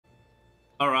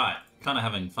Alright, kind of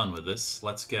having fun with this.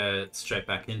 Let's get straight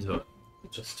back into it.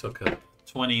 Just took a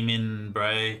 20-min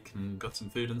break and got some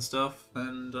food and stuff,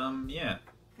 and yeah.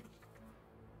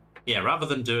 Yeah, rather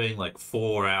than doing like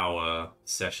 4-hour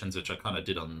sessions, which I kind of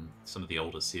did on some of the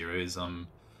older series, I'm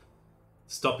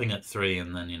stopping at 3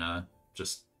 and then,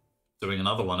 just doing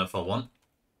another one if I want.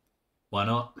 Why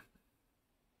not?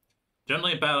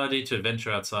 Generally a bad idea to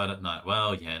adventure outside at night.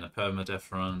 Well, yeah, in a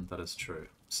permadeath run, that is true.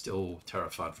 Still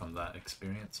terrified from that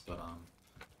experience, but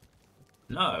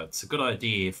no, it's a good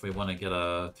idea if we want to get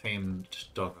a tamed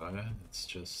doggo. It's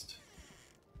just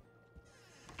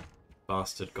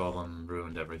bastard golem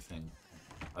ruined everything.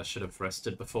 I should have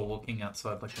rested before walking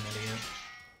outside like an idiot.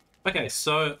 Okay,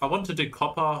 so I want to do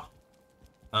copper.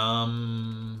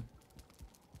 10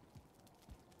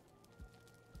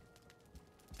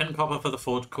 copper for the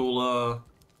forge cooler,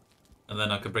 and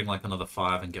then I could bring like another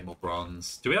 5 and get more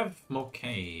bronze. Do we have more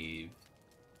cave?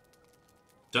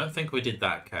 Don't think we did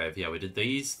that cave. Yeah, we did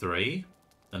these 3.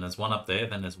 Then there's one up there.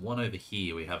 Then there's one over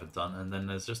here we haven't done. And then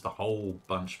there's just a whole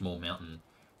bunch more mountain.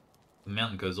 The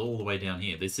mountain goes all the way down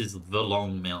here. This is the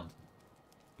long mountain.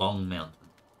 Long mountain.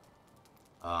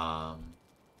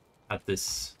 Had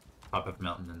this type of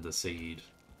mountain in the seed.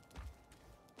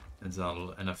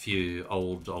 And a few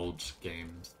old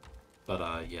games.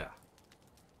 But, yeah.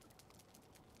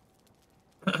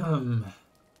 So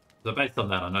based on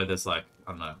that, I know there's like,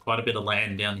 I don't know, quite a bit of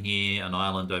land down here, an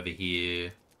island over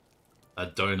here, a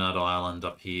donut island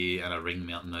up here, and a ring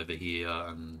mountain over here,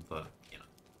 and,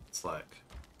 it's like,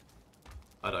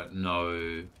 I don't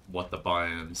know what the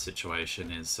biome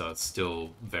situation is, so it's still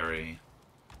very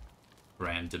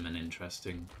random and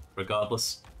interesting,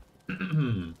 regardless.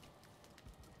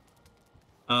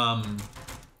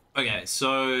 Okay,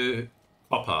 so,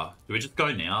 copper. Do we just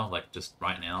go now? Like, just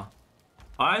right now?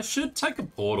 I should take a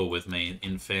portal with me,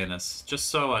 in fairness, just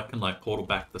so I can, like, portal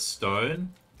back the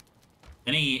stone.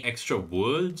 Any extra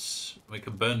wood? We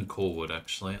can burn core wood,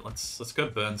 actually. Let's go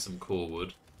burn some core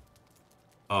wood.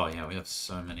 Oh, yeah, we have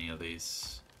so many of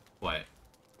these. Wait.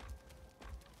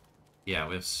 Yeah,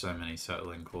 we have so many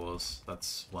settling cores.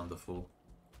 That's wonderful.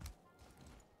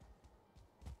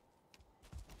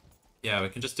 Yeah, we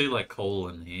can just do, like, coal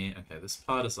in here. Okay, this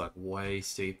part is, like, way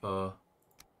steeper.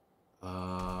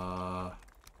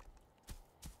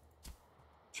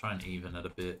 Try and even it a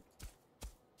bit.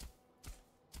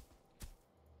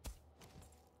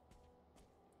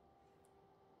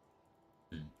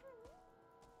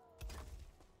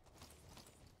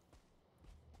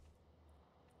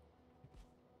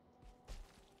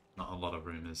 Not a lot of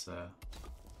room is there.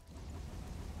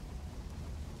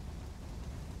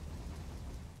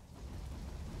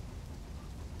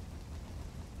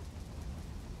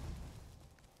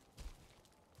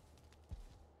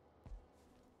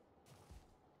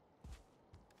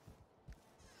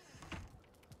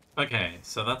 Okay,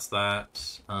 so that's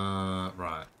that.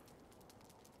 Right.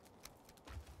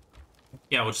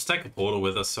 Yeah, we'll just take a portal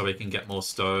with us so we can get more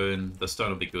stone. The stone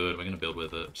will be good. We're going to build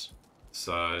with it.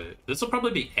 So this will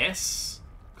probably be S,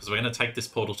 because we're going to take this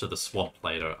portal to the swamp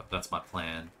later. That's my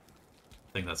plan.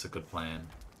 I think that's a good plan.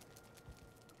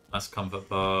 Nice comfort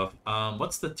buff.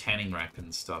 What's the tanning rack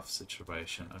and stuff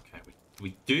situation? Okay,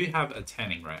 we do have a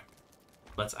tanning rack.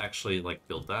 Let's actually, like,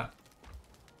 build that.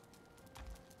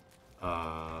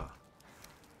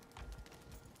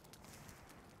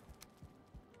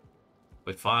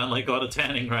 We finally got a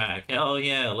tanning rack. Hell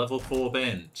yeah, level 4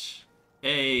 bench.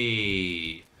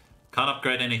 Hey! Can't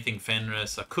upgrade anything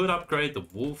Fenris. I could upgrade the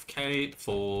wolf cape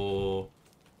for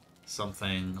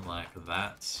something like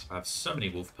that. I have so many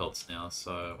wolf pelts now,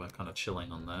 so we're kind of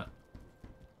chilling on that.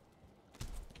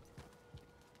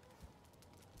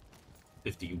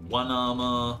 51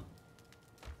 armor.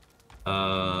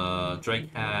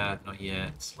 Drake hat, not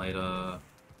yet. Later.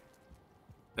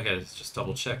 Okay, let's just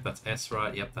double check. That's S,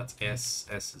 right? Yep, that's S.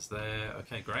 S is there.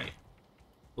 Okay, great.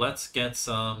 Let's get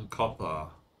some copper.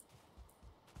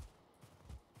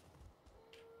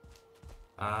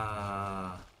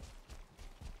 Oh,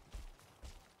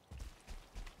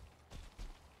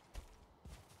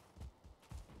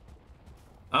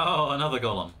 another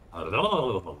golem.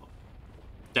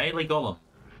 Daily golem.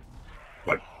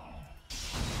 What?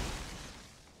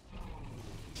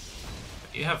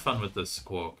 You have fun with this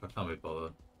squawk. I can't be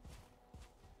bothered.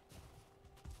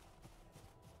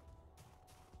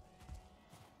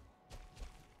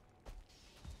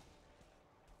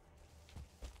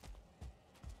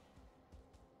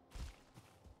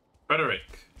 Frederick.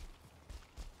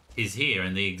 He's here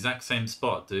in the exact same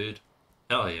spot, dude.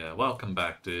 Hell yeah. Welcome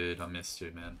back, dude. I missed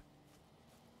you, man.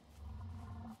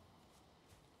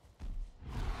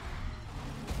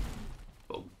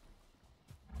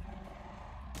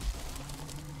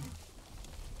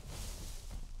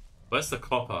 Where's the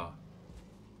copper?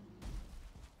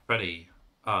 Freddy.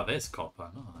 Ah, there's copper.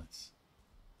 Nice.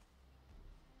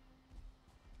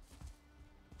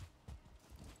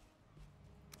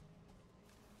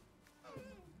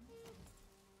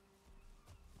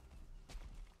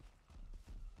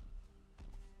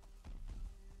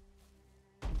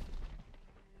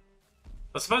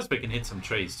 I suppose we can hit some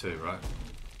trees too, right?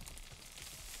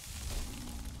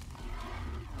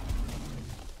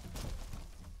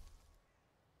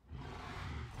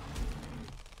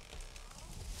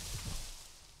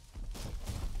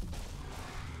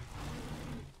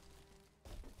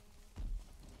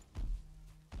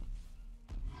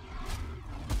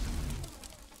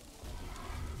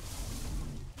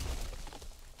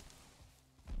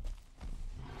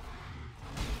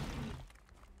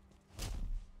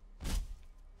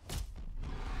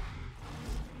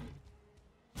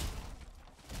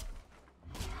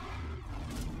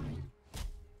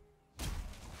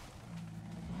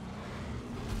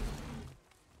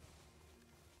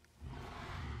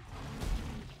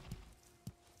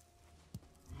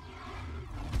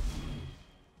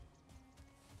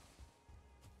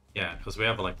 Yeah, because we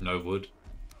have, like, no wood.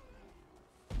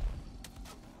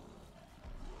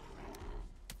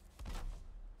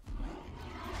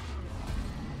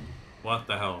 What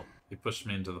the hell? He pushed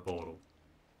me into the portal.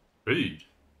 Rude.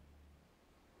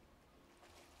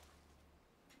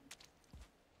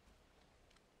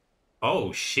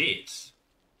 Oh, shit.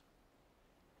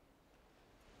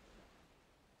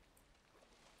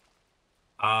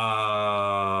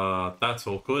 That's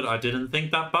awkward. I didn't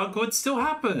think that bug would still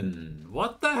happen.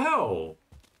 What the hell?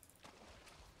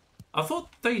 I thought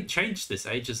they changed this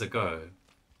ages ago.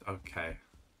 Okay.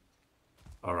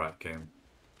 Alright, game.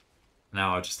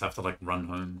 Now I just have to, like, run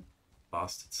home.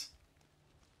 Bastards.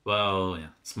 Well, yeah,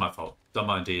 it's my fault. Dumb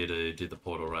idea to do the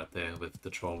portal right there with the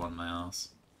troll on my ass.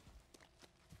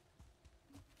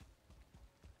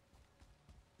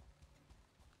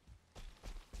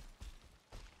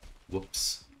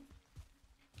 Whoops.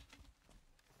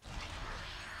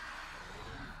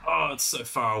 Oh, it's so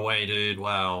far away, dude.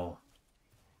 Wow.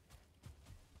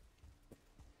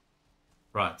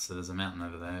 Right, so there's a mountain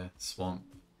over there. Swamp.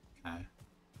 Okay.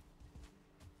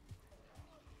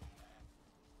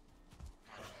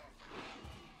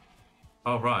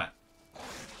 Oh, right.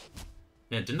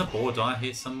 Yeah, didn't the boar die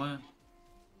here somewhere?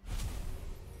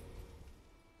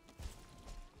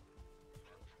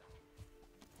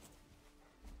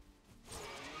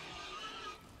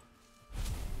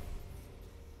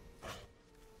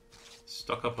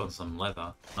 Stock up on some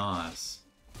leather. Nice.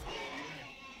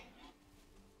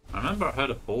 I remember I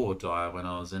heard a boar die when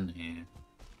I was in here.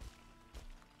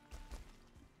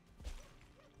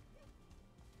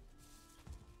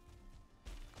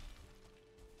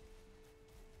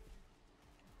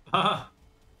 Haha!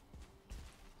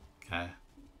 Okay.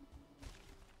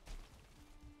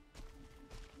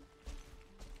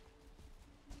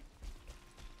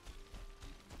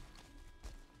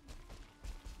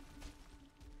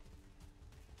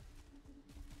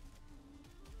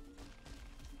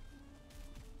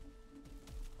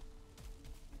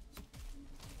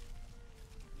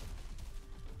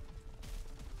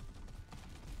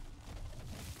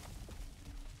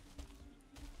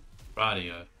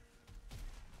 Radio.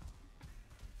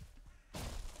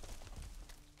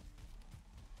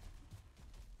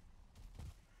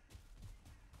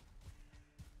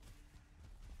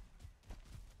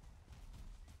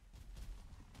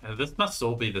 This must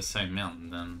all be the same mountain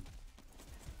then.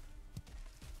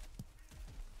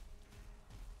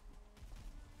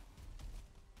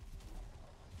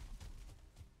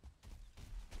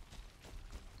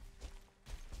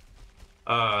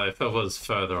 If it was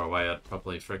further away, I'd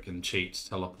probably freaking cheat to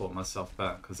teleport myself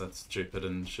back, because that's stupid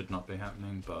and should not be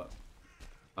happening, but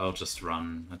I'll just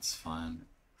run, it's fine.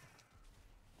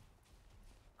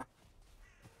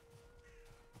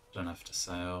 Don't have to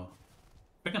sail.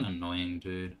 Freaking annoying,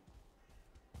 dude.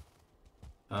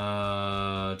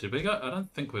 Did we go? I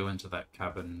don't think we went to that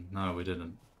cabin. No, we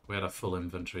didn't. We had a full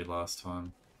inventory last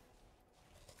time.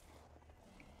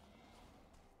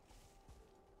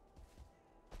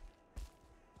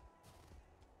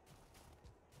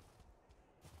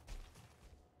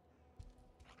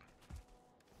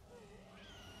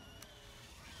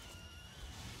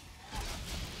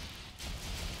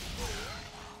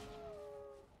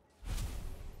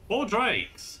 Four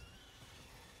drakes!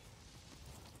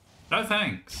 No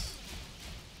thanks.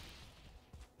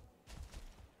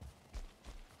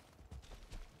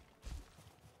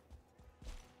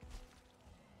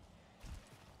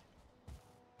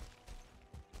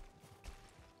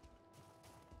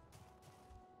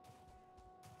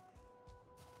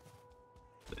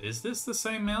 Is this the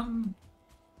same mountain?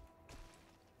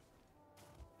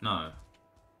 No.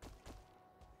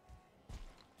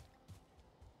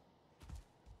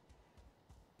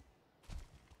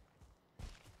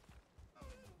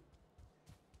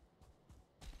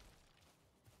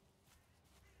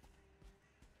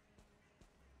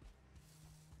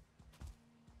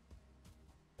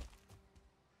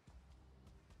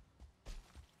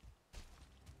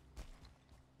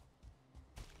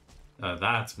 Oh,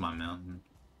 that's my mountain.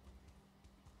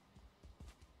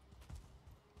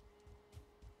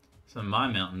 So my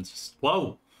mountain's just...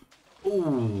 Whoa!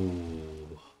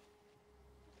 Ooh.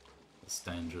 That's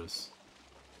dangerous.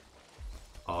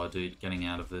 Oh, dude, getting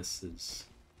out of this is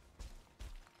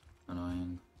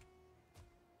annoying.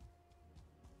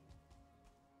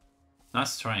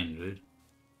 Nice terrain, dude.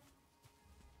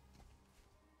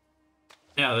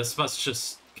 Yeah, this must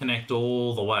just connect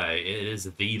all the way. It is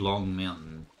the long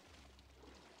mountain.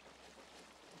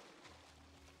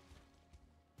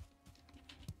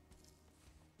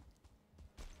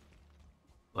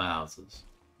 Wowzers.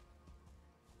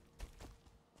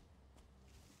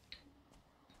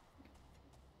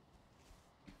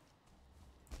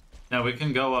 Now we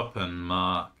can go up and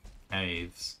mark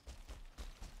caves.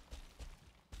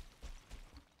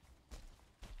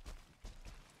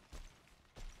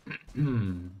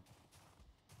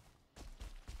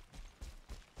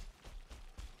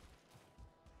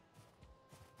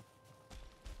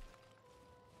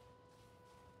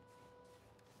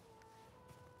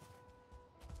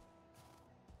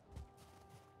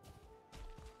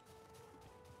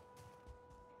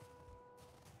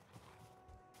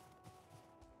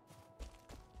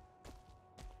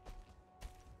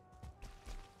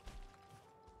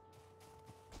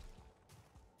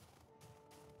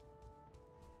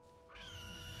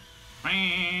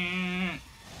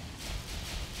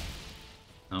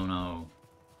 Oh no.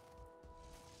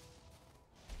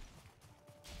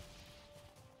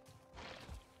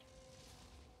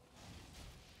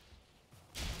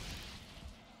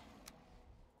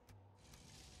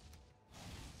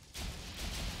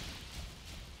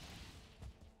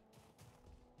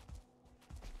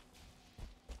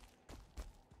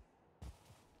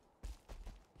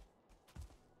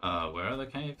 Where are the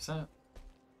caves at?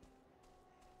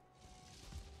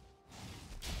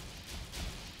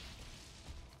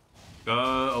 Go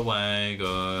away,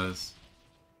 guys.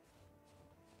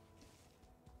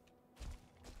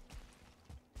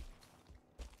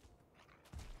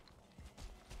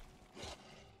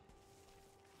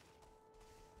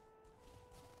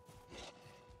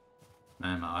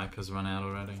 Man, my Ica's run out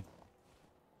already.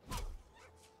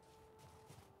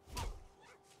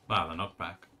 Wow, the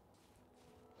knockback.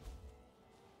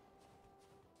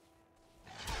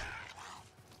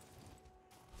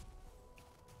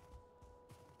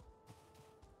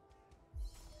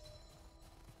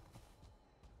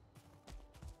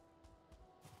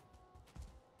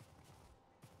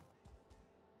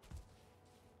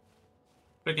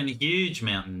 Freaking huge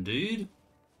mountain, dude.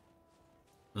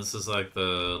 This is like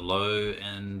the low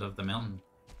end of the mountain.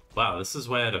 Wow, this is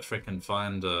where to freaking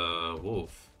find a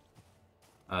wolf.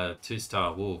 A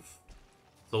 2-star wolf.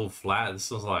 It's all flat.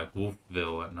 This is like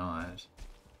Wolfville at night.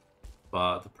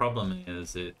 But the problem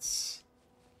is it's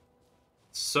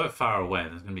so far away.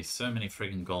 There's gonna be so many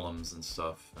freaking golems and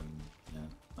stuff, and yeah,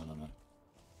 I don't know.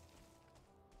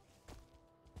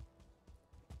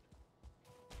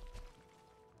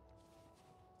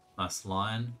 Nice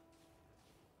line.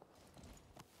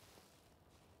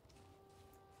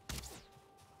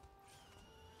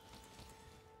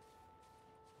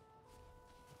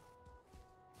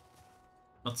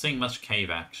 Not seeing much cave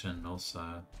action,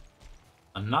 also.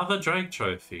 Another Drake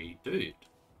trophy, dude.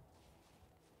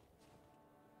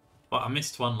 Well, I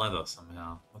missed one leather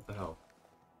somehow. What the hell?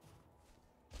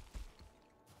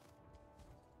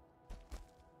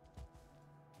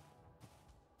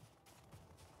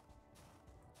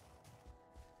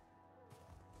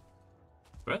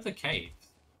 Where are the caves?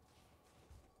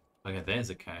 Okay, there's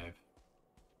a cave.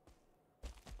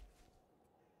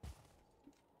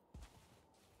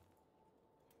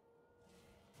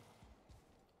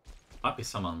 Might be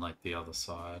someone like the other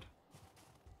side.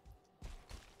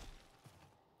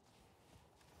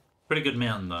 Pretty good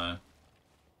mountain though.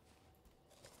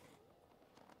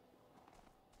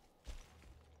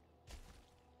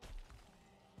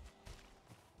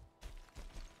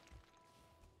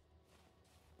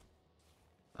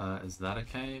 Is that a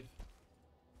cave?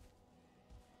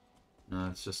 No,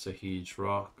 it's just a huge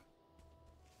rock.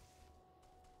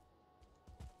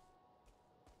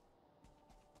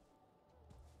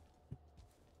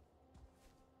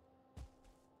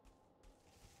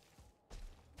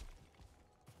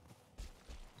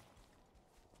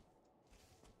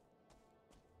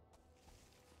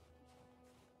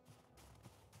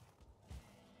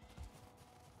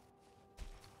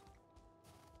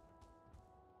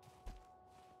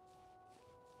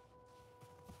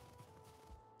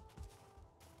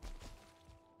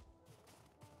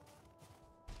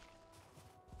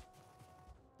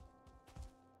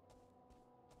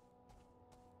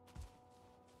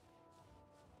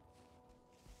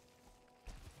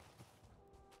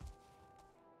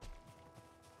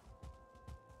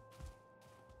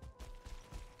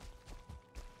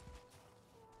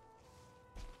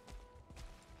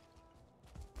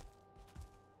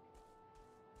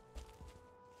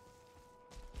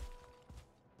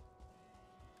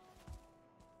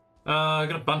 I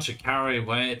got a bunch of carry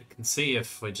weight. Can see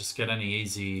if we just get any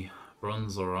easy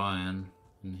bronze or iron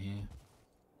in here.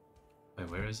 Wait,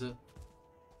 where is it?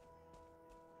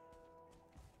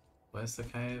 Where's the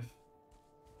cave?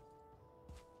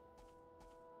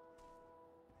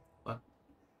 What?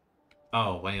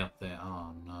 Oh, way up there.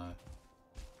 Oh, no.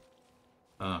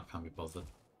 Oh, can't be bothered.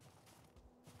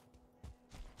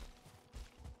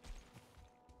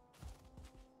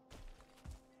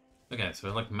 Okay, so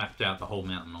we like mapped out the whole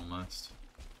mountain almost.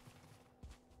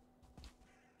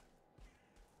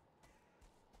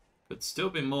 Could still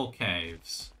be more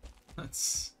caves.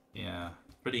 That's, yeah,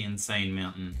 pretty insane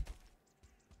mountain.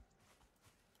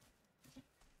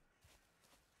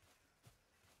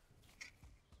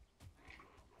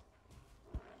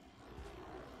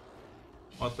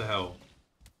 What the hell?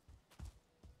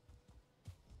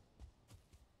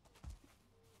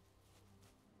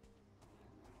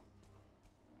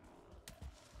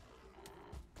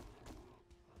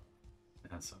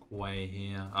 That's like way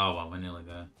here. Oh, well, we're nearly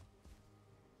there.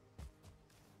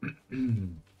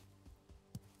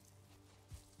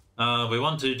 We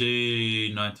want to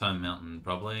do Nighttime Mountain,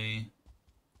 probably.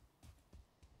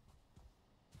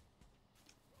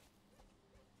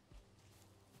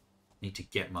 Need to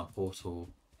get my portal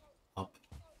up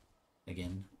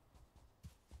again.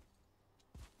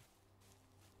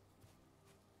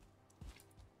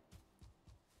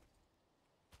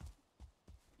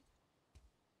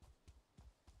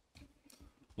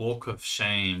 Walk of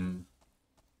Shame.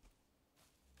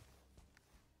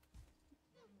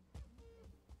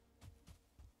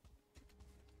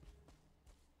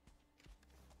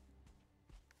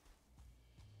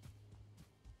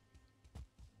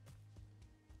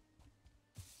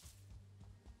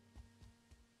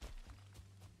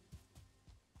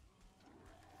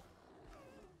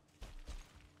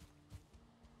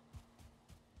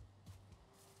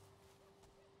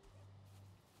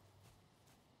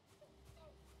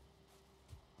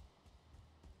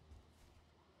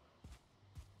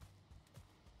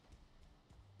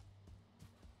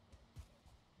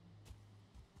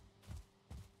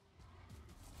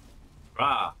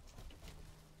 Rah!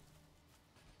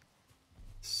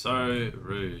 So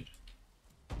rude.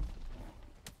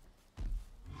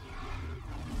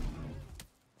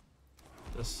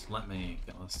 Just let me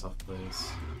get my stuff,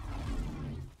 please.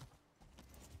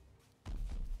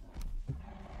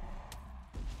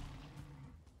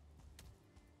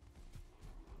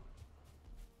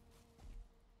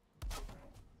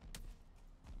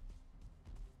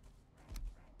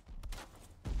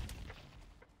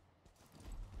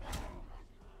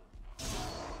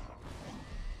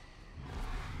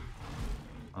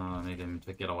 I need him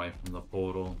to get away from the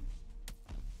portal.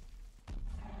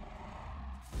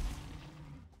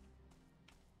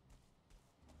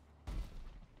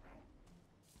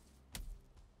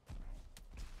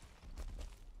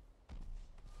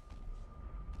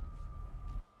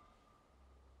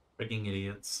 Freaking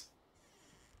idiots.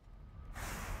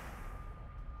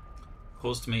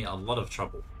 Caused me a lot of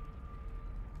trouble.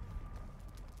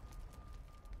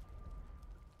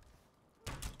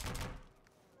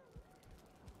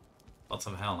 Lots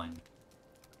of howling.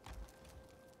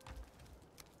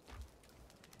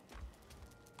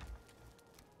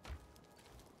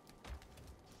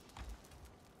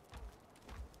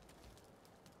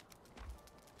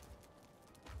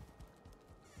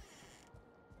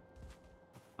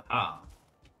 Ah.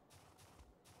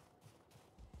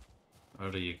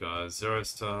 What are you guys? 0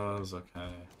 stars?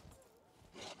 Okay.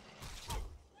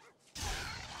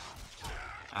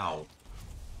 Ow.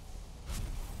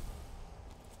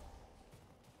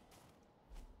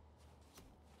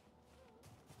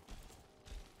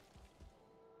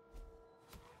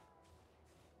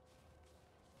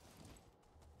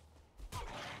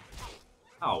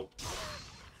 Ow.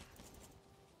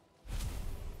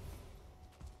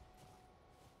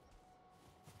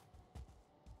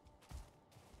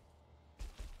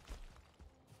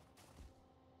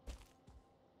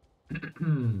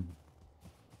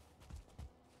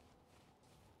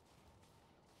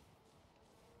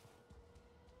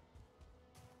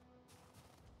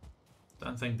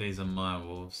 Don't think these are my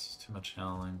wolves. Too much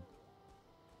howling.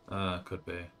 Could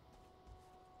be.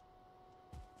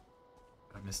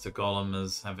 Mr. Golem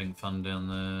is having fun down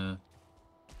there.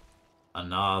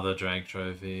 Another drag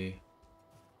trophy.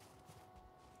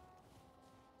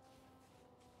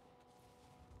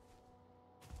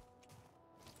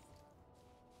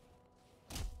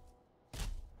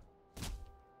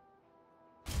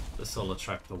 This will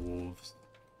attract the wolves.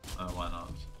 Oh, why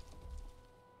not?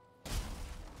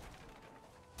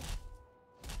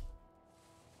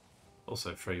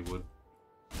 Also free wood.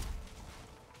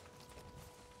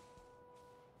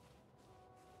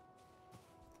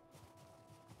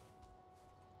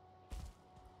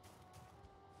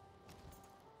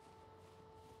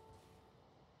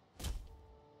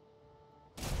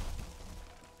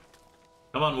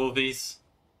 Come on, wolvies.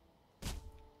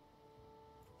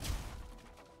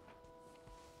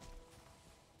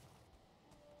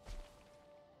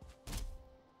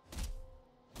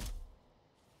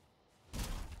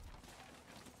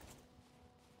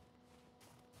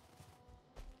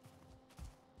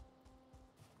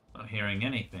 Not hearing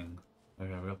anything.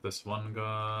 Okay, we got this one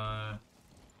guy.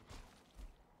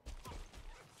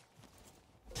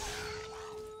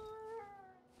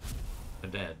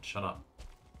 They're dead. Shut up.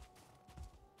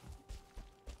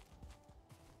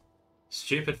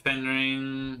 Stupid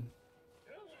fendering.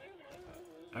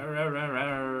 Arr, arr, arr,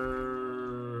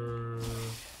 arr.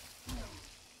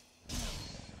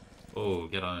 Oh,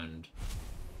 get owned.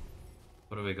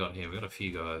 What do we got here? We got a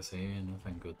few guys here.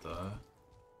 Nothing good though.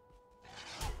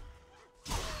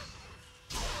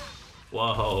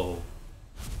 Whoa.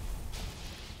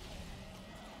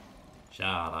 Shut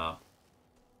up.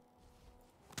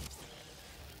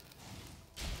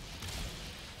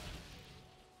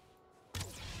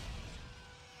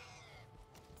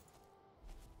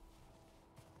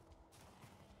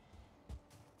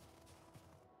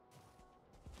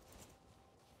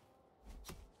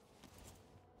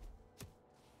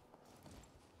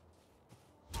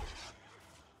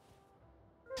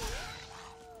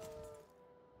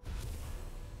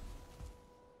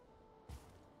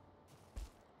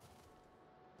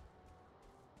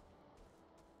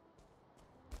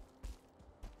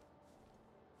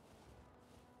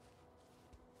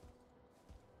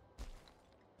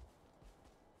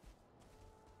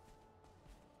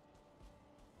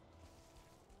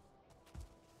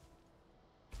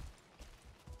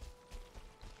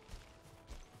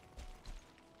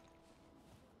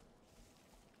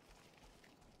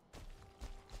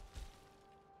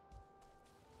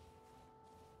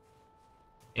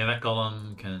 Yeah, that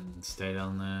golem can stay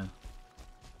down there.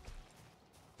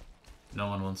 No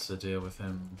one wants to deal with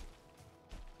him.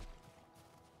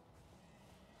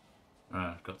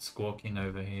 Alright, I've got squawking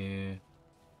over here.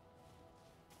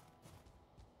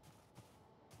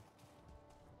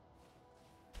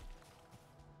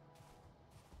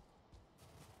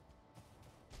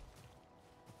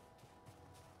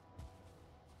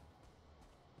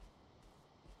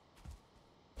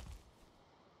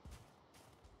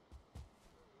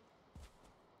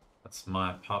 That's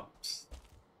my pups.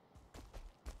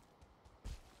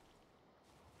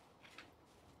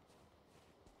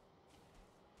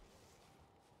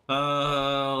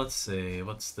 Let's see.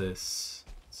 What's this?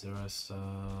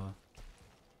 0-star.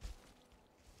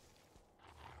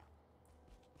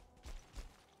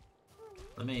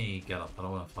 Let me get up. I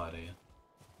don't want to fight here.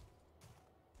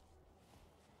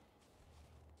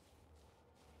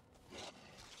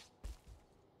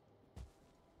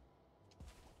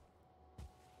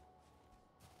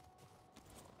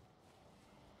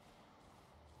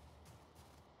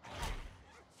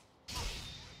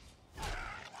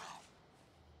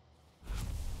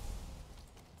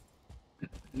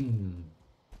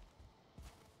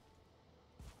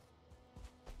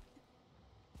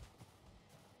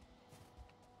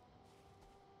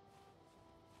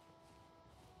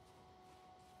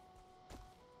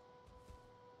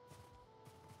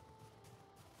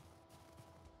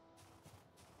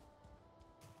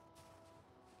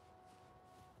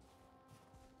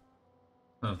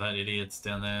 Oh, that idiot's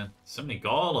down there. So many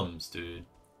golems, dude.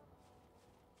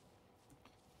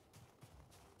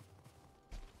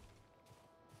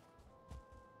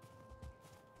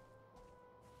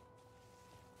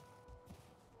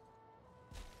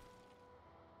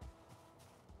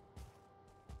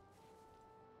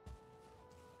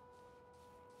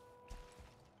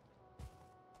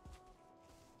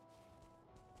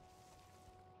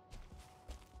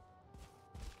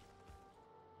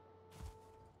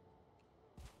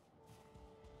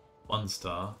 One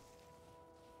star.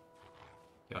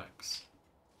 Yikes.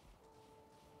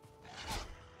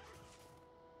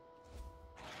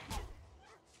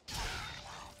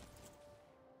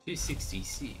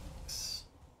 $266.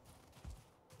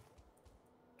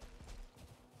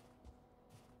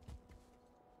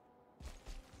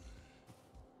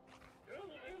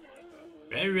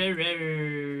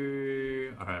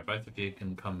 Alright, both of you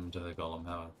can come to the golem.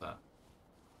 How about that?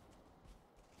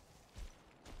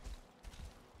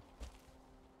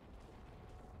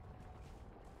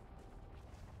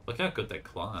 Look how good they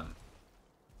climb.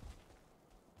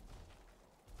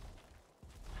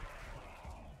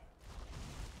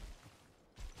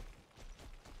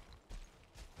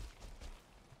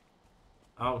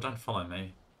 Oh, don't follow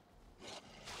me.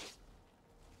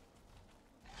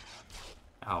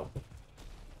 Ow.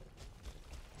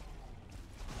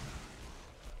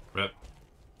 Rip.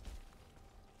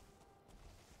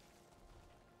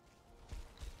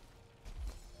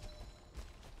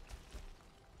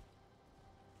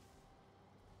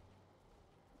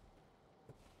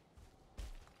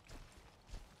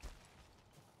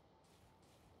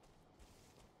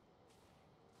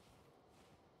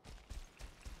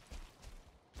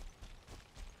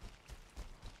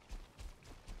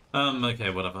 Okay,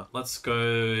 whatever. Let's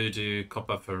go do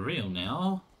copper for real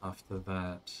now, after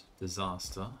that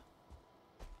disaster.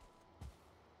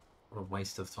 What a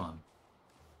waste of time.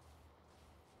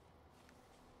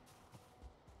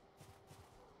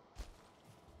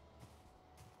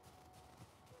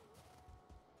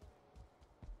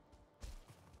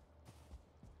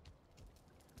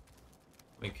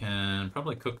 We can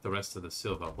probably cook the rest of the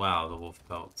silver. Wow, the wolf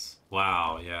pelts.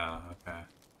 Wow, yeah, okay.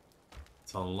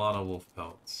 It's a lot of wolf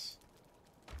pelts.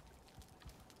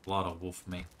 A lot of wolf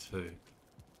meat, too.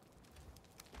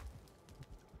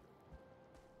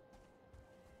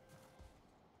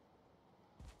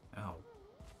 Ow.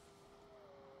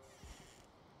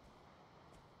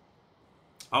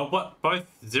 Oh, what? Both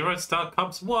 0-star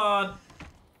cubs? What?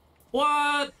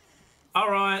 What?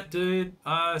 Alright, dude.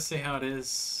 I see how it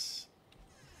is.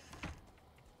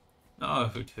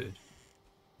 No, dude.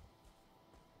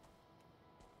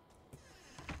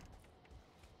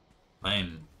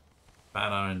 Lame.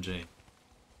 Bad RNG.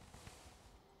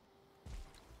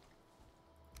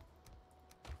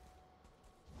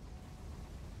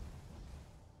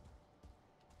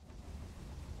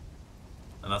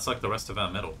 And that's like the rest of our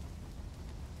metal.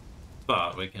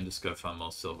 But we can just go find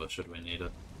more silver should we need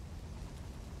it.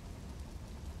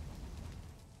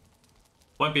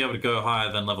 Won't be able to go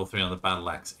higher than level 3 on the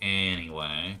Battleaxe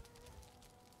anyway.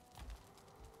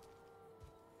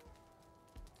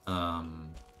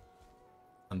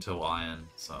 Until iron,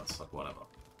 so it's like whatever.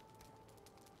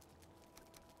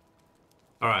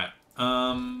 Alright,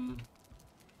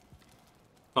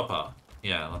 Papa.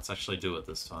 Yeah, let's actually do it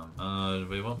this time. Do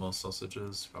we want more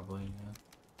sausages? Probably, yeah.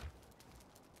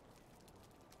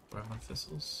 Where are my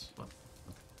thistles? What?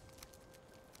 Okay.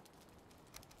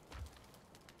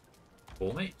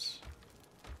 Ball meat?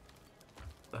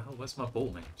 What the hell? Where's my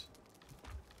ball meat?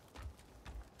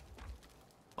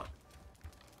 What?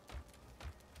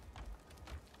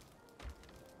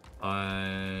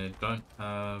 I don't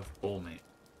have ball meat.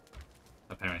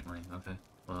 Apparently, okay.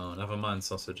 Well, never mind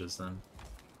sausages then.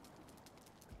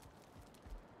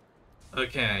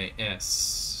 Okay,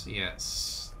 yes,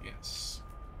 yes, yes.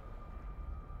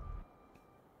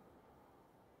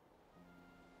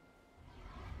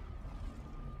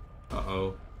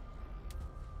 Uh-oh.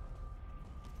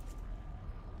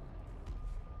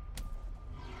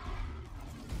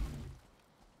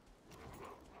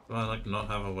 Do I, like, not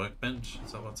have a workbench?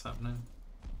 Is that what's happening?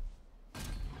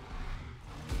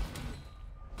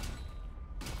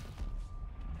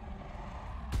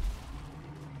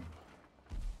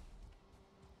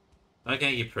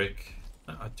 Okay, you prick.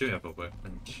 I do have a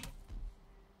workbench.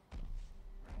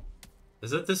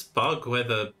 Is it this bug where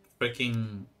the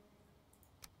freaking...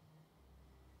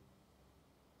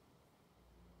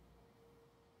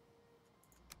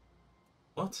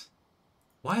 What?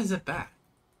 Why is it back?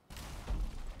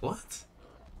 What?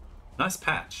 Nice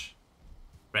patch.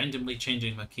 Randomly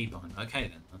changing my keybind. Okay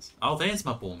then. Oh, there's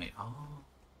my ball meat. Oh.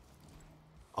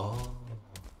 Oh.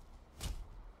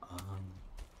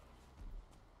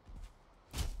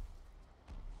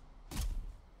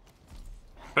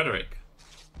 Frederick.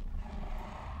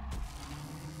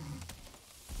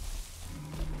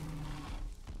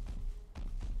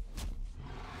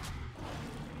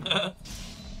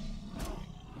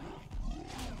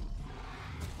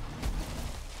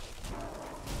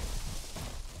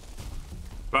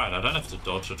 Right, I don't have to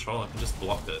dodge a troll, I can just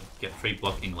block it. Get free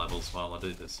blocking levels while I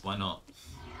do this. Why not?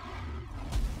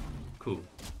 Cool.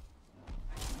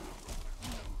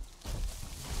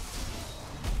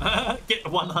 Get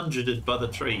 100'd by the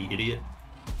tree, idiot.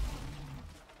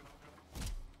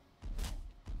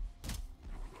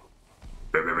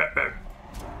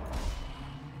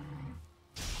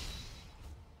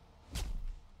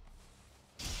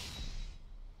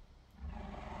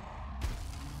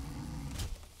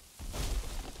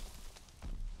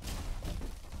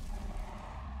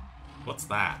 What's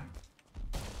that?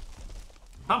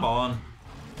 Come on.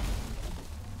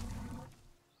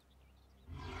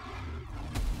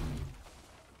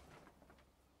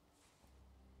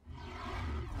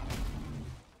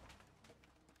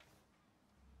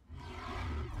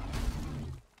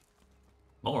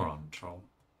 Moron troll.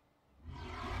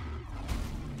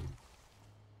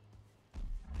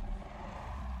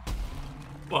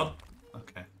 What?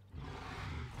 Okay.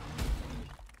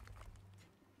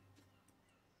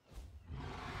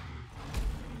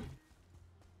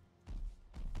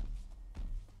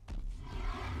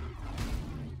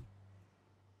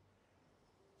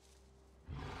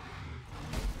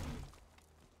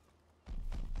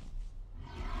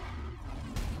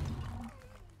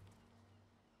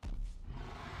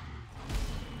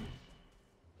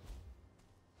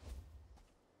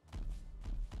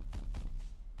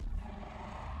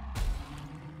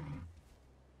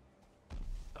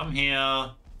 Come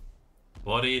here.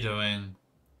 What are you doing?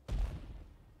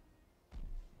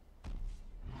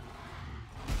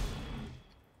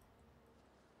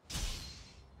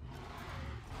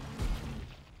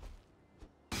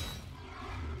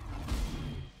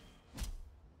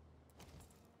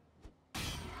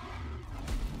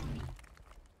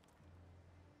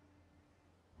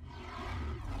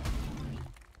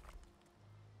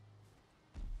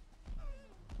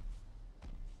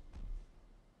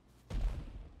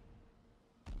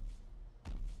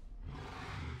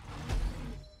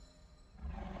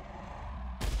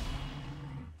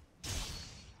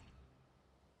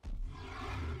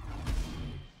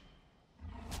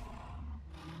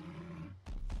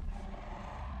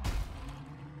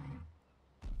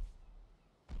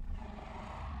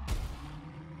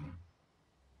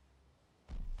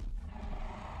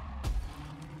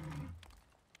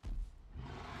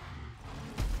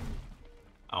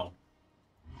 Oh.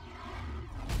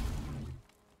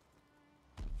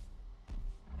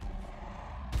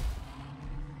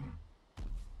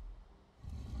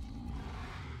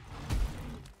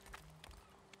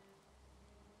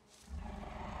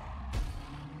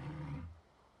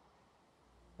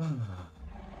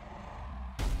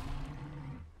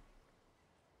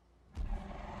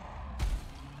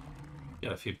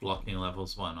 Get a few blocking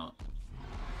levels, why not?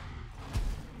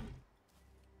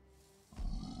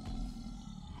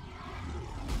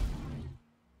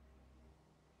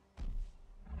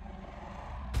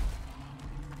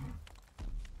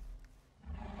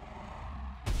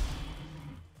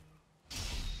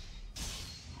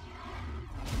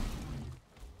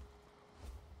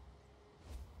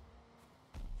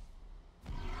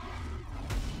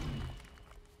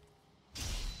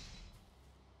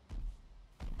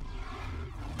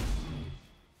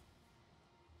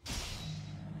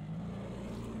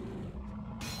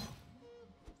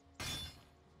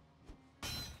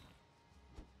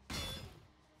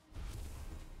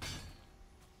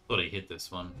 Thought he hit this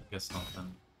one. Guess not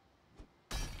then.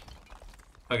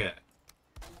 Okay.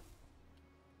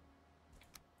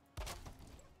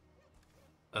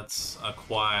 Let's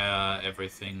acquire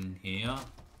everything here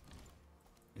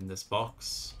in this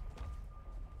box.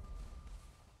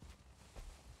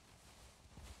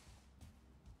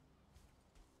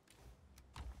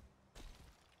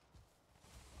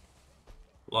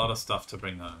 A lot of stuff to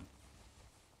bring home.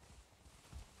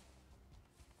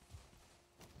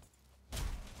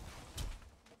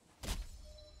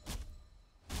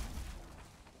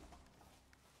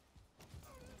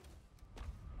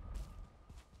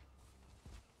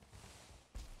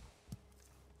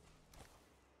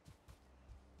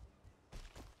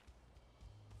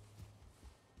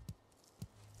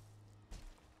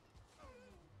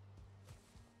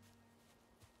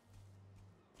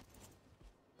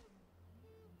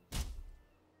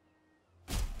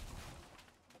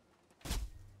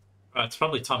 Right, it's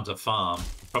probably time to farm.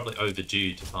 Probably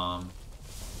overdue to farm.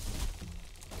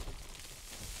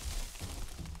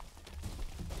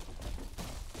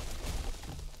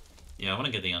 Yeah, I want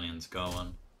to get the onions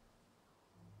going.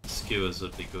 Skewers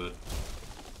would be good.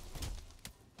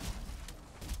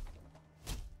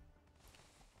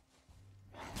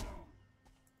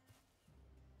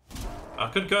 I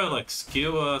could go like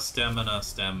skewer, stamina,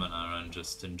 and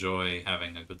just enjoy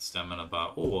having a good stamina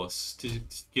bar. Or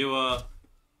skewer,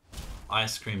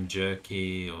 ice cream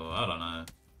jerky, or I don't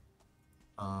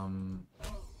know.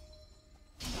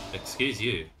 Excuse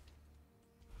you.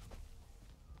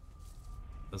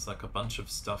 There's like a bunch of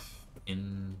stuff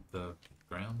in the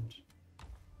ground.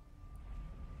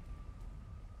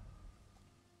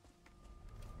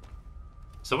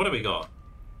 So what do we got?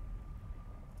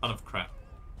 Ton of crap.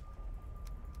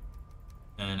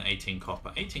 And 18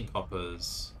 copper. 18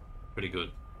 copper's pretty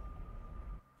good.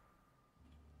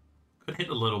 Could hit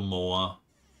a little more.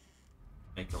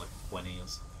 Make it like 20 or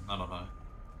something. I don't know.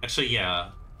 Actually, yeah.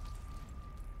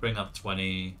 Bring up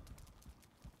 20.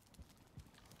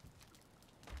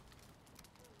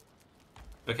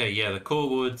 Okay, yeah, the core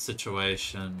wood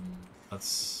situation.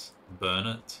 Let's burn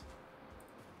it.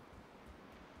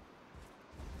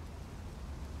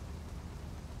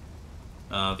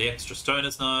 The extra stone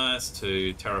is nice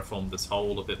to terraform this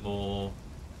hole a bit more.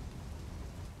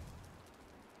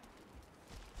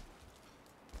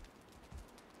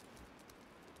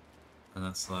 And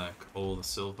that's like all the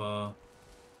silver.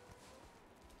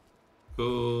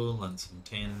 Cool, and some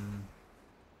tin.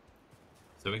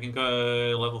 So we can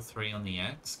go level 3 on the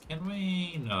axe, can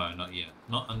we? No, not yet.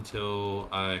 Not until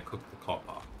I cook the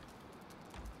copper.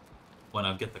 When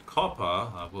I get the copper,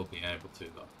 I will be able to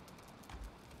though.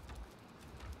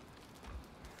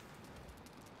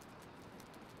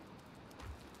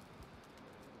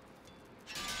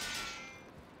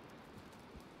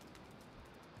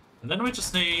 And then we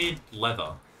just need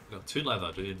leather. We've got 2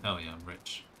 leather, dude. Hell yeah, I'm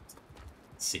rich.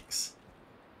 6.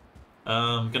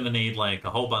 I'm gonna need like a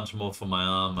whole bunch more for my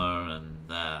armor,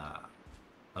 and I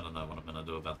don't know what I'm gonna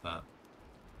do about that.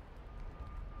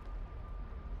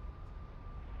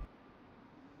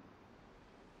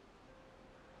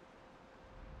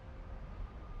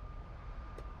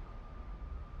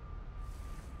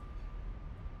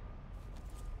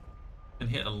 Can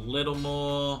hit a little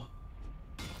more.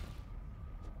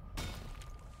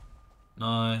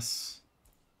 Nice.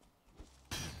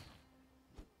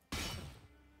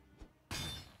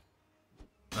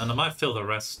 And I might fill the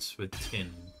rest with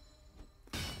tin.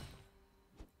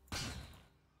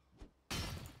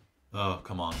 Oh,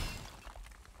 come on.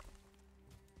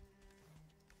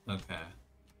 Okay.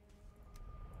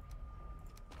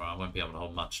 Well, I won't be able to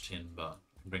hold much tin, but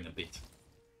I can bring a bit.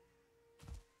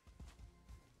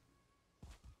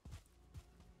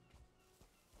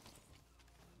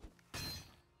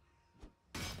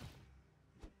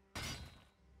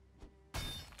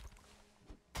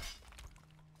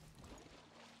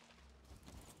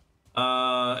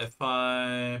 If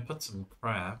I put some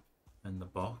crap in the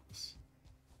box.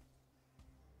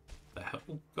 The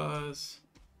hell, guys?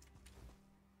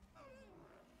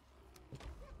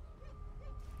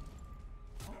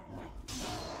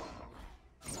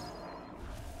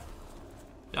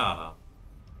 Yeah.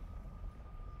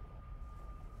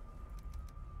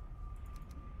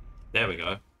 There we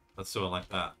go. Let's do it like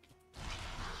that.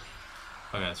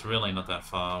 Okay, it's really not that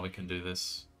far. We can do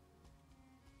this.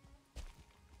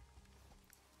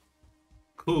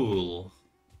 Cool.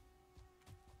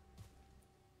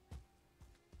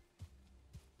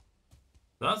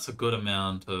 That's a good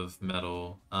amount of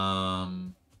metal.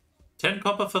 10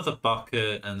 copper for the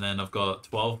bucket, and then I've got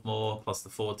 12 more, plus the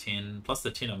 4 tin, plus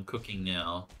the tin I'm cooking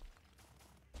now.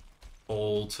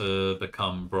 All to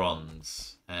become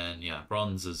bronze. And yeah,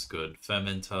 bronze is good.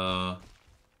 Fermenter.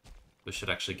 We should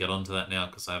actually get onto that now,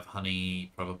 because I have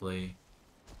honey, probably.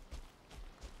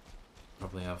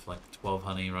 Probably have like 12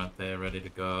 honey right there, ready to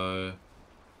go.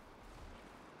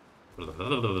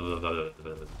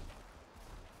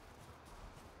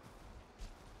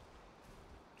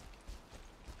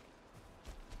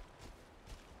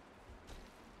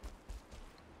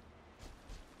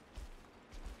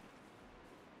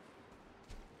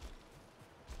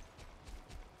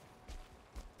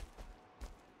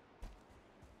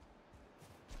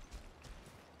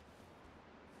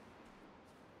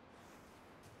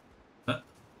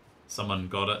 Someone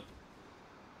got it.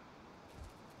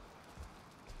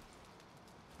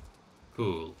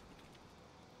 Cool.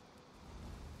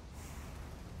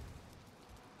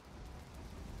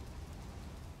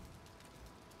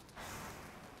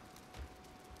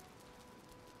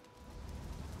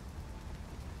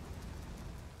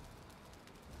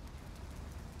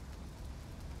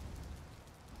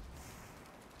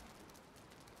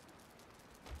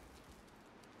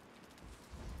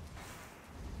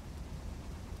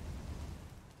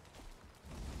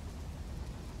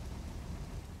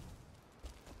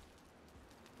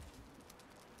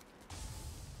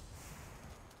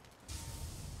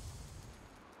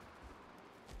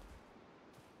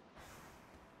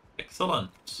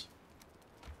 Excellent.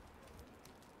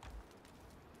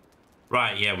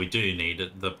 Right, yeah, we do need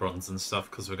it, the bronze and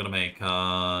stuff, because we're going to make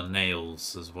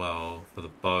nails as well for the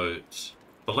boat.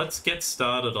 But let's get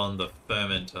started on the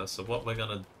fermenter. So what we're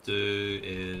going to do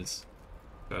is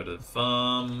go to the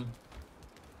farm,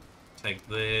 take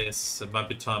this. It might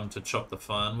be time to chop the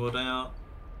firewood out.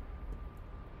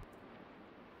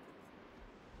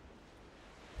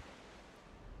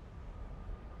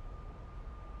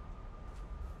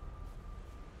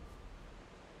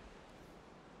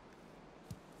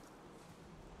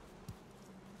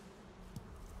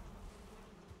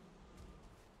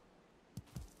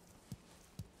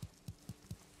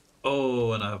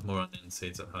 Oh, and I have more onion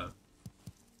seeds at home.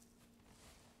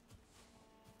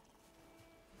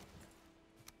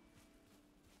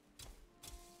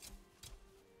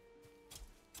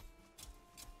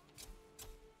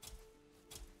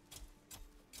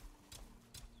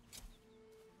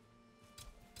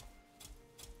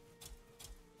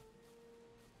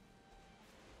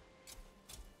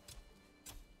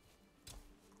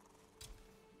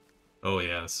 Oh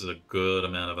yeah, this is a good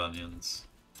amount of onions.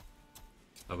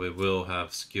 We will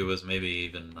have skewers, maybe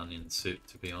even onion soup,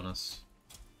 to be honest.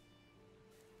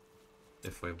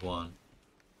 If we want.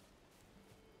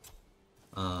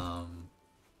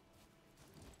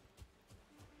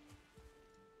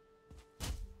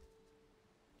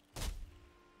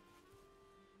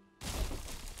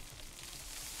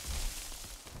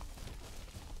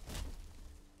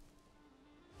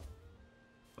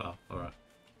 Well, alright.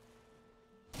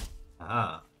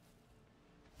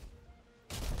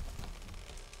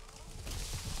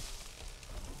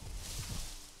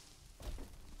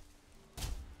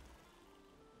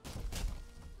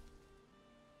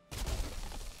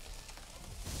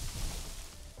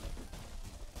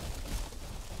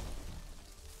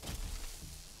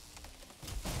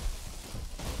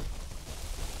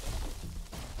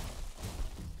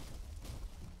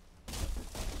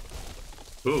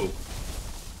 Ooh.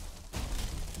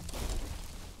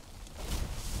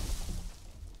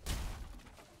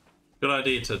 Good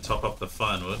idea to top up the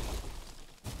firewood.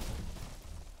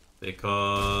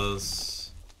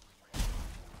 Because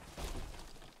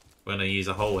we're going to use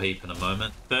a whole heap in a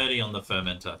moment. 30 on the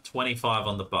fermenter, 25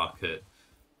 on the bucket,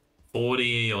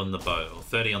 40 on the boat, or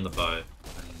 30 on the boat.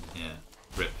 And yeah,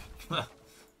 rip.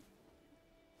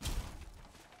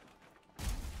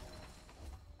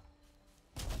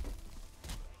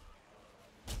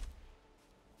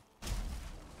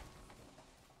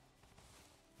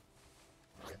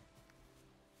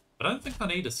 I don't think I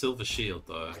need a silver shield,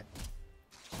 though.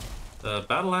 The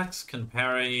Battleaxe can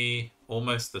parry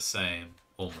almost the same,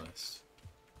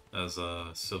 as a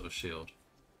silver shield.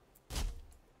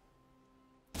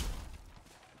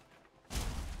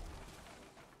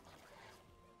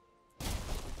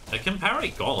 It can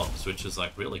parry golems, which is,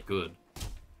 like, really good.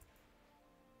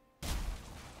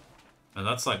 And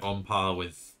that's, like, on par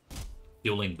with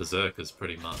fueling berserkers,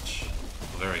 pretty much.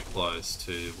 Very close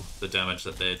to the damage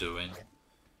that they're doing.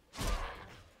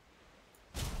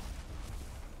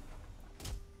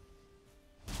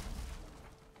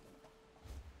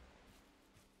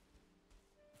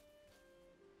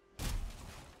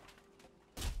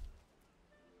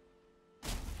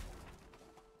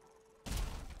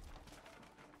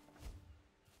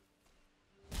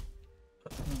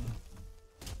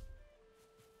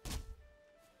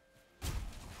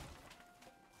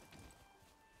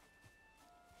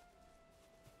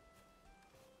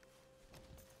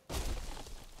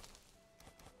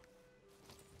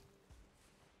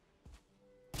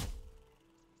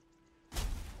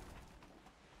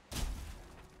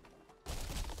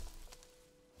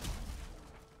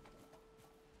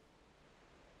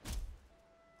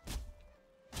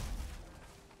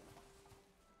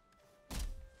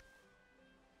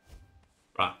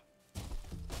 Right.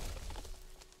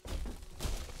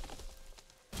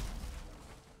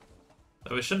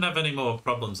 So we shouldn't have any more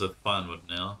problems with firewood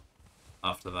now,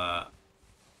 after that.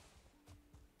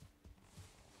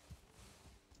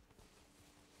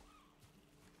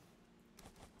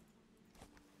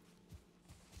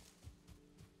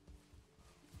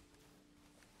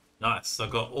 Nice, I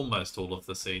got almost all of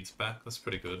the seeds back, that's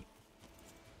pretty good.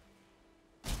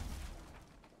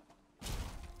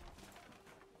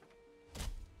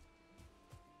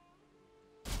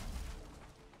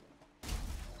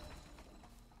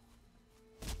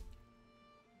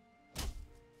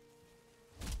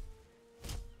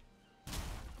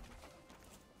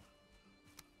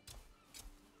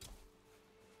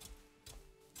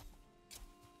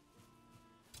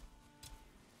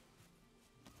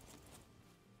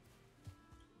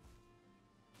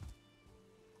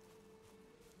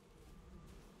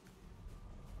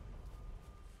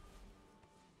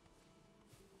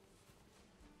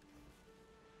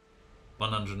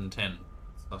 $110.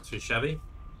 It's not too shabby.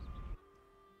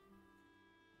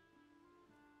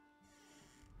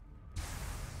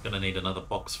 Gonna need another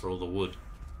box for all the wood.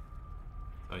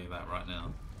 I'll tell you that right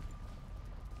now.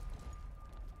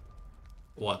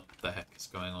 What the heck is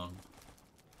going on?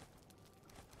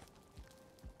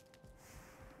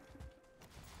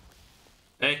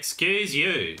 Excuse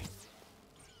you!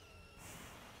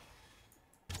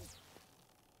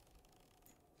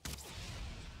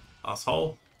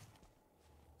 Asshole.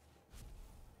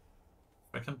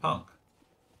 Frickin' punk.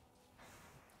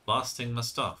 Blasting my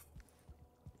stuff.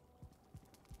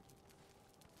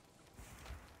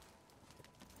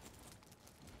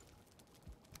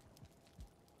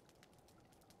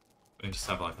 We can just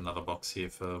have like another box here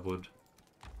for wood.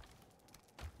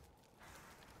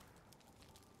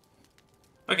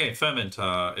 Okay,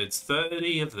 fermenter. It's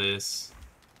 30 of this.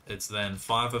 It's then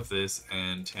 5 of this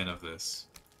and 10 of this.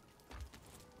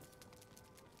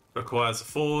 Requires a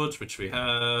forge, which we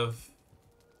have.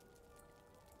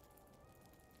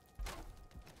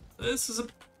 This is a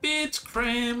bit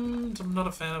crammed. I'm not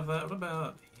a fan of that. What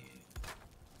about here?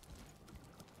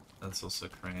 That's also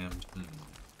crammed.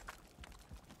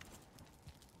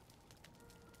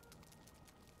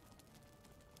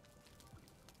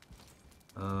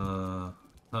 Huh.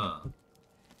 Huh.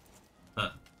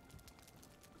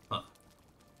 Huh.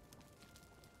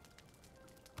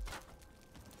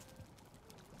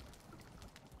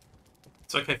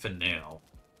 It's okay for now.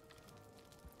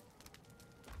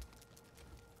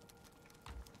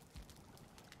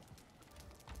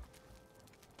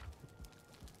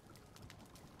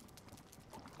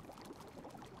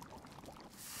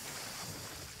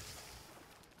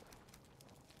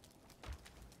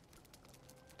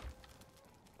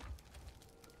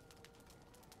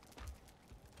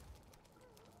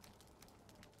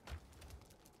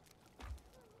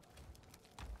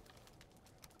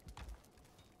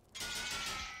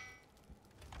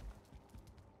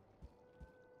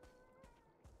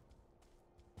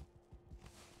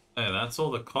 Hey, that's all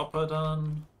the copper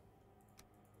done.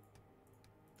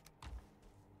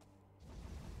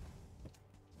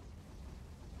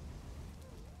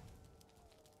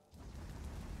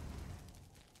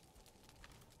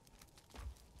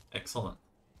 Excellent.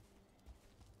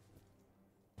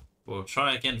 We'll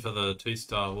try again for the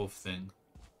 2-star wolf thing,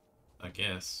 I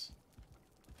guess.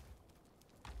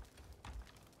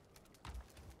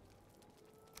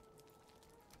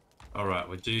 Alright,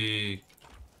 we do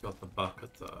got the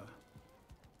bucket though.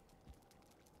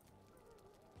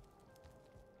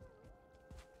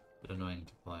 Bit annoying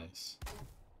to place.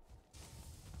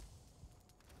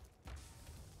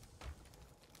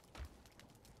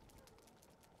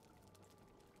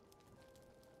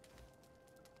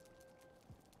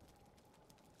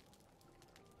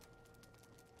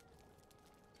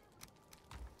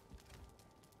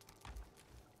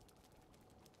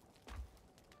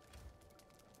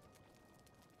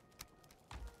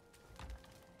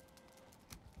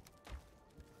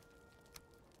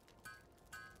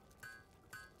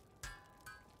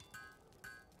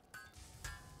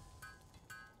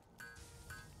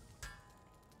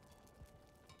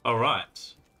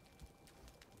 Alright.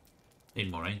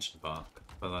 Need more ancient bark,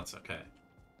 but that's okay.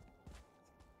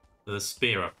 The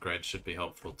spear upgrade should be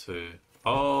helpful too.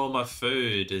 Oh, my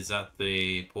food is at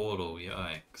the portal,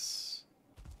 yikes.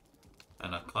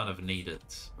 And I kind of need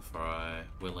it before I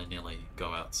willy-nilly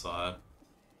go outside.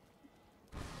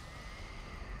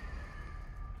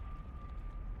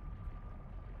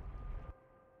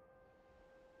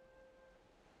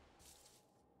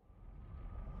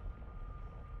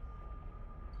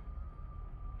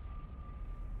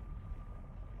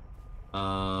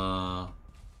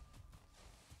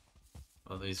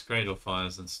 Well, these cradle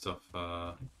fires and stuff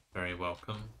are very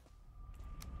welcome.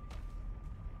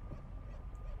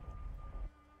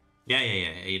 Yeah,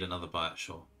 eat another bite,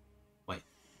 sure. Wait.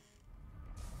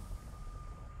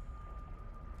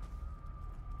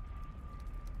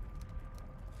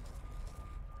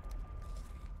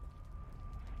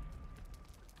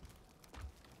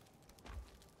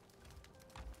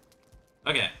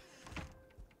 Okay.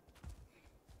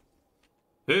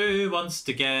 Who wants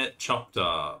to get chopped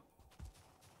up?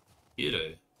 You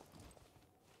do.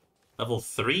 Level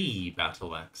 3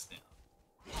 Battleaxe now.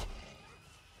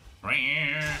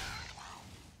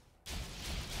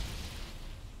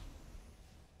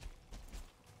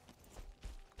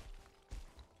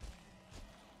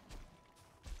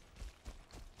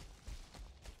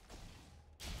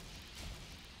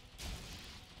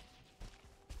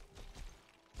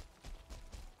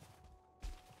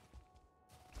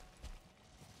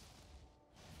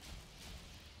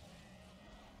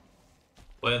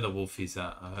 Where are the wolfies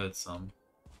at? I heard some.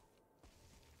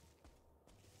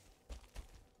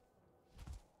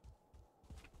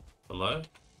 Below?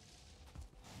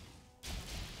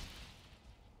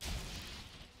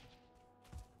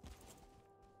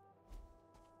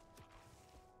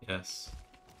 Yes.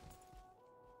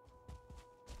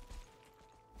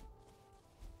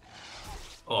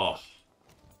 Oh.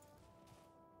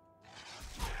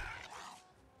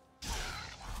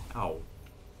 Ow.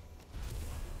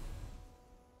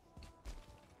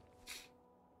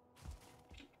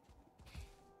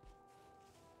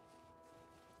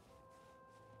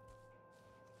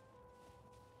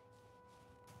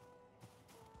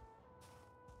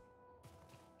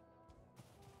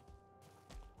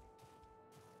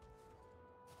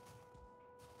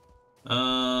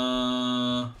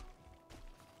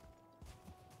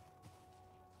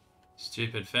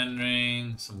 Stupid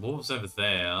fendering. Some wolves over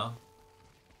there.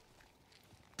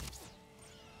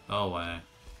 Oh, wow.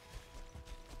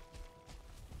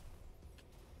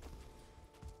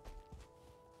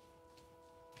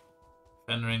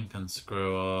 Fendering can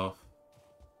screw off.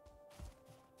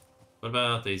 What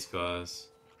about these guys?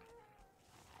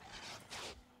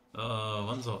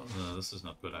 One's all... No, this is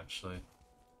not good, actually.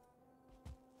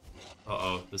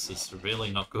 Uh-oh, this is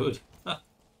really not good.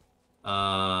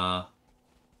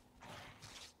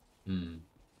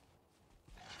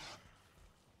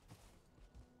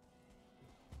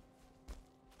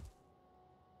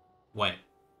 Wait.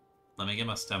 Let me get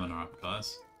my stamina up,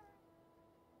 guys.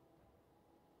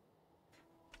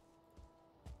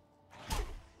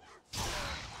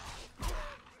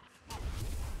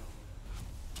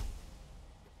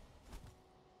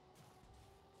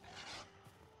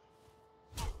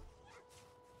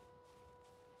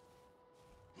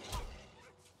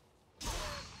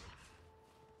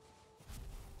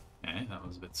 Okay, that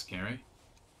was a bit scary.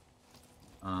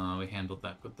 We handled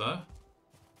that good, though.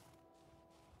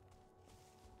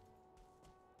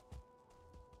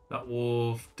 That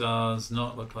wolf does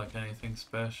not look like anything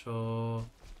special.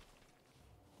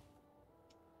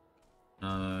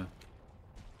 No.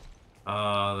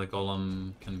 Ah, the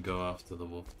golem can go after the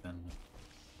wolf then.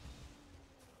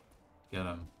 Get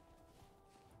him.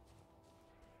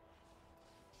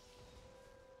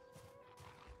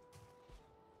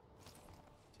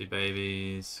 Two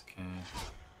babies, okay.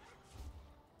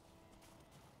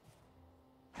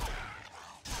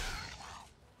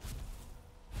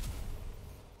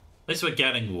 At least we're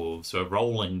getting wolves, we're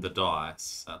rolling the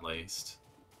dice, at least.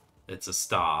 It's a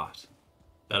start.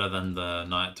 Better than the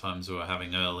night times we were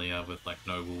having earlier with like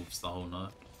no wolves the whole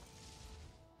night.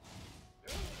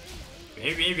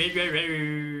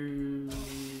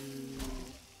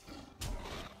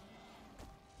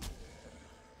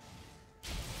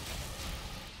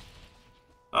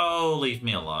 Oh, leave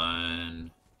me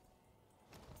alone.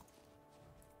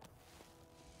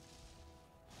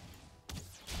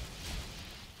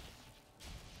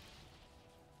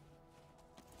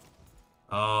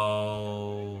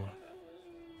 Oh.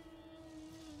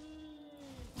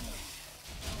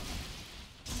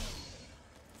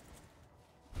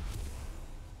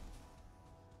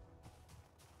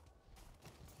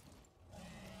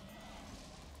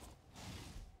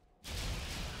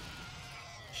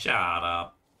 Shut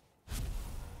up.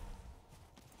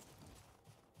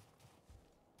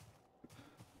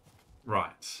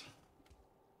 Right.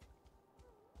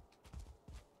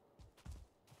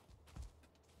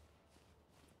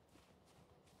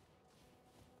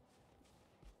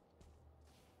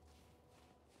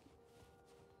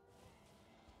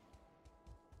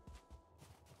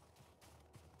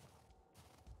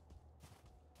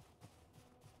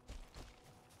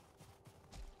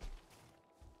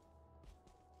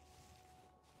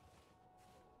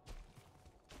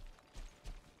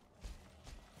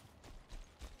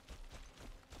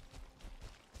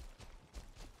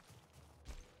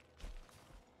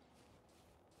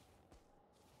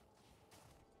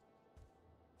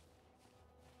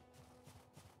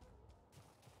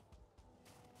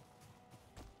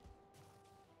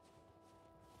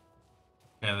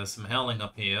 Yeah, there's some howling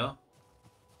up here.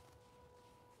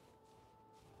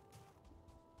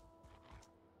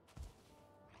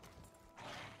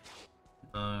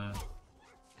 No.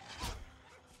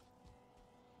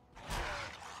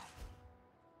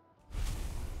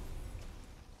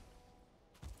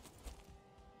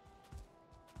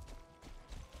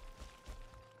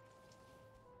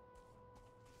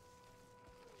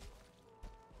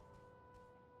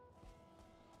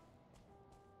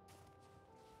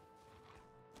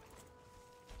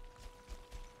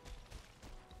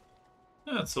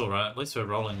 That's alright, at least we're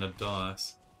rolling the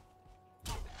dice.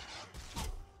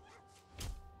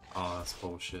 Oh, that's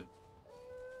bullshit.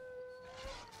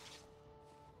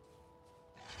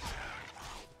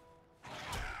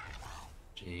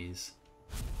 Jeez.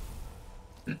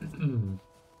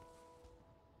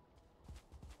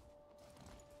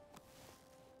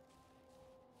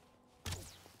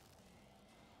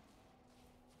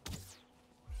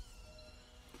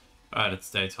 Alright, it's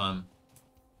daytime.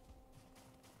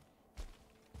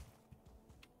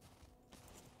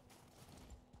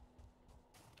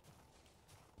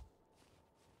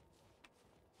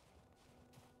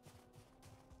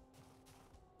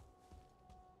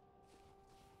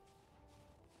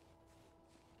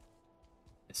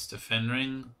 Mr.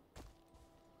 Fenring.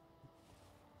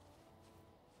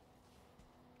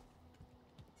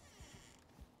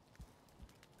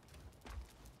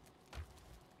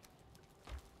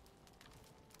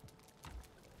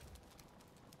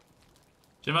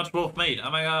 Too much wolf meat, oh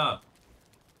my god!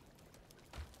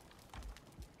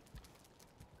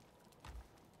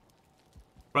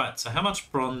 Right, so how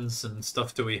much bronze and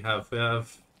stuff do we have? We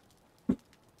have...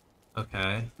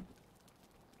 Okay.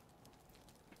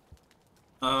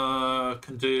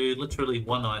 Can do literally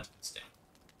one item stand.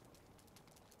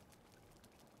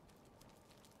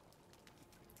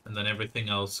 And then everything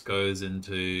else goes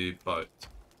into boat.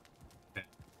 Okay.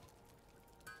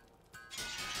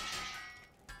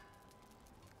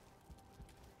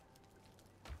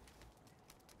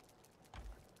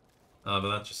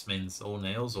 But that just means all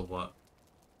nails or what?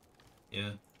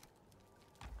 Yeah.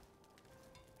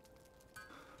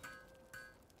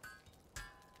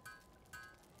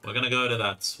 We're gonna go to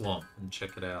that swamp and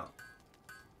check it out.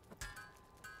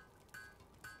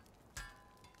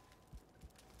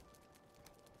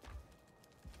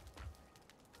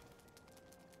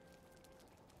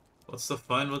 What's the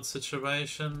Finewood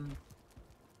situation?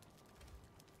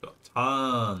 Got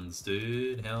tons,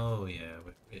 dude. Hell yeah,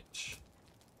 we're rich.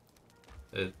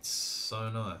 It's so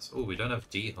nice. Oh, we don't have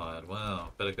deer hide. Wow.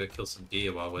 Better go kill some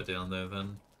deer while we're down there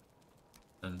then.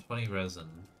 And 20 resin.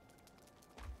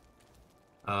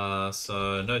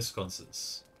 So no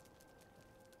sconces.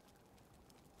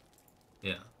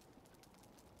 Yeah.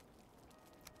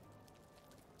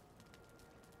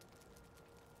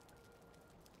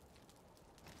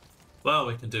 Well,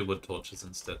 we can do wood torches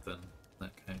instead then, in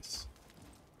that case.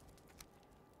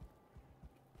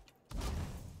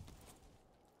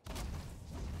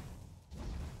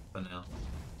 For now.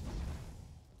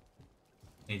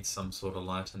 Need some sort of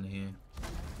light in here.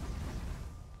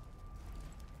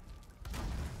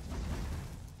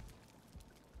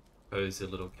 Cozy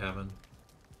little cabin.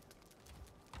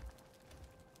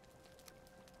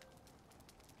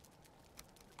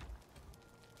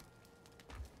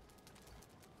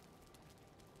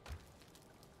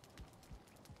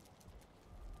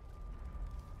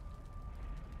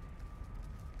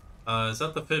 Is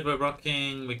that the food we're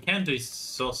rocking? We can do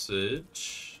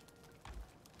sausage.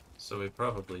 So we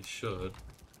probably should.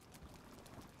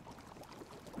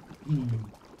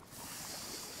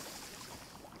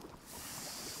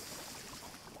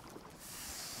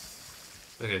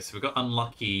 Okay, so we got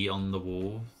unlucky on the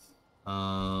wolves.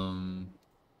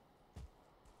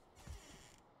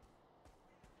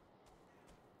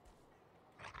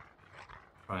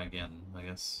 Try again, I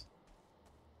guess.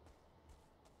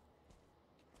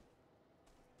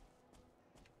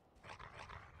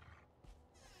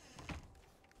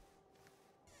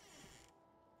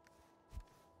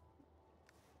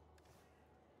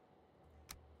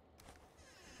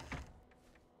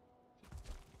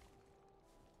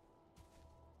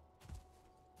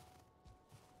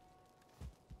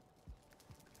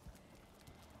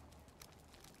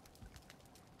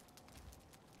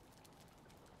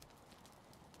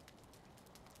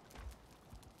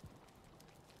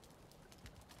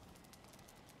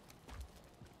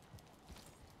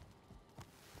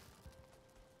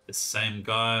 The same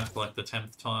guy for like the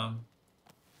 10th time.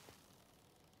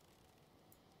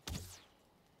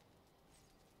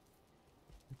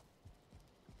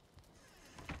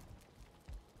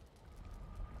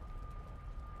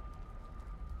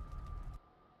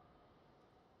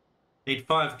 Need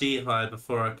 5 D-hide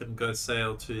before I can go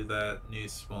sail to that new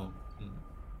swamp.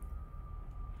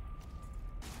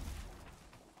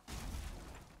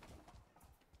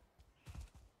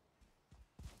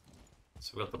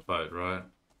 So we got the boat, right?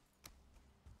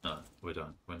 No, we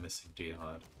don't. We're missing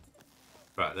D-hide.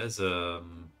 Right, there's 2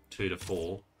 to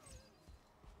 4.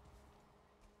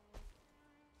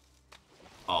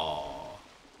 Oh,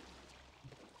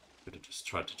 could have just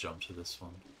tried to jump to this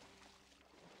one.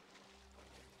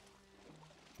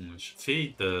 We should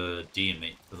feed the deer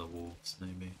meat to the wolves,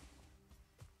 maybe.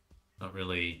 Not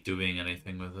really doing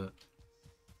anything with it.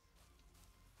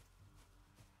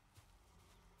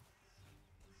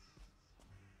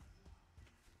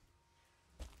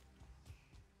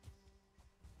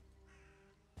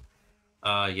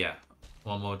 Yeah.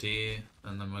 One more deer,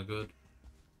 and then we're good.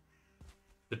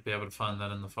 Should be able to find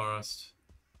that in the forest.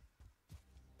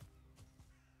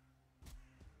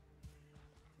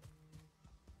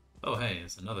 Oh, hey,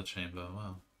 there's another chamber.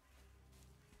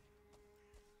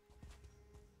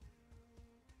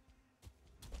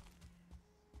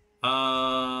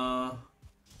 Wow.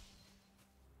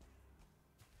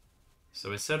 So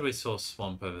we said we saw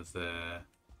swamp over there.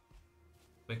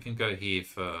 We can go here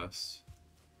first.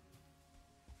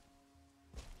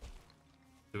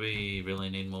 Do we really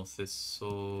need more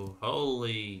thistle?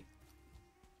 Holy...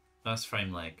 Nice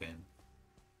frame lag game.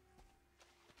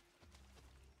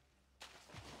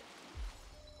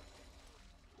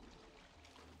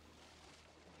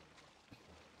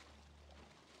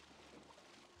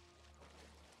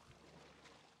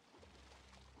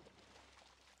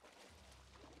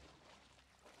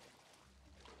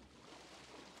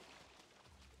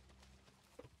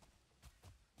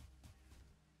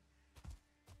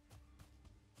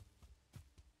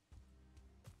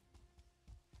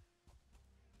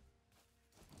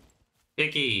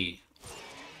 Piggy!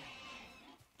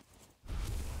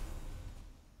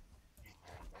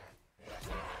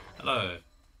 Hello.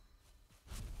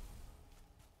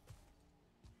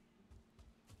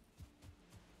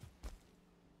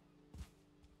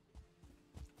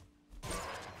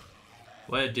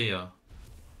 Where deer?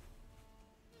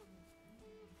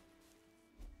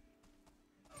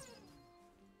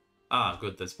 Ah,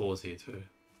 good, there's boars here too.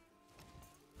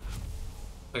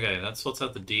 Okay, that sorts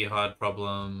out the deer-hide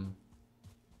problem.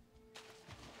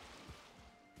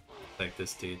 Take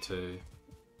this deer too.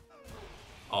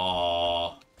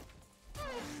 Aww.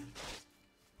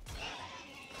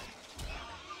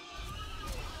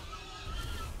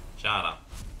 Shut up.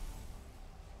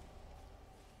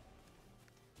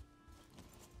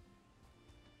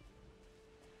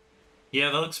 Yeah,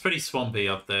 that looks pretty swampy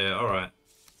up there. Alright.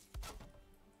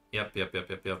 Yep.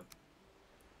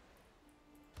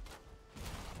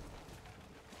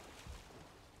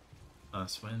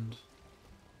 Nice wind.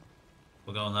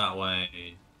 We're going that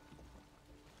way.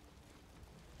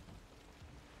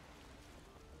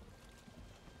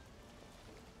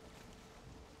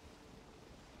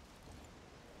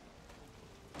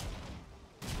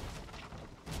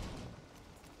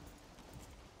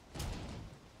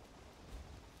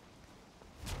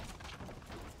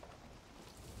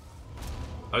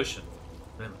 Ocean.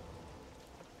 Really?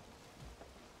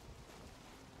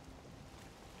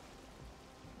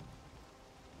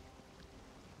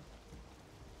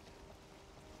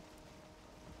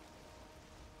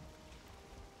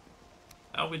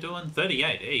 How are we doing?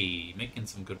 38. Hey, making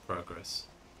some good progress.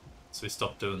 So we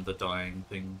stopped doing the dying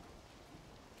thing.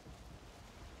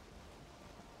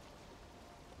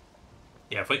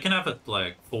 Yeah, if we can have it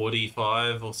like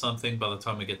 45 or something by the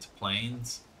time we get to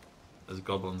plains, those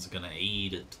goblins are gonna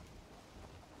eat it.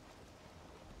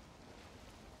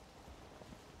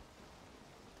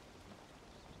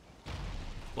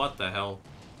 What the hell?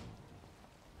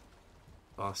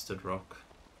 Bastard rock.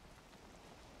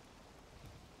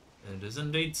 It is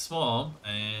indeed swamp,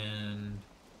 and...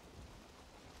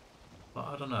 well,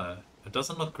 I don't know. It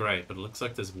doesn't look great, but it looks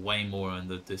like there's way more in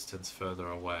the distance further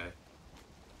away.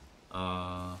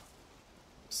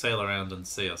 Sail around and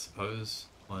see, I suppose.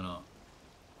 Why not?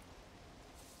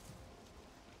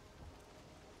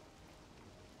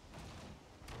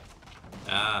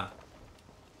 Ah.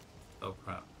 Oh,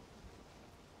 crap.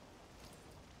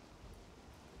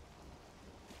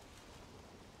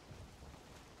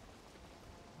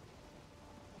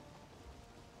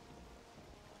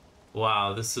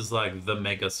 Wow, this is like the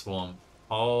mega swamp.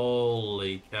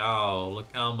 Holy cow, look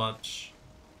how much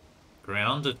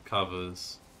ground it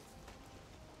covers.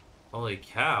 Holy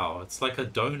cow, it's like a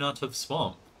donut of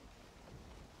swamp.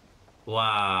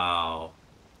 Wow.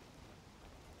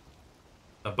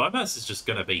 The biomass is just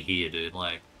gonna be here, dude,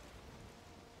 like...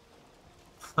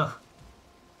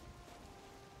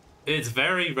 It's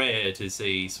very rare to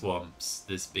see swamps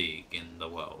this big in the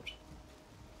world.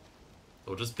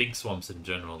 Or just big swamps in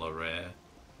general are rare.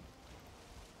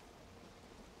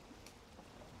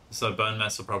 So bone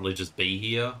mass will probably just be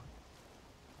here.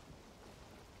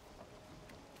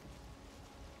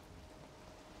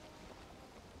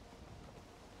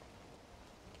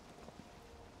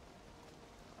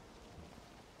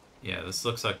 Yeah, this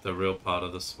looks like the real part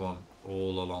of the swamp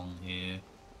all along here.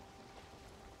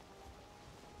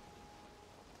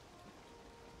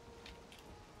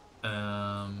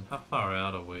 How far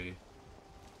out are we?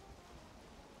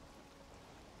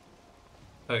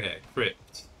 Okay,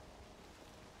 crypt.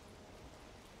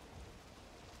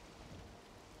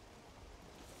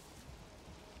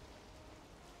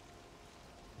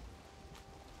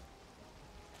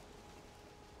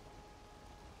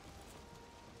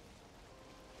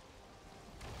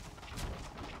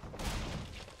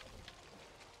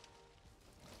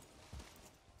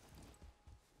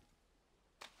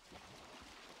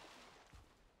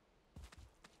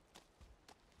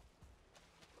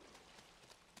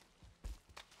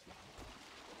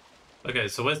 Okay,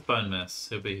 so where's Bone Mess?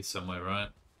 He'll be somewhere, right?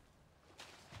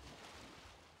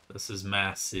 This is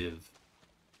massive.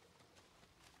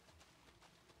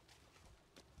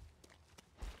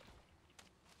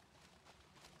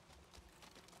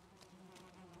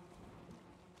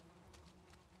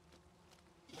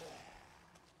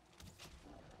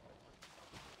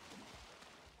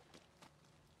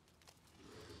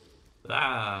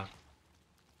 Ah!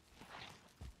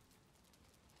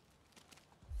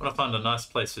 I want to find a nice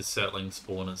place for settling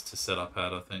spawners to set up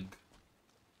at, I think.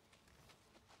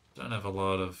 Don't have a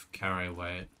lot of carry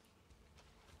weight.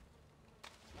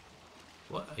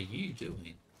 What are you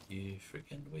doing, you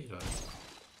freaking weirdo?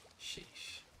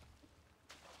 Sheesh.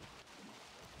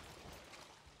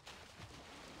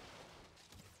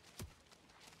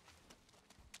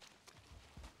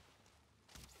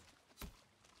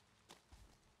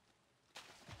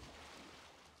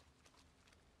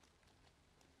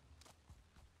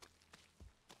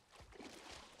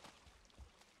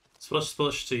 Splush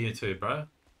splush to you too, bro.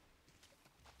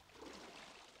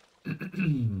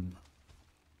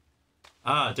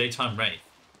 Ah, daytime wraith.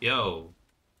 Yo.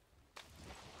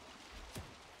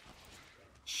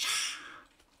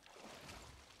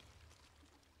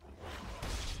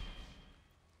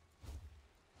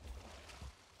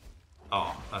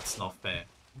 Oh, that's not fair.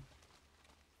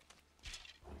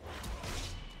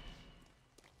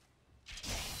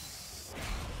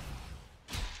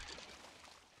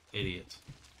 Idiot.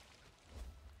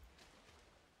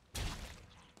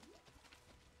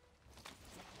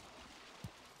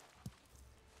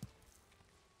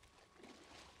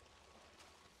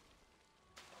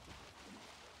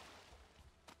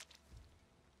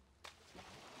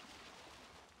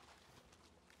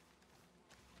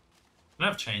 I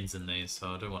have chains in these, so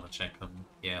I do want to check them.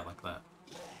 Yeah, like that.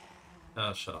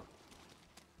 Oh, shut up.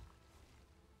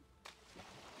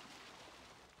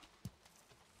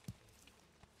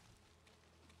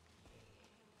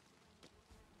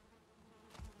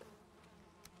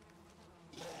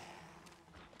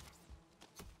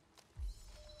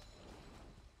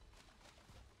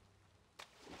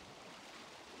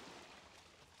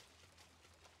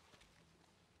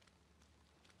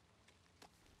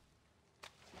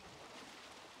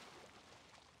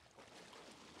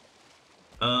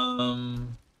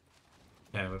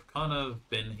 Yeah, we've kind of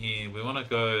been here. We want to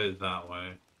go that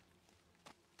way.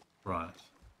 Right.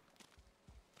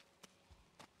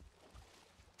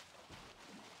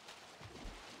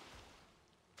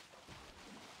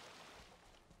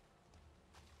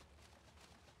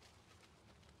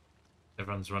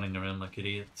 Everyone's running around like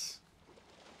idiots.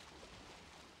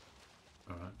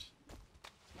 Alright.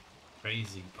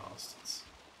 Crazy bastards.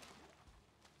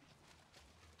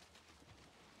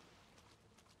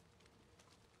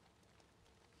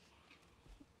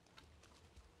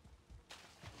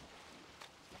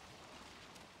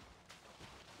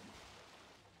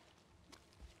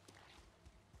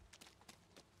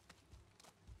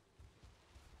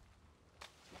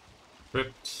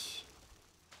 Ripped.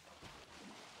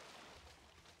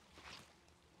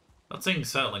 Not seeing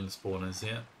settling spawners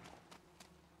yet.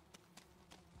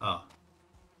 Ah.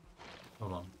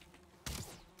 Hold on.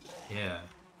 Yeah.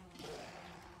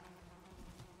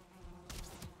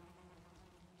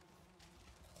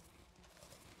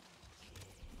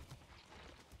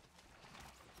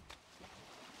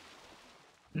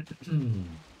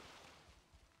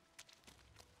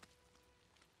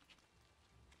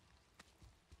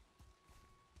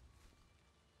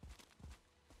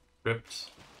 Ripped.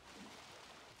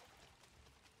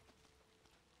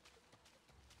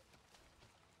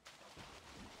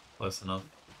 Close enough.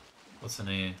 What's in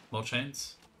here? More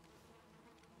chains?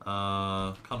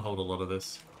 Can't hold a lot of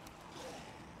this.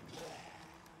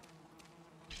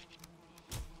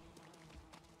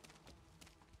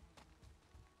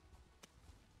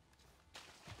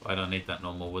 I don't need that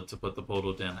normal wood to put the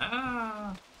portal down.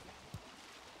 Ah!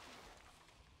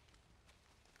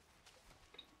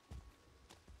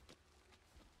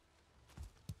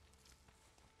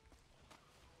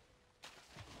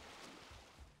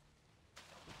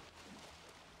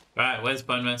 Alright, where's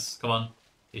Bone Mess? Come on.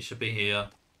 He should be here.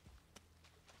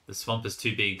 The swamp is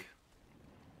too big.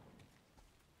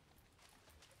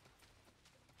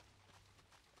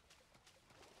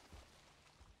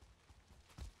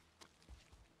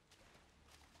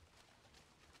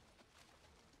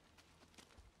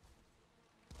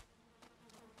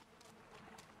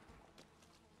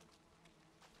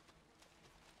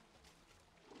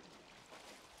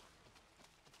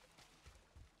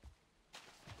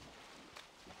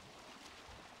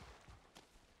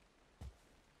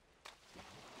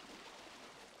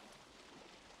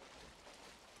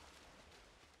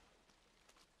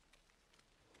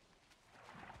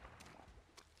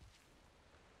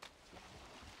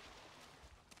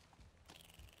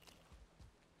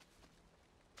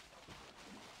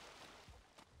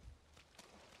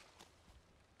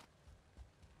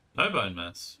 No Bone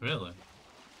Mess, really?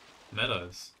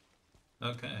 Meadows.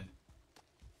 Okay.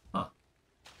 Huh.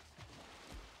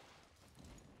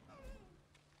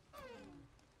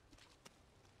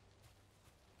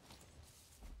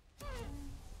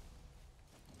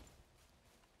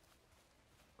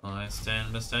 I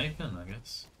stand mistaken, I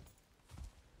guess.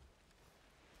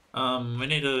 We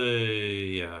need to,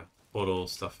 yeah, portal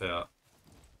stuff out.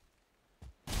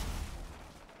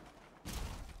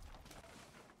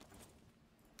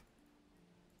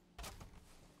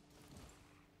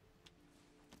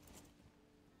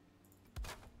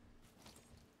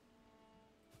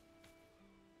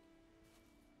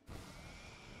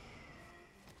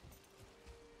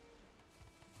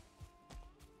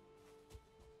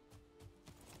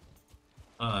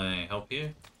 I help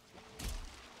you?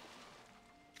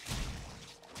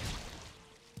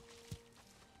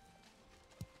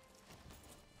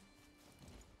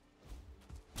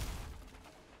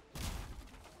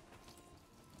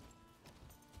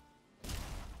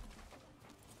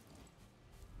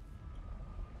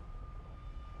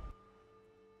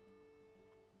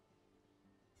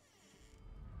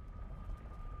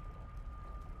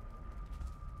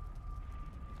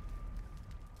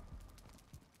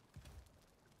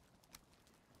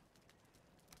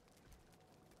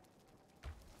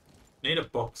 Need a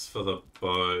box for the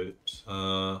boat.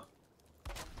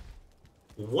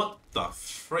 What the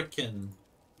frickin'?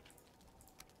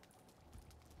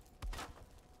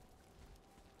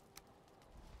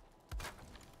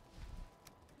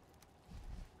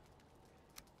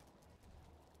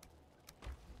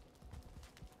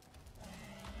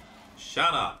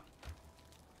 Shut up.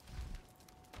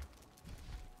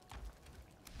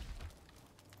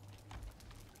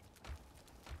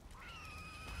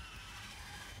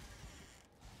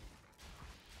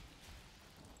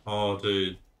 Oh,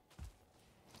 dude.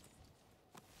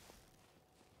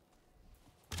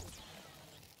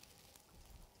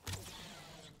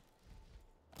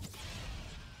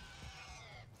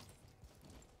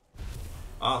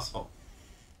 Asshole.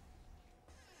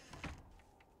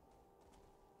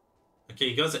 Okay,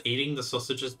 you guys are eating the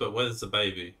sausages, but where's the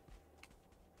baby?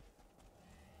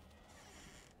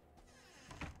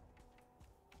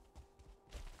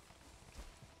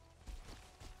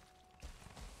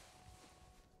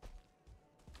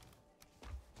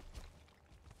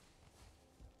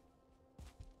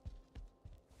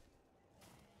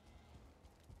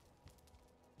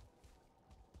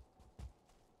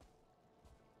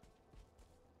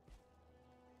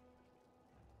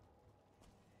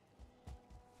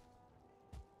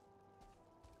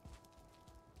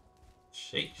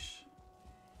 Sheesh.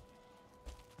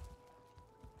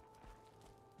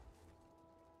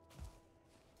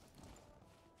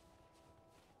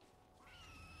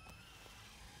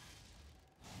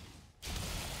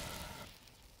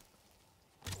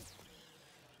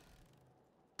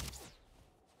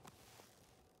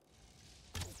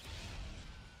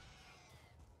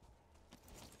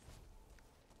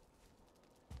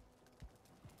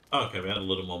 Okay, we had a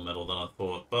little more metal than I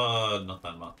thought, but not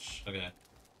that much. Okay.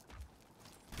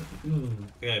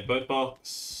 Okay, boat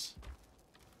box.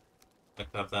 I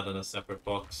have that in a separate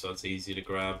box, so it's easy to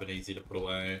grab and easy to put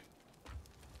away.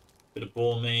 Bit of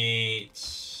boar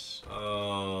meat.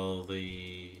 Oh,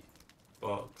 the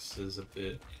box is a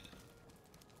bit...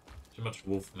 Too much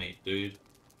wolf meat, dude.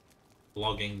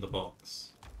 Logging the box.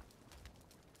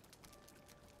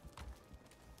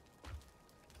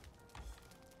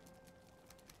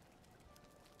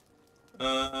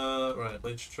 Right,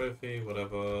 Bleach Trophy,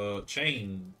 whatever.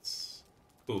 Chains.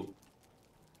 Cool.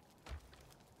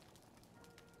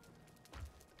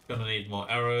 Gonna need more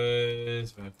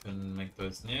arrows. We can make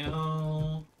those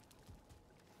now.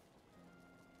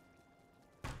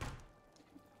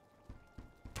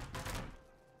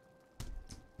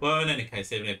 Well, in any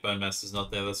case, even if Bone Master's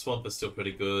not there, the swamp is still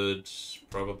pretty good.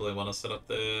 Probably want to set up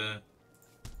there.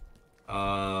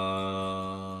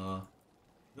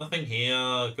 Nothing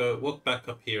here. Go walk back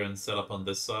up here and set up on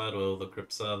this side where all the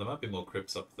crypts are. There might be more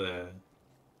crypts up there.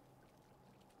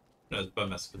 No, Bone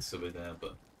Master could still be there,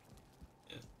 but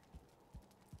yeah.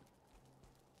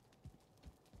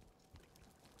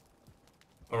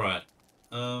 Alright.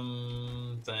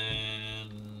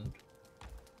 Then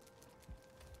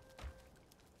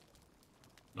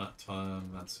night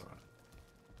time, that's alright.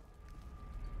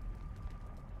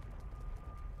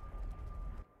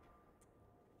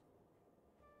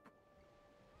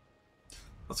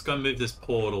 Let's go move this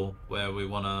portal where we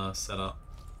want to set up.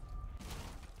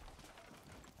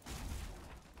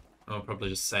 I'll probably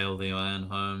just sail the iron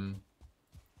home.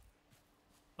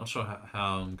 Not sure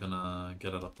how I'm gonna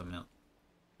get it up the mountain.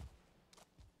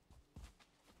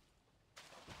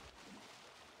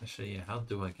 Actually, yeah, how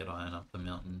do I get iron up the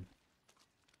mountain?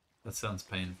 That sounds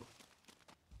painful.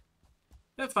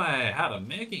 If I had a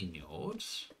making yard,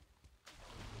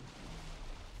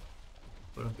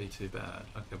 wouldn't be too bad.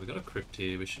 Okay, we got a crypt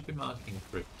here. We should be marking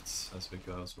crypts as we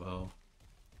go as well.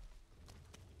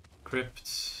 Crypt,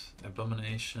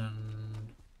 abomination,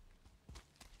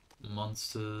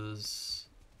 monsters.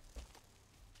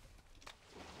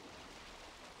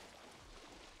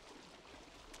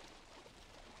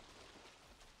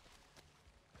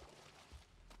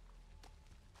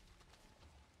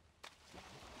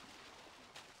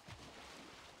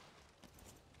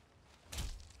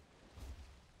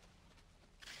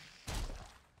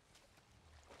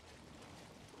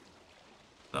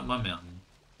 Is that my mountain?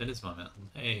 It is my mountain.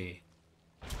 Hey.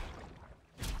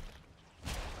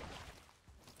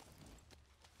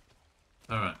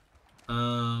 Alright.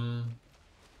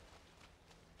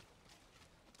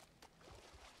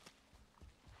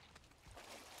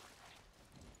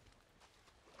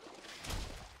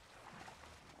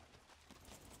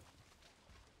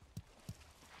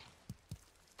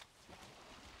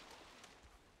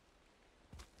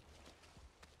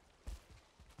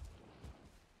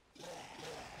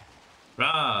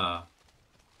 Rah!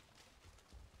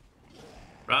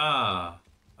 Rah!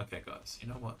 Okay, guys, you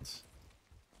know what?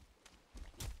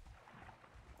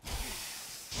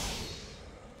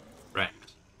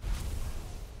 Wrecked.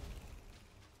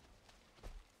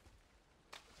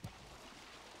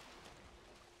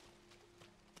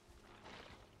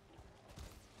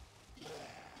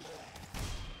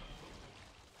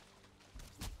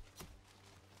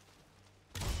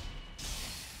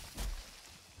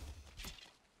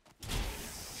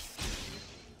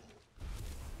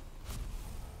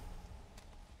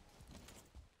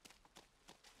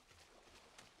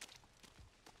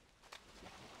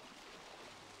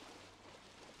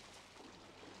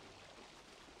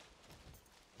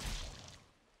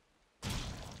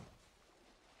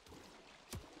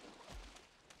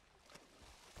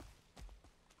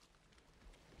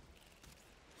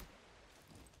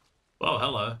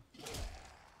 hello.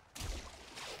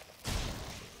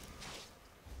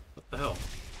 What the hell?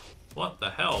 What the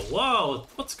hell? Whoa!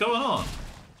 What's going on?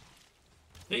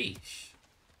 Eesh.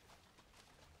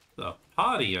 The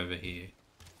party over here.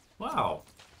 Wow.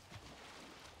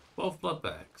 12 blood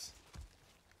bags.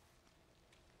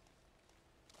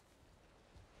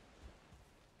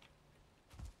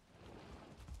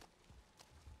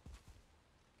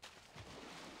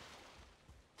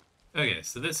 Okay,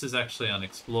 so this is actually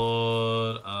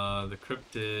unexplored. The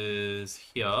crypt is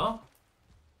here.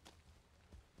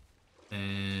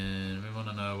 And we want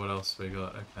to know what else we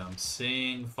got. Okay, I'm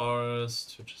seeing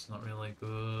forest, which is not really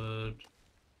good.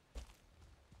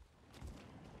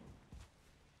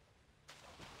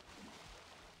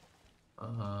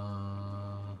 Huh.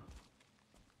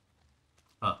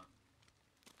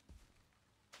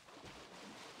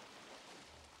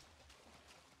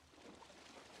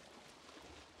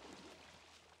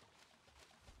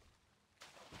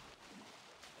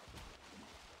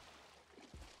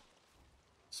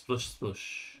 Splush,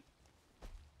 splush.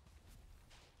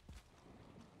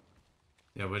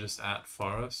 Yeah, we're just at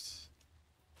forest.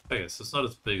 Okay, so it's not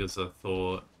as big as I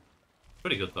thought.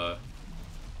 Pretty good, though.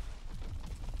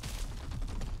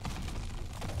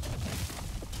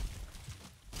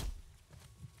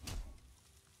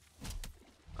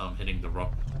 I'm hitting the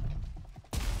rock.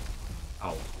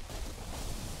 Ow.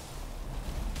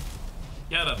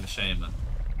 Get him, shaman.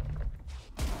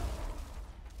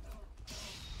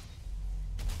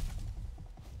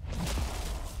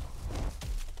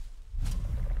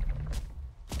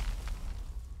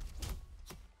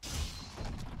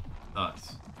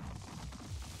 Nice.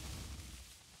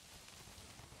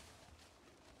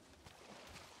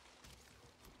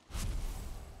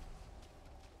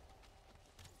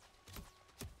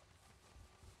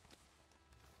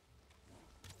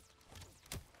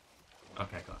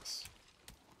 Okay, guys.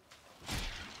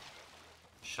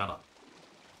 Shut up.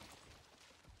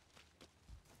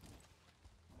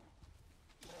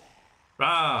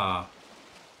 Rah!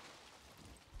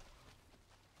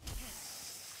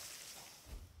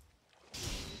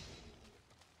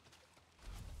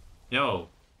 Yo.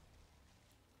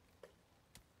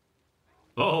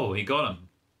 Oh, he got him.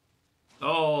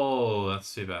 Oh,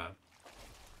 that's too bad.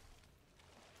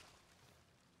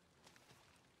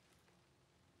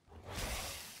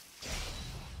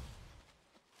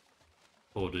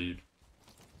 Poor dude.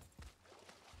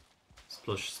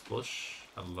 Splush, splush.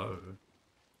 Hello.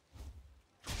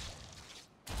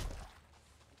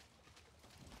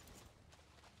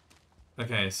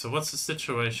 Okay, so what's the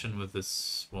situation with this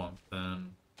swamp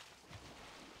then?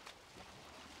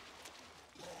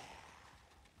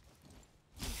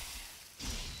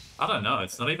 I don't know,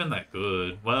 it's not even that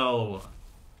good. Well,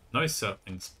 no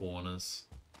sapling spawners.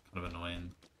 Kind of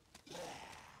annoying.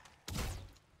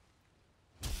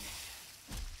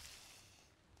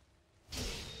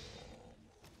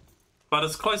 But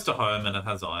it's close to home and it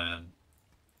has iron.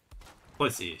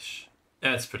 Close-ish.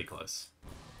 Yeah, it's pretty close.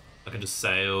 I can just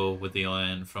sail with the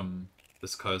iron from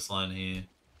this coastline here.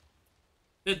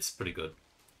 It's pretty good.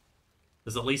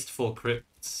 There's at least 4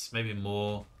 crypts, maybe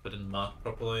more, but didn't mark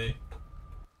properly.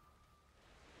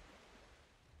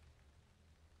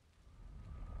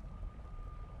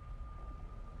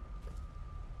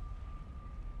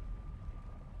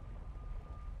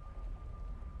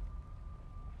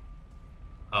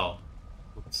 Oh.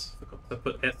 Oops, forgot to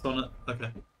put S on it.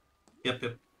 Okay. Yep,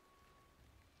 yep.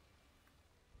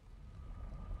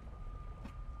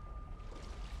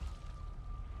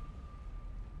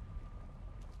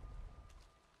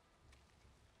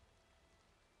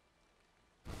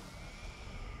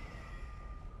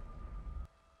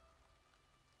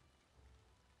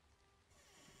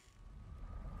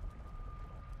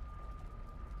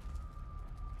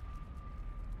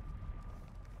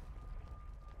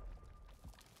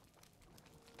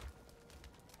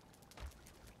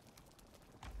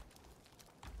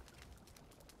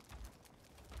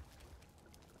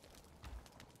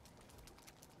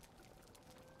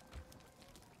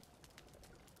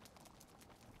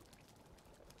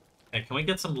 Hey, can we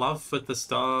get some love with the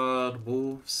starred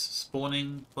wolves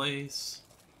spawning, please?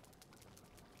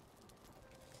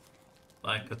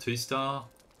 Like a 2-star?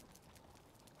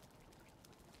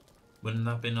 Wouldn't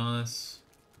that be nice?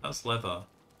 That's leather.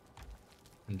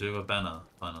 Can do a banner,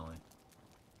 finally.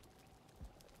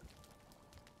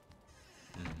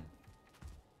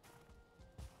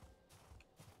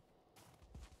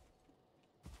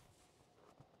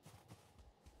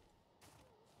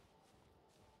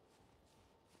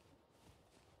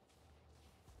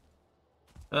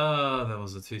 Oh, that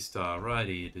was a 2-star. Right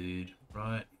here, dude.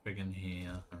 Right friggin'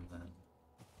 here. And then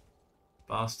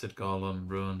Bastard golem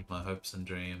ruined my hopes and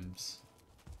dreams.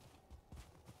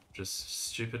 Just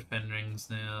stupid fen rings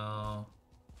now.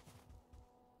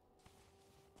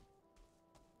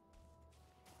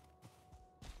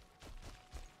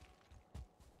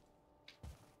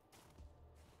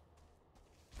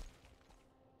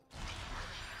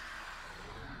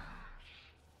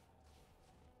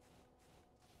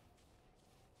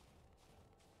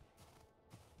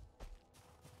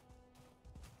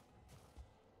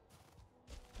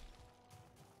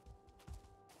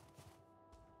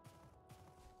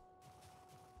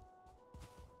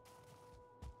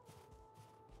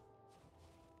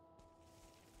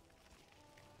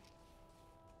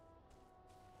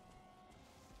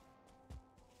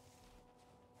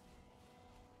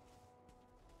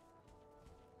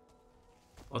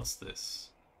 What's this?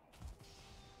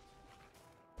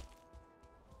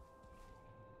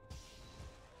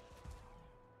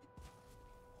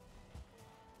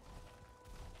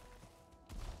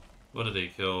 What did he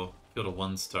kill? Killed a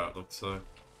 1-star, it looks like.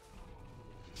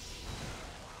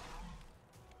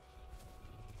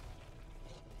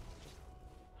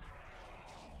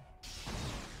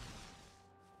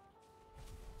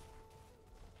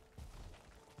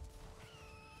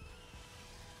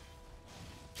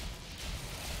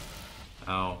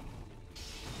 Ow.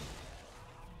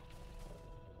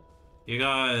 You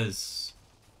guys...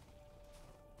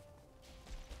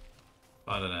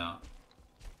 fight it out.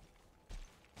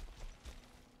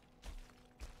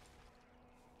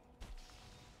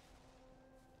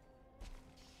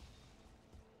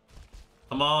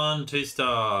 Come on,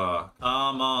 2-star.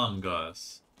 Come on,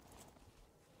 guys.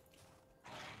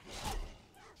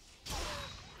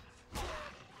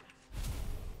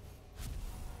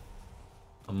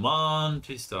 Come on,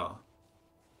 2-star.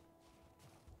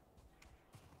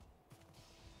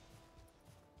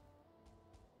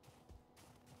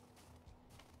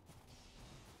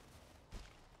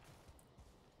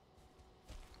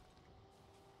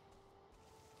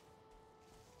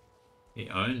 He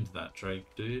owned that Drake,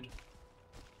 dude.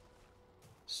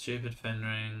 Stupid fen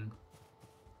ring.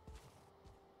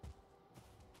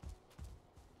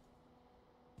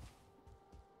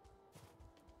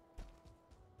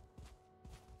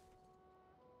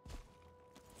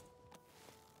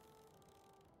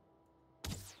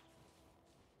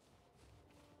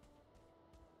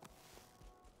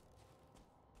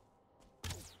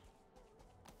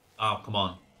 Oh, come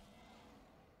on.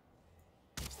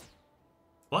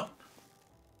 What?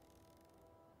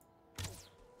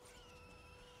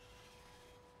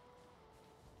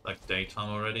 Like daytime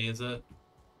already, is it?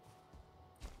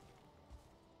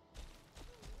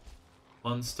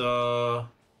 1-star.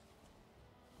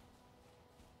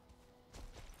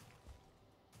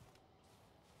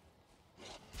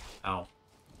 Ow.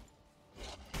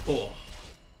 Oh.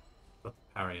 Got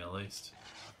the parry at least.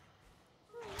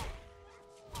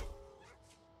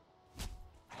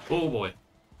 Oh boy.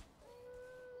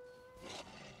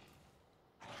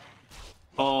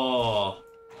 Oh.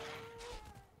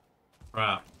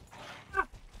 Crap.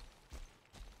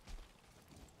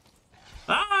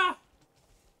 Ah!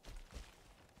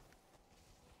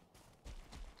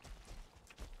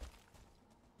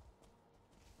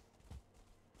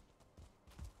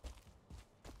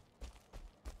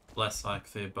 Bless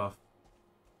like the buff.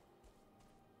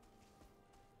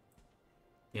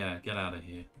 Yeah, get out of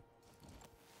here.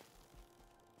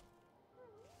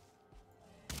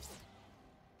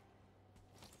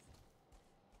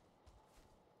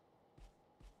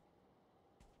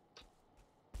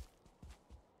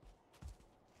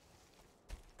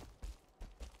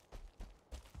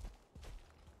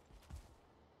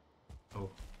 Oh.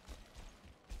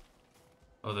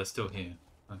 Oh, they're still here.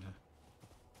 Okay.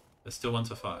 They still want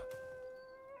to fight.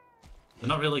 They're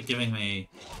not really giving me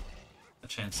a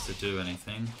chance to do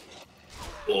anything.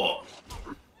 Oh!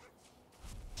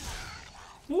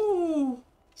 Woo!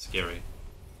 Scary.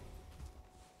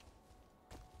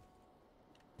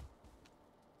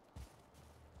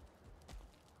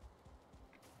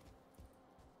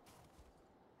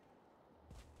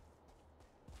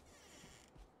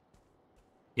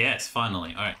 Yes,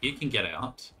 finally. Alright, you can get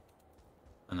out.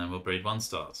 And then we'll breed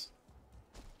 1-stars.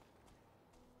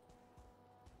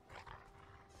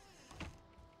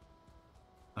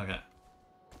 Okay.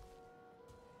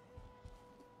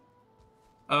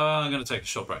 I'm gonna take a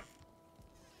short break.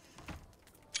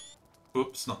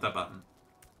 Oops, not that button.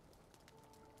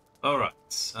 Alright.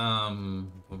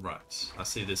 Right. I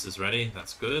see this is ready.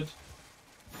 That's good.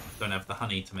 Don't have the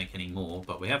honey to make any more,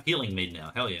 but we have healing mead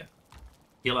now. Hell yeah.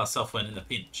 Heal ourselves when in a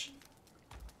pinch.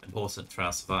 Important for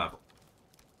our survival.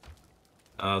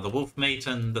 The wolf meat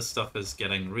and the stuff is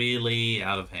getting really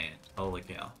out of hand. Holy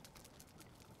cow.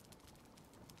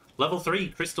 Level 3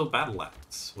 Crystal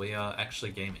Battleaxe. We are actually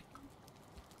gaming.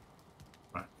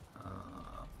 Right.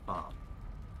 Farm.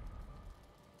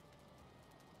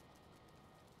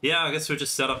 Yeah, I guess we'll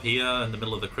just set up here in the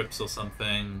middle of the crypts or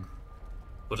something.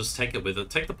 We'll just take it with it.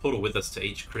 Take the portal with us to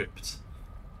each crypt.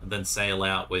 And then sail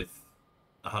out with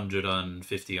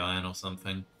 150 iron or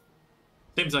something.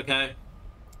 Seems okay.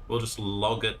 We'll just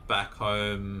log it back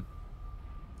home.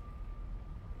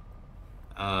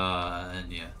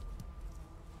 And yeah.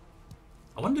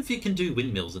 I wonder if you can do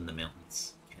windmills in the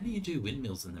mountains. Can you do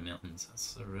windmills in the mountains?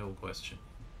 That's a real question.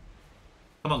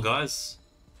 Come on, guys.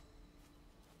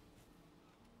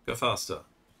 Go faster.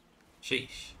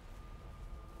 Sheesh.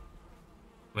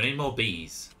 We need more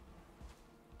bees.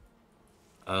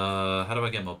 How do I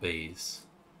get more bees?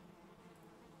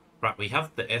 Right, we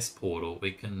have the S portal.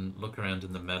 We can look around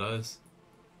in the meadows.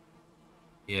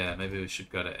 Yeah, maybe we should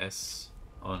go to S.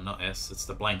 Oh, not S. It's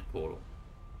the blank portal.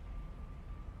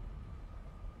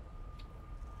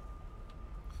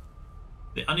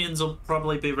 The onions will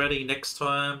probably be ready next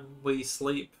time we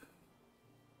sleep.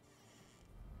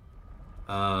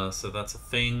 So that's a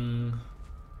thing.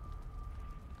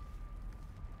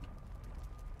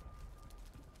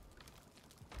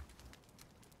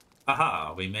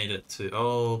 Aha, we made it to...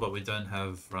 Oh, but we don't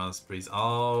have raspberries.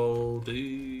 Oh,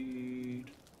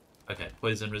 dude. Okay,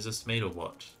 poison resist meat or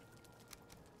what?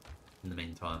 In the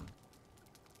meantime.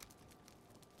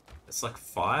 It's like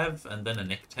 5 and then a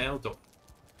necktail.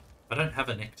 I don't have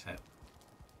a necktail.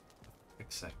 Quick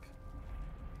sec.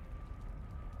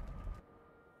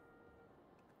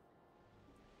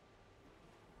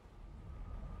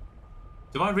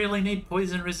 Do I really need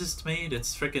poison resist meat?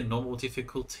 It's freaking normal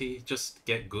difficulty. Just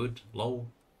get good. Lol.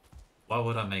 Why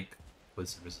would I make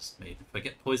poison resist meat? If I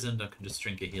get poisoned, I can just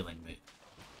drink a healing meat.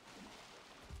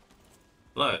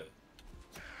 Hello.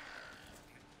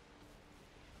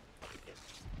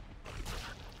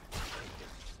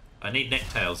 I need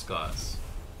necktails, guys.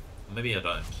 Maybe I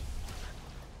don't.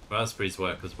 Raspberries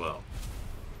work as well.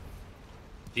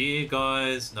 Do you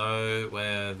guys know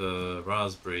where the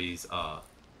raspberries are?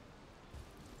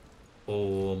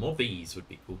 Or more bees would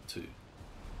be cool too.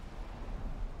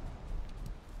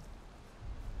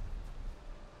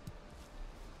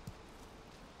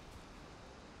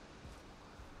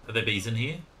 Are there bees in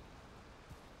here?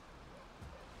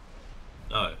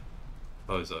 No.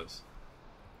 Bozos.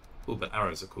 Cool, but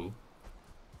arrows are cool.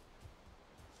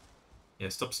 Yeah,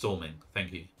 stop storming.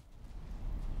 Thank you.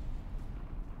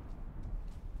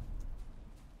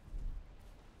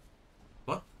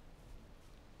 What?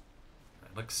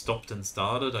 Like stopped and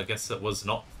started. I guess it was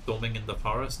not storming in the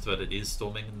forest, but it is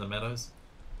storming in the meadows.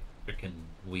 Freaking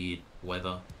weird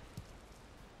weather.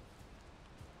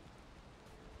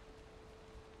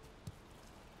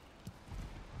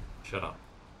 Shut up.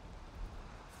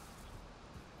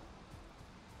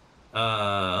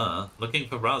 Looking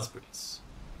for raspberries.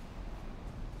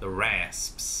 The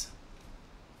rasps.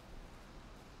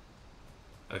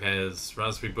 Okay, there's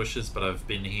raspberry bushes, but I've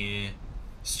been here.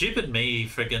 Stupid me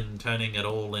friggin' turning it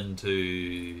all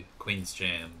into Queen's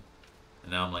Jam.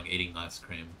 And now I'm like eating ice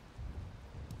cream.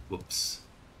 Whoops.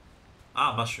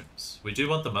 Ah, mushrooms. We do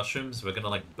want the mushrooms. We're gonna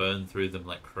like burn through them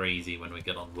like crazy when we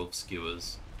get on wolf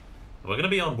skewers. We're gonna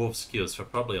be on wolf skewers for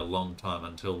probably a long time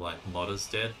until like Modder's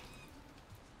dead.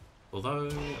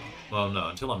 Although, well no,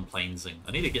 until I'm plainsing.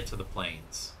 I need to get to the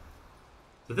plains.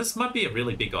 So this might be a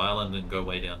really big island and go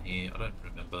way down here. I don't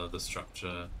remember the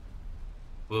structure.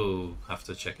 We'll have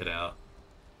to check it out.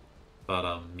 But,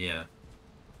 yeah.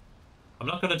 I'm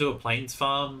not going to do a plains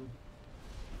farm.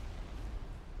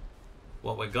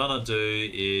 What we're going to do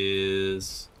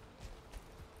is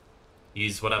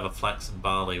use whatever flax and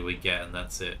barley we get, and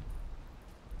that's it.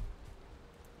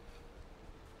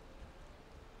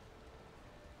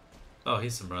 Oh,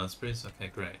 here's some raspberries. Okay,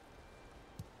 great.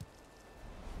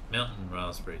 Mountain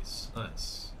raspberries.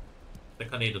 Nice. I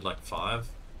think I needed like 5.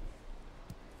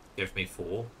 Gave me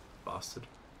 4. Bastard.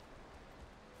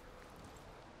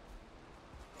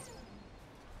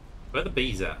 Where are the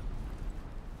bees at?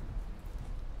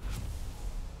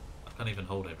 I can't even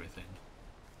hold everything.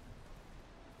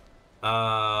 1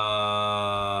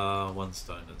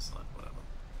 stone is like whatever.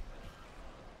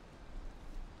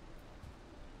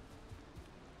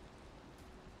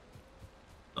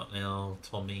 Not now,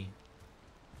 Tommy.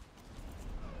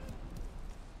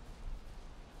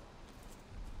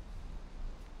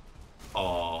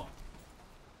 Aww.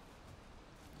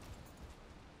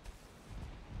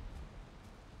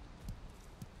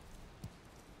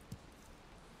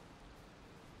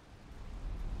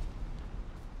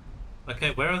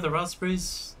 Okay, where are the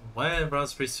raspberries? Why are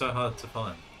raspberries so hard to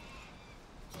find?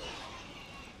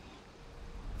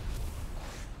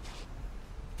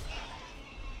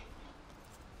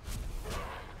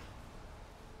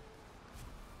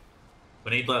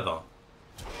 We need leather.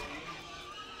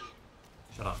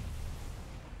 Shut up.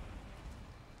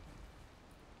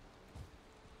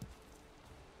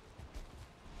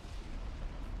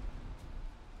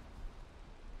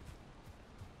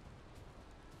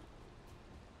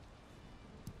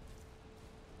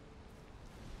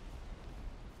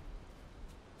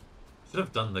 Should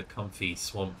have done the comfy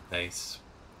swamp base.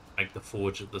 Make the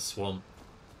forge at the swamp.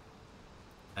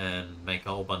 And make a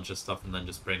whole bunch of stuff and then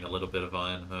just bring a little bit of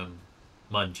iron home.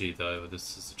 Mind you, though,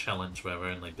 this is a challenge where we're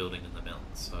only building in the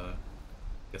mountains, so I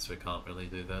guess we can't really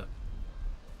do that.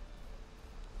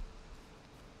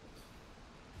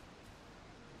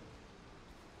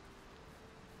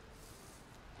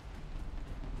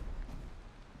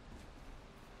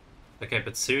 Okay,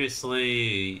 but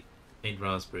seriously, need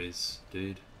raspberries,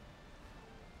 dude.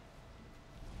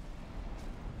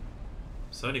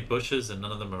 So many bushes and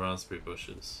none of them are raspberry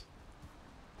bushes.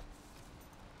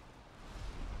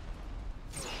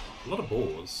 A lot of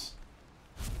boars.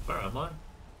 Where am I?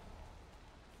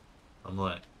 I'm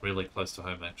like really close to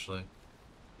home actually.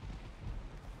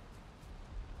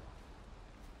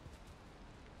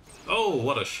 Oh,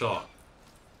 what a shot.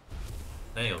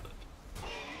 Nailed it.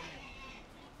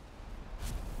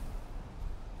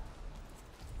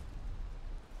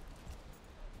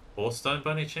 Boar stone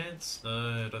by any chance?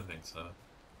 No, I don't think so.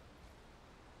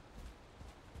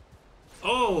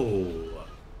 Oh!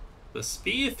 The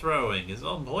spear throwing is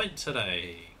on point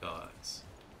today, guys.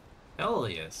 Hell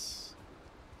yes.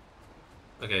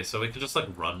 Okay, so we can just like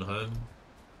run home.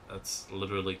 That's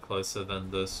literally closer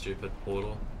than the stupid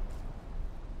portal.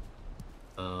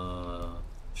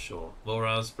 Sure. More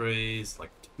raspberries, like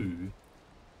 2.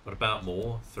 What about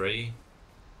more? 3?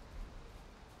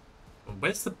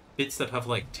 Where's the bits that have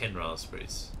like 10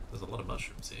 raspberries? There's a lot of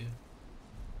mushrooms here.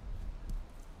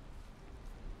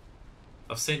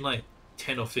 I've seen like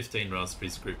 10 or 15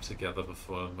 raspberries grouped together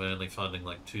before, and we're only finding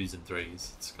like 2s and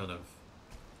 3s. It's kind of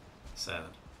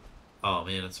sad. Oh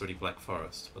man, it's already Black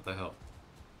Forest. What the hell?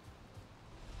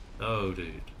 No,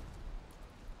 dude.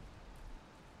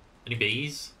 Any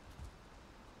bees?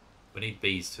 We need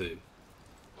bees too.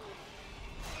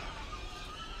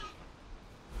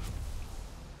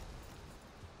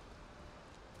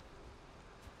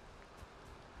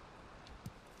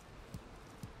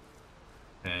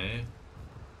 Okay.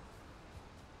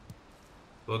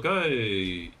 We'll go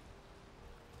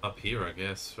up here, I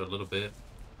guess, for a little bit.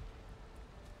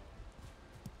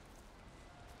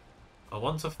 I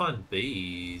want to find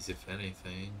bees, if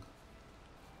anything.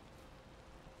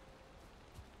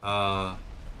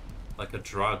 Like a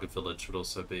drug village would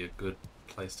also be a good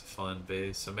place to find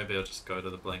bees, so maybe I'll just go to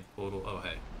the blank portal. Oh,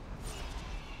 hey.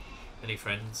 Any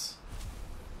friends?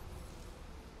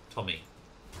 Tommy.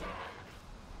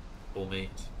 All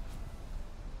meat.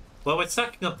 Well, we're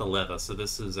stacking up the leather, so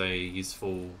this is a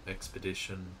useful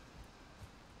expedition.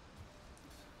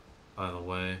 Either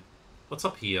way. What's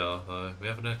up here, though? We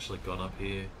haven't actually gone up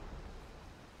here.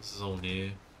 This is all new.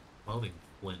 I'm holding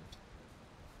flint.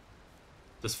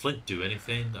 Does flint do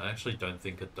anything? I actually don't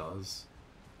think it does.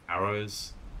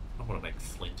 Arrows? I don't want to make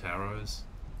flint arrows.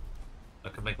 I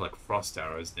can make, like, frost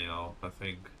arrows now, I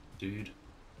think. Dude.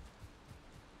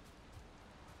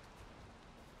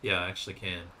 Yeah, I actually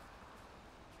can.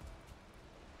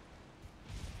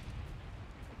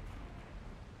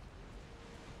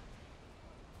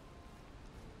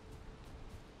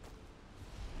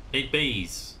 Need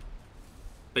bees.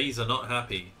 Bees are not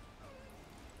happy.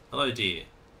 Hello, dear.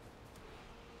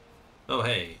 Oh,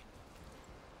 hey.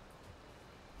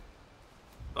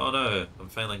 Oh no, I'm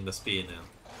failing the spear now.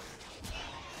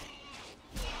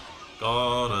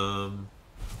 Got him.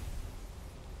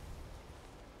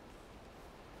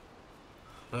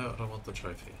 No, I don't want the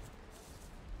trophy.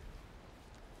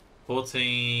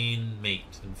 14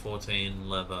 meat and 14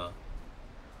 leather.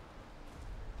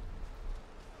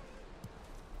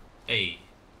 Hey.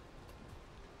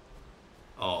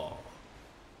 Oh.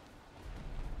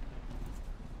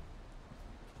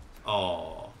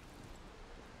 Oh.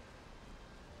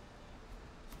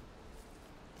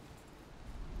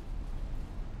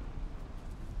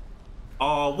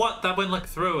 Oh, what? That went like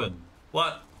through him.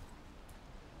 What?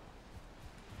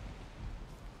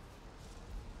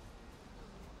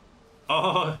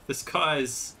 Oh, this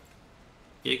guy's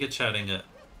giga chatting it.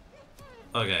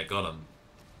 Okay, got him.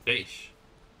 Yeesh.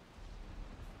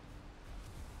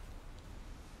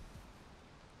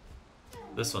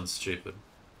 This one's stupid.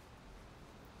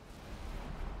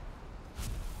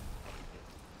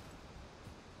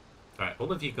 Alright,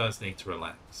 all of you guys need to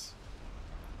relax.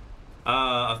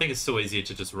 I think it's still easier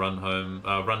to just run home,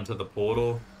 run to the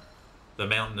portal. The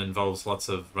mountain involves lots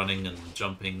of running and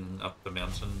jumping up the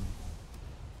mountain.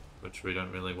 which we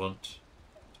don't really want to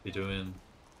be doing.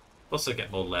 Also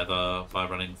get more leather by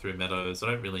running through meadows. I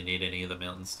don't really need any of the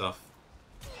mountain stuff.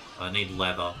 I need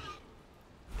leather.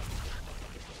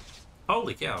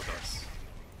 Holy cow, guys.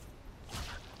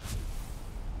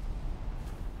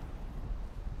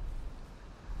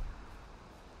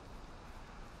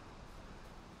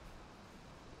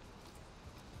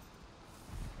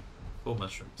 Four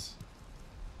mushrooms.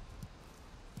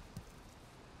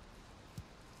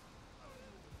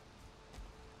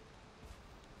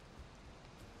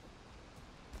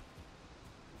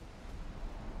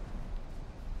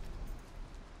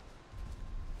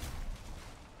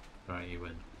 Alright, you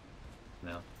win.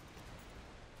 Now.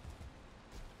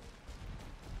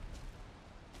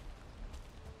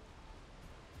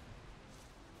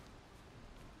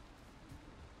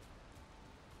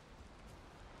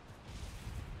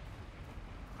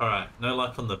 Alright, no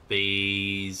luck on the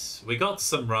bees. We got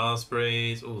some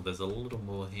raspberries. Oh, there's a little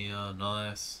more here.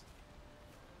 Nice.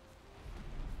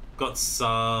 Got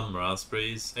some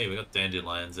raspberries. Hey, we got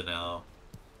dandelions in our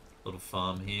little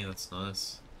farm here. That's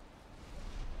nice.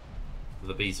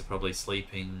 The bees are probably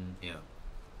sleeping. Yeah.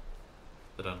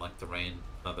 They don't like the rain.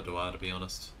 Neither do I, to be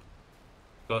honest.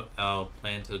 Got our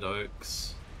planted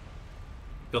oaks.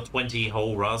 Got 20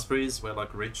 whole raspberries. We're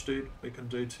like rich, dude. We can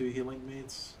do 2 healing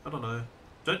meads. I don't know.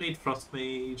 Don't need frost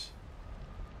mead.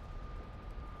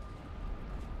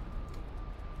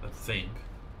 I think.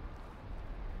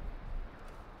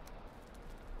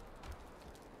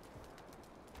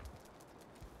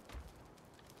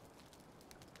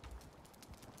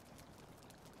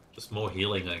 Just more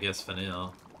healing, I guess, for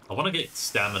now. I want to get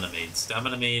stamina mead.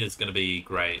 Stamina mead is going to be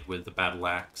great with the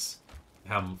Battleaxe.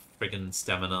 How friggin'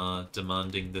 stamina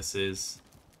demanding this is.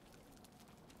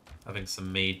 Having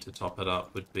some mead to top it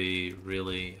up would be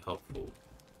really helpful.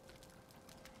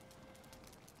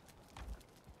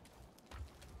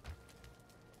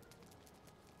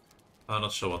 I'm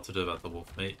not sure what to do about the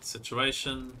wolf meat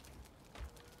situation.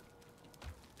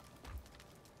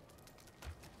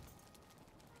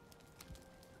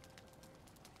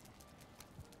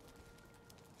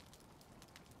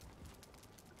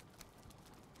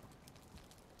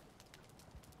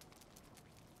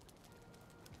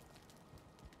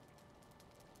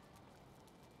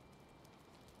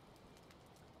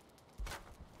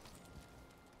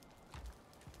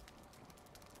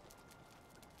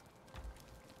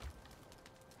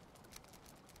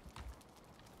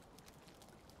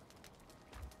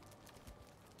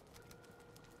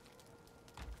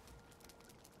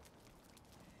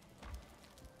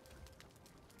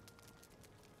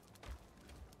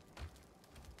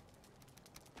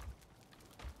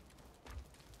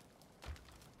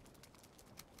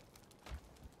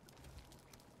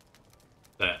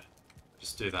 There.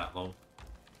 Just do that, lol.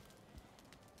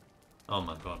 Oh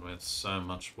my god, we have so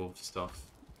much wolf stuff.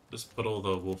 Just put all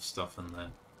the wolf stuff in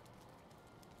there.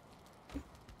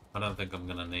 I don't think I'm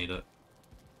gonna need it.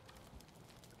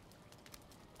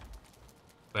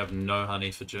 We have no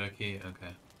honey for jerky?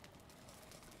 Okay.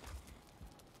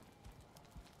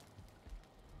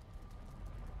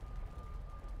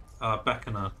 Back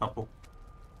in a couple.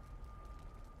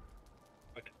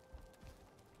 Okay.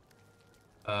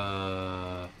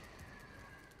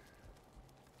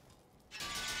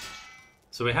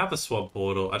 So we have a swamp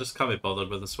portal. I just can't be bothered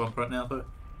with the swamp right now, though.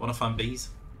 Wanna find bees?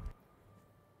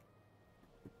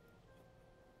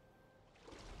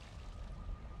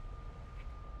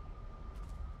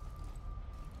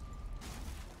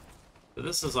 So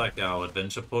this is like our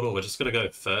adventure portal. We're just gonna go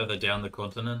further down the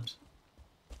continent.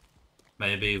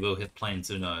 Maybe we'll hit plains,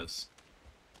 who knows?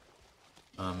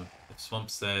 If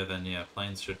swamp's there, then yeah,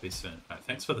 plains should be soon. Alright,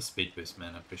 thanks for the speed boost,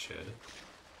 man. I appreciate it.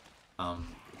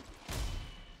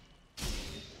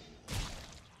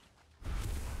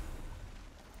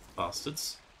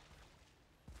 Bastards.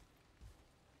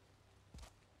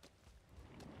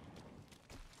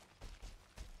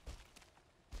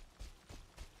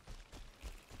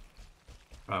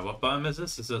 Right, what biome is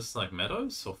this? Is this like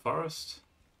meadows or forest?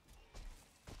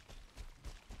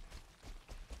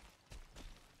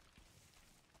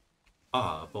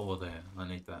 Ah, a ball there. I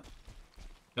need that.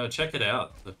 Go check it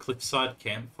out. The cliffside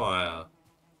campfire.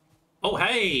 Oh,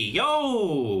 hey!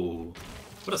 Yo!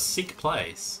 What a sick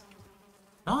place.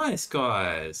 Nice,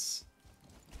 guys.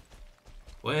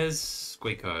 Where's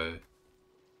Squeako?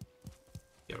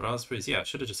 Yeah, raspberries. Yeah, I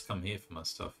should have just come here for my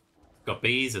stuff. It's got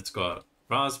bees, it's got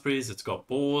raspberries, it's got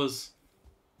boars.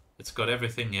 It's got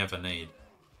everything you ever need.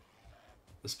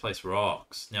 This place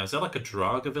rocks. Now, is there like a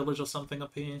Draga village or something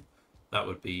up here? That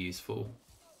would be useful.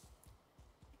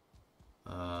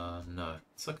 No.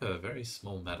 It's like a very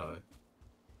small meadow.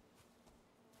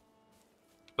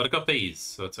 But I got bees,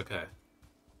 so it's okay.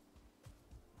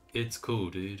 It's cool,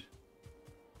 dude.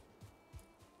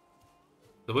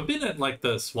 So we've been at like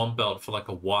the swamp belt for like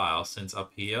a while since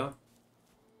up here.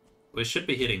 We should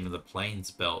be hitting the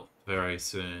plains belt very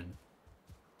soon.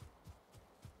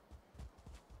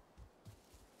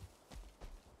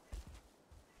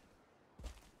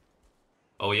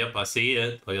 Oh, yep, I see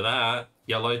it. Look at that.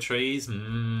 Yellow trees.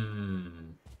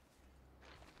 Mmm.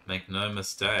 Make no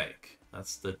mistake.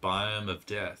 That's the biome of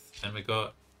death. And we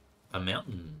got a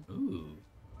mountain. Ooh.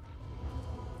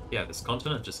 Yeah, this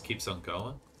continent just keeps on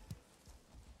going.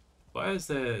 Why is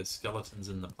there skeletons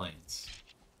in the plains?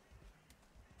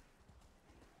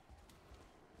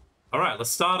 Alright,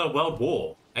 let's start a world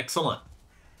war. Excellent.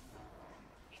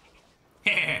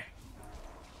 Get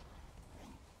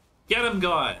him,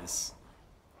 guys!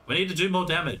 We need to do more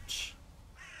damage.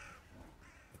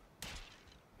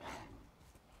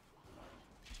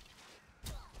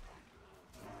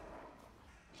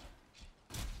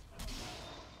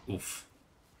 Oof.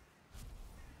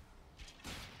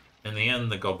 In the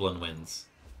end, the goblin wins.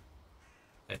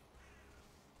 Okay.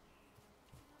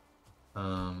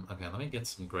 Okay, let me get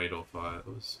some great ore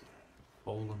fires.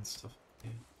 Coal and stuff.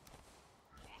 Yeah.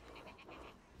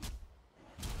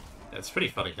 It's pretty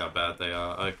funny how bad they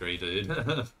are. I agree, dude.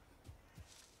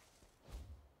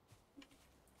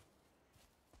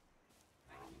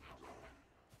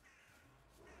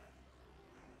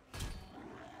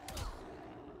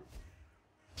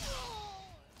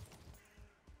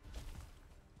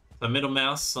 The middle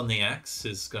mouse on the axe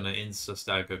is going to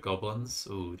insta-stagger goblins.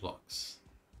 Ooh, locks.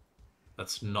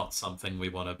 That's not something we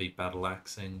want to be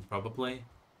battle-axing, probably.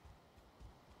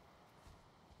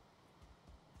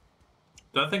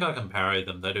 Don't think I can parry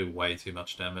them. They do way too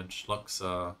much damage. Locks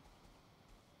are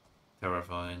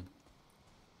terrifying.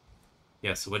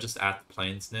 Yeah, so we're just at the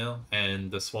plains now,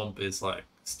 and the swamp is, like,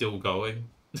 still going.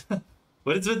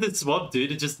 What is with the swamp,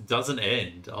 dude? It just doesn't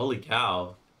end. Holy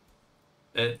cow.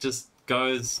 It just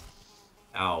goes...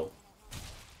 Ow.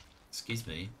 Excuse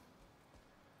me.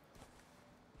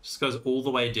 Just goes all the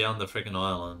way down the friggin'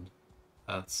 island.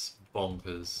 That's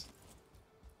bonkers.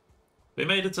 We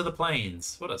made it to the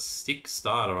plains. What a sick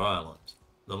starter island.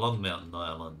 The Long Mountain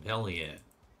Island. Hell yeah.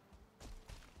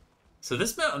 So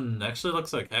this mountain actually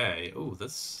looks okay. Ooh,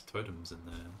 there's totems in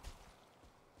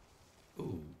there.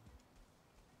 Ooh.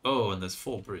 Oh, and there's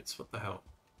 4 brutes. What the hell?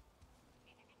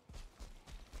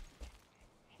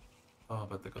 Oh,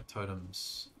 but they got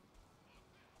totems.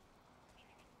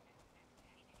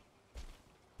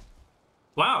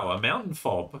 Wow, a mountain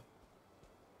fob.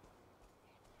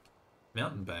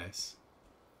 Mountain base.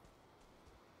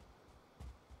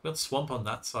 Got swamp on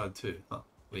that side too. Huh,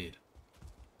 weird.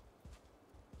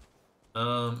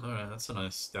 Alright, that's a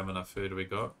nice stamina food we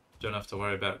got. Don't have to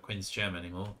worry about Queen's Jam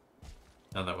anymore.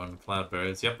 Now that one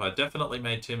cloudberries. Yep, I definitely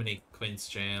made too many Queen's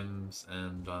Jams,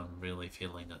 and I'm really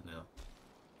feeling it now.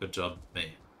 Good job,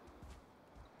 me.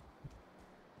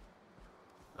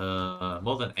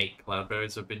 More than 8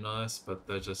 cloudberries would be nice, but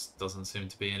there just doesn't seem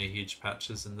to be any huge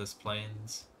patches in this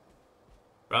plains.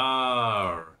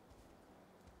 Rawr!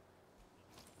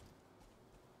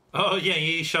 Oh yeah,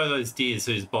 you show those deers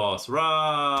who's boss.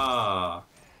 Rah!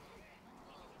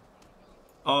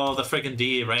 Oh, the friggin'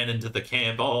 deer ran into the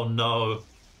camp. Oh no.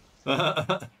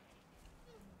 Don't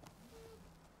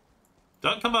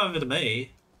come over to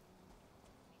me.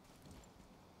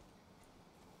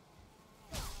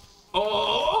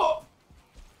 Oh!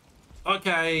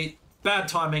 Okay. Bad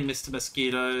timing, Mr.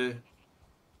 Mosquito.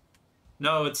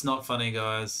 No, it's not funny,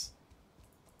 guys.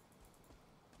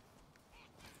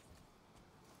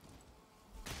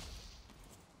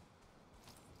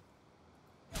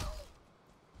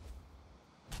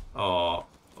 Oh,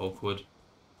 awkward.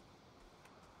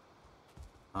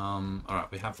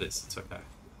 Alright, we have this. It's okay.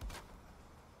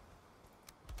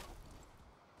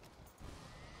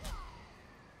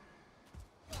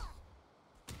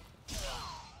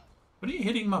 What are you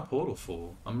hitting my portal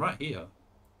for? I'm right here.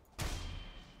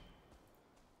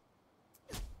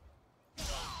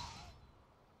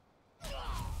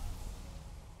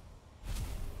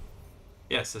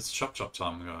 Yes, it's chop chop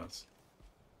time, guys.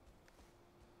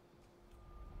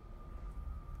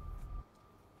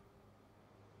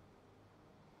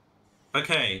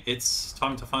 Okay, it's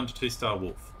time to find a 2-star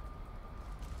wolf.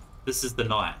 This is the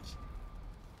night.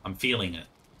 I'm feeling it.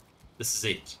 This is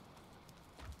it.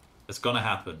 It's gonna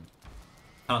happen.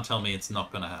 Can't tell me it's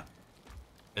not gonna happen.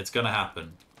 It's gonna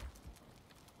happen.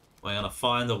 We're gonna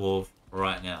find the wolf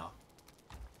right now.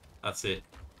 That's it.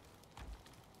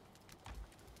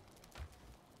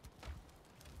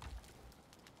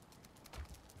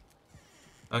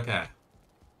 Okay.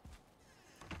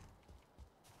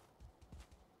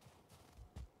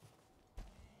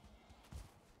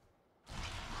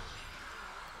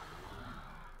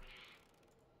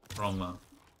 Wrong one.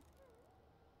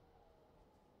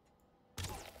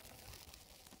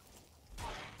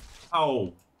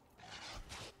 Oh!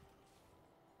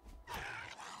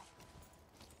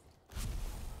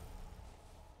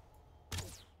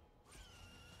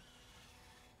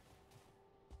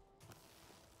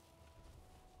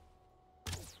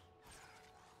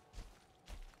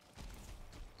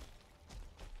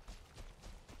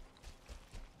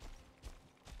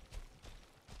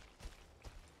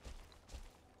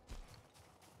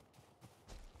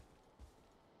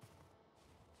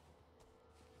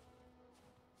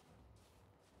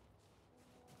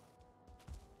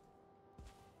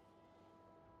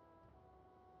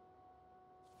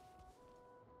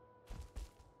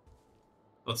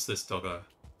 What's this doggo?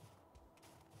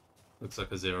 Looks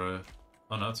like a 0.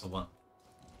 Oh no, it's a 1.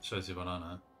 Shows you what I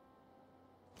know.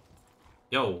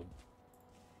 Yo!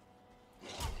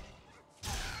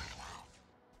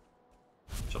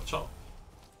 Chop chop.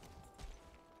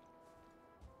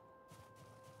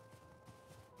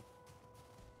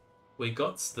 We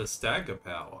got the stagger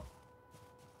power.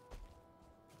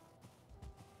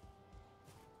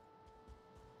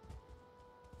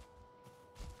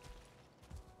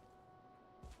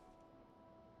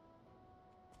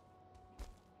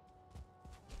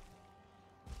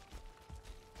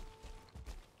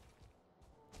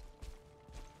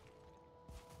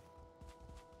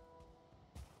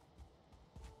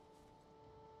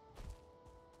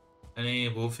 Any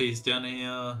wolfies down here?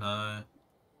 No.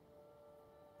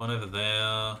 One over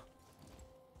there.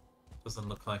 Doesn't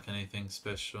look like anything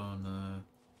special, no.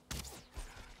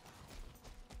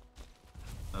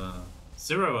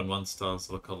 0 and 1 stars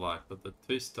look alike, but the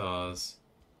 2 stars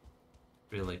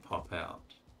really pop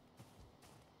out.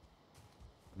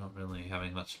 I'm not really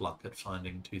having much luck at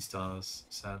finding 2 stars,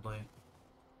 sadly.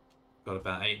 Got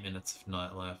about 8 minutes of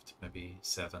night left, maybe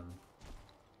 7.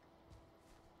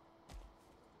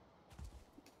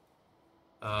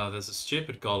 There's a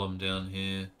stupid golem down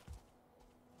here.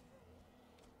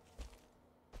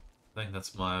 I think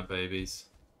that's Maya babies.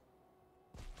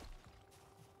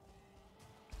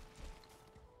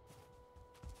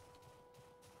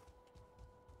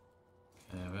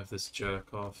 Okay, we have this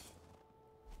jerk off.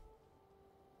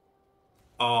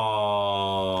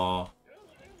 Oh,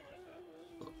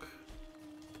 look.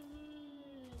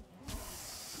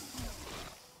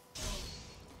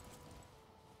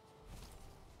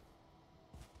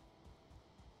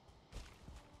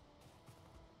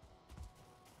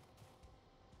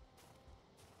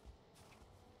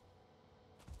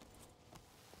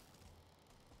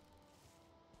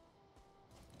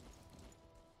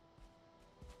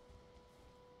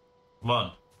 Come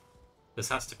on. This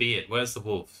has to be it. Where's the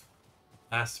wolf?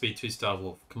 It has to be 2-star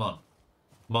wolf. Come on.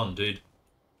 Come on, dude.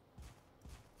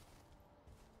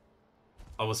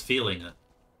 I was feeling it.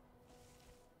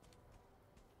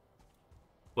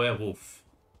 Werewolf.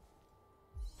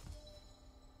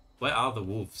 Where are the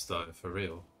wolves, though, for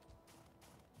real?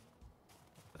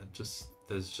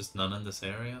 There's just none in this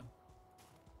area?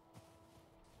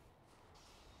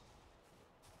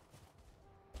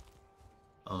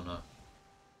 Oh, no.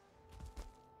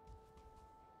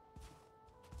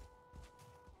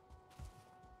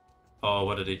 Oh,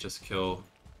 what did he just kill?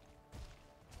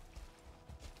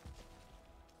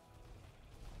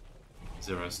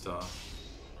 0-star.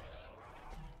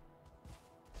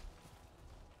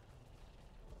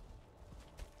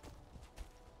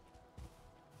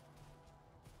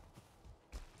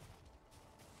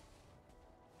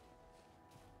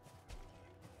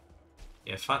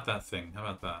 Yeah, fight that thing. How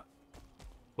about that?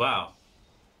 Wow.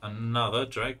 Another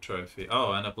Drake trophy.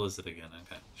 Oh, and a blizzard again.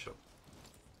 Okay, sure.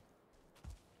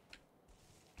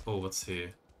 Oh, what's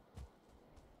here?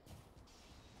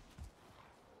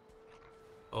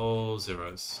 Oh,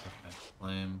 0s. Okay,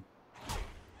 lame.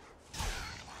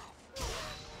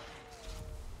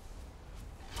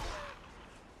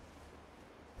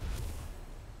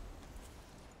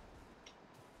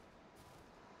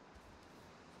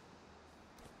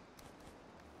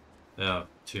 Yeah,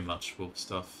 too much wolf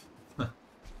stuff.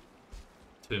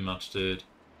 Too much, dude.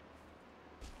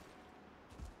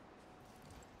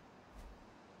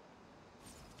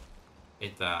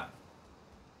 Eat that.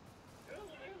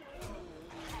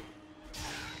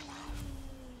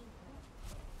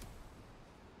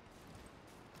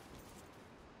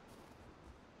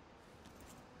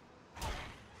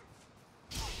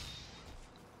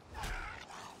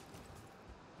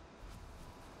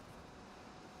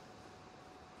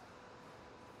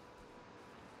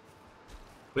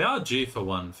 We are due for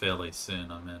one fairly soon,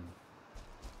 I'm in.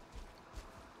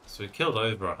 So we killed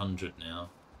over 100 now.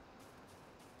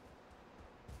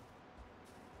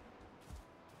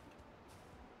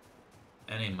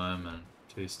 Any moment,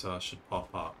 2-star should pop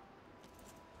up.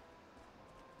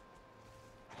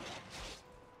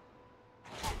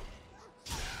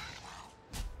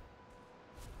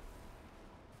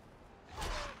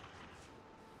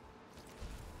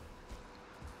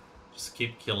 Just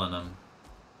keep killing them.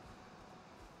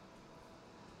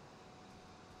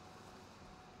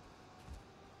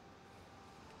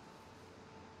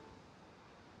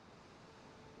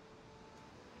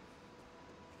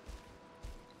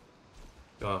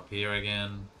 Go up here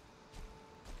again.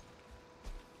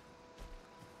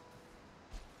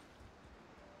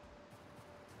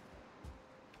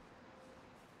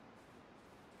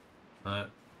 No.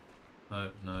 No,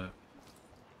 no.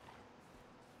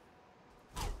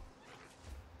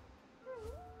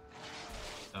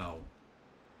 Oh.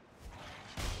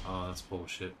 Oh, that's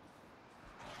bullshit.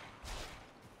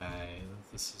 Okay,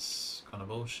 this is kind of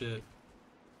bullshit.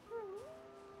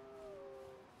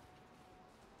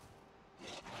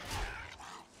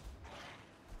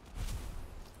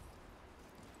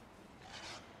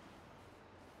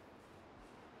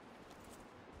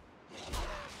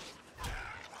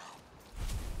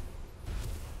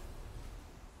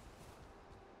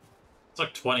 It's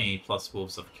like 20 plus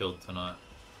wolves I've killed tonight.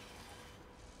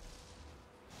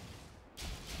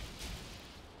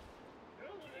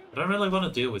 I don't really want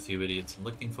to deal with you idiots. I'm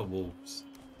looking for wolves.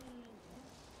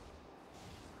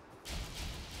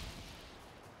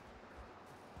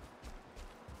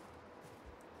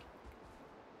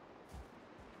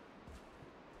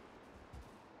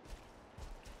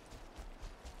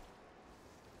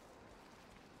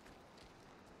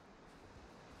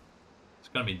 It's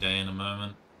gonna be day in a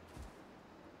moment.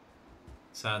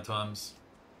 Sad times.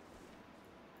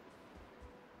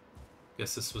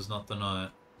 Guess this was not the night.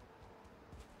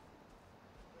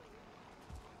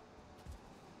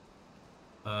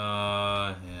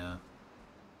 Yeah.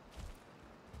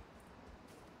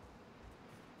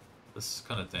 This is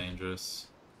kind of dangerous.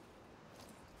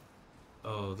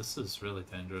 Oh, this is really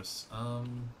dangerous. I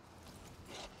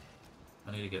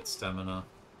need to get stamina.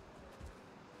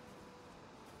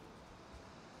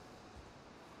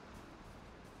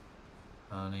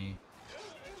 Honey.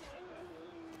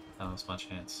 That was my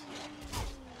chance.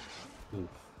 Oof.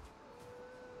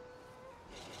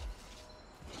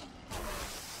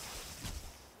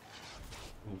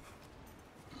 Oof.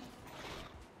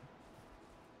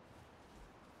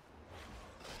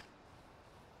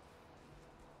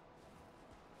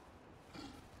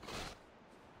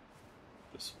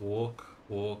 Just walk,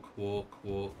 walk, walk,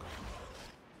 walk.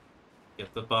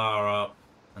 Get the bar up,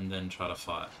 and then try to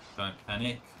fight. Don't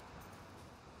panic.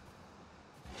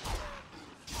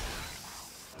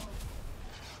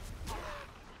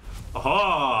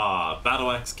 Aha!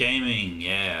 Battleaxe Gaming,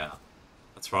 yeah.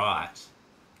 That's right.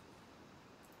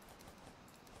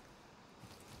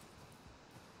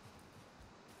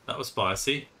 That was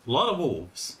spicy. A lot of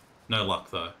wolves. No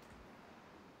luck, though.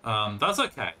 That's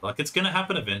okay. Like, it's gonna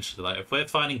happen eventually. Like, if we're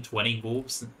fighting 20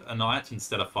 wolves a night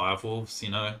instead of 5 wolves, you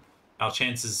know, our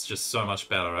chances just so much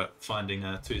better at finding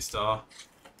a 2-star.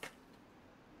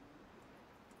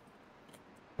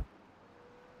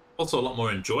 Also a lot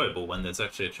more enjoyable when there's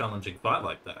actually a challenging fight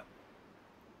like that.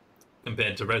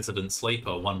 Compared to Resident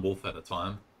Sleeper, 1 wolf at a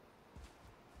time.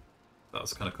 That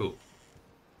was kind of cool.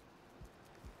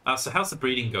 So how's the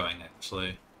breeding going,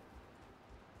 actually?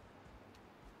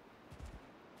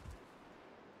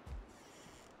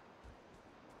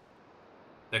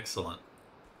 Excellent.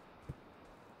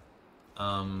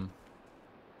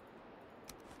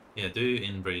 Yeah, do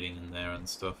inbreeding in there and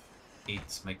stuff.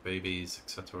 Eat, make babies,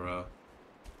 etc.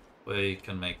 We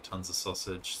can make tons of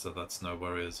sausage, so that's no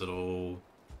worries at all.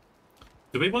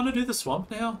 Do we want to do the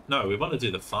swamp now? No, we want to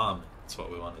do the farm. That's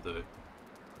what we want to do.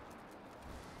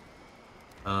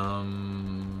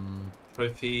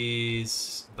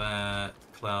 Trophies, that,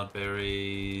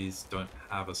 cloudberries don't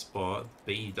have a spot.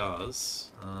 B does.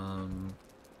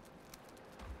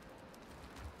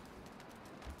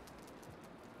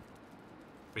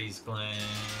 Freeze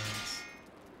glands.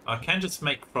 I can just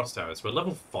make frost arrows. We're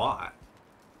level 5.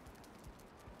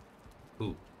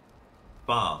 Ooh.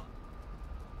 Farm.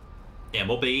 Yeah,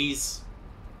 more bees.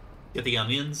 Get the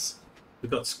onions.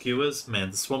 We've got skewers.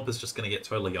 Man, the swamp is just going to get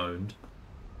totally owned.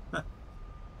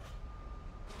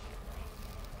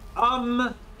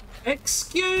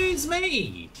 Excuse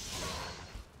me!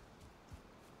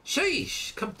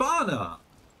 Sheesh, Cabana!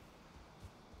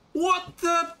 What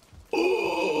the...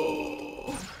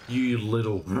 Oh, you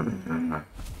little...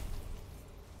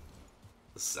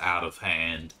 This is out of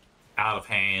hand. Out of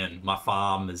hand. My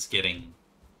farm is getting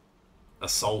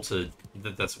assaulted.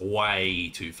 That's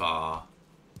way too far.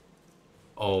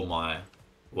 Oh my.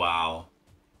 Wow.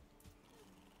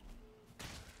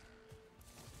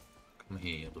 Come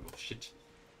here, you little shit.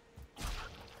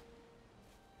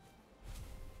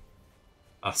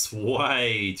 That's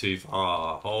way too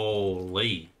far.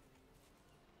 Holy.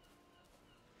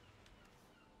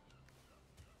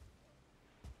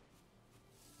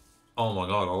 Oh my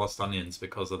god, I lost onions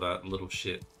because of that little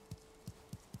shit.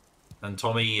 And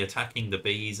Tommy attacking the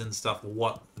bees and stuff.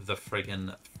 What the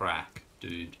friggin' frack,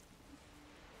 dude?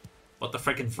 What the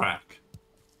friggin' frack?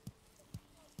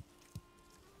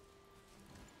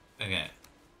 Okay.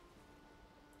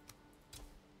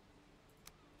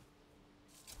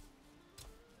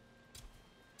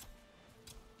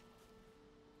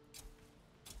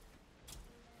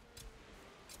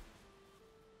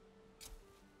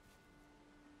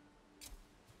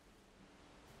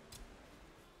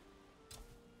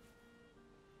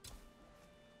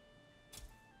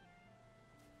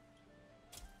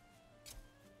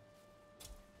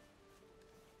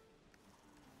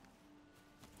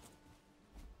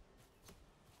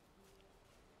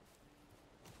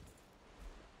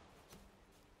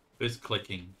 Who's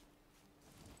clicking?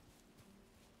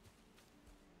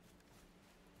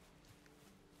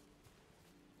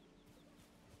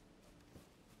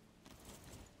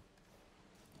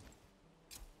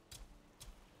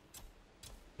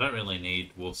 I don't really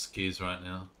need wolf skews right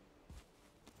now.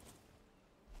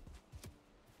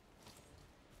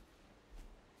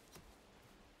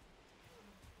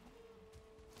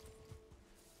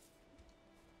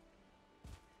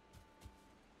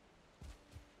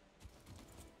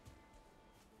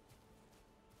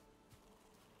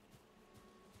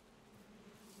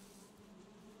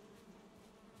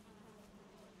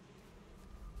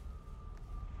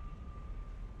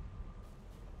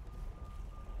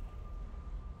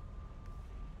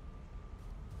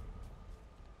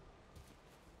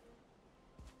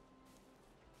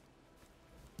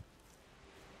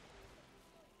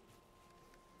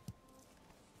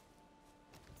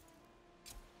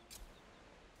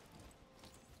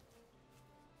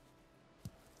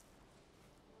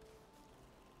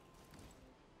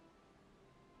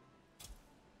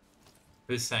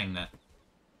 Who's saying that?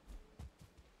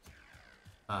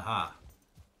 Aha.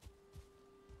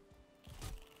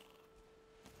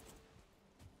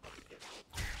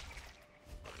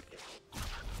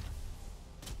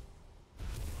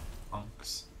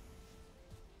 Punks.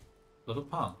 Little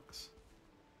punks.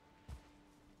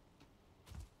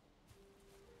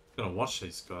 Gotta watch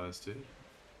these guys, dude.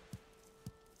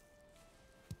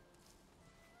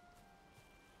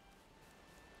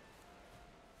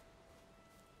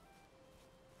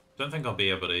 Don't think I'll be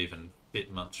able to even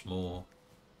fit much more.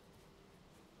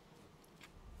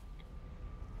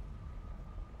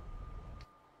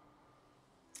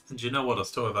 And do you know what? I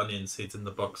still have onion seeds in the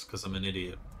box because I'm an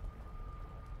idiot.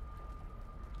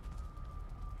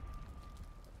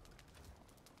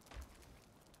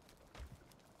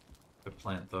 Go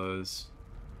plant those.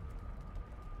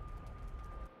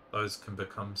 Those can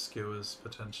become skewers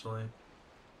potentially.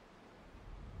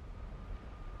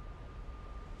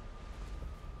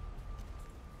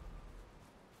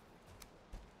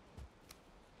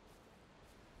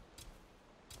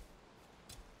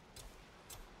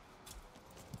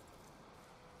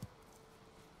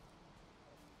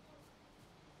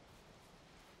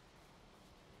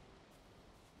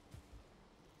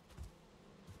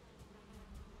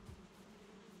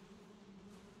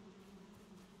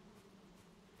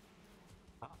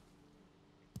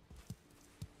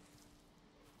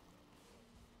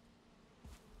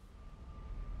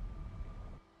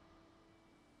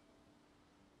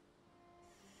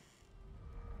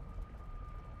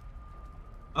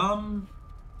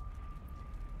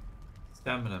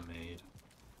 Stamina mead.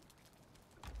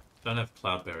 Don't have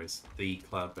cloudberries. The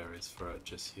cloudberries for it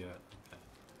just yet. Okay.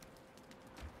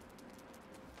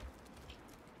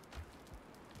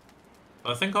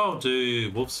 I think I'll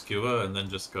do wolf skewer and then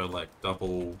just go like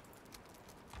double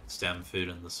stem food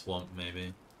in the swamp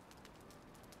maybe.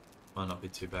 Might not be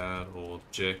too bad. Or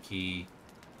jerky.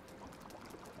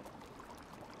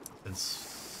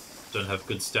 Since don't have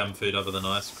good stem food other than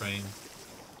ice cream.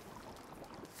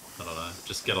 I don't know.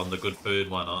 Just get on the good food,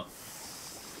 why not?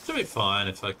 Should be fine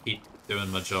if I keep doing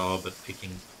my job at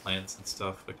picking plants and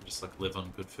stuff. I can just like live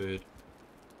on good food.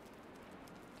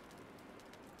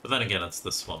 But then again, it's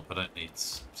the swamp. I don't need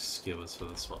skewers for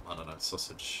the swamp. I don't know.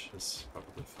 Sausage is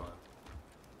probably fine.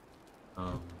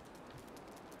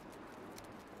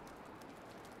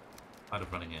 Kind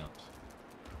of running out.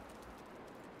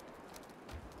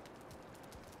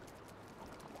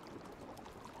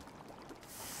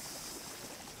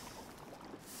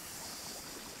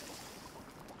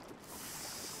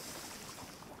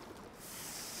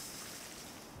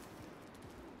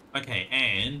 Okay,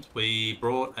 and we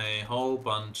brought a whole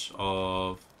bunch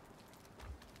of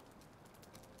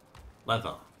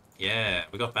leather. Yeah,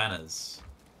 we got banners.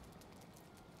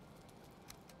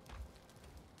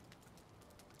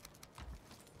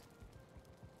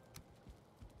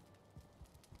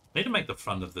 Need to make the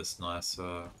front of this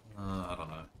nicer. I don't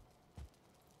know.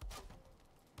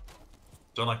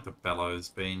 Don't like the bellows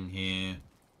being here.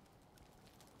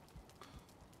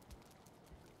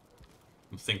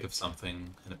 I'll think of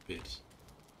something in a bit.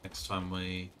 Next time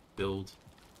we build.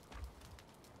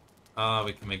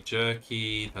 We can make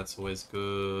jerky. That's always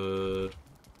good.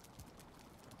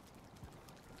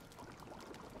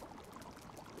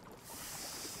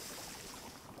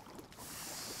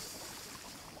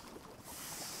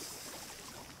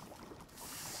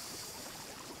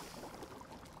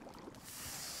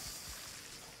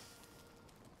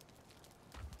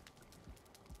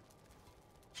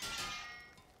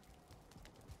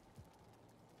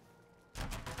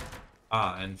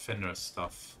 And Fenris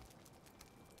stuff.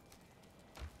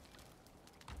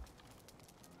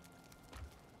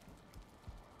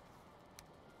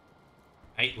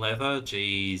 Eight leather?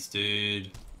 Jeez,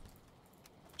 dude.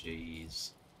 Jeez.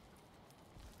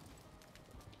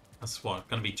 That's what,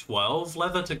 gonna be 12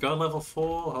 leather to go level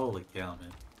 4? Holy cow,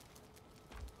 man.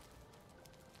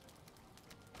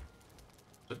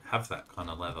 Don't have that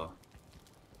kind of leather.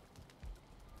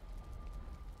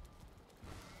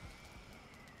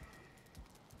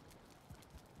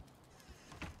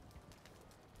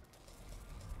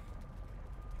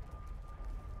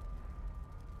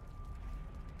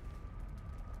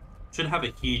 Should have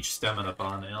a huge stamina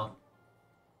bar now.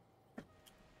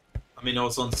 I mean, I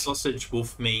was on sausage,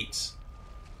 wolf meat,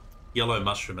 yellow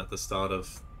mushroom at the start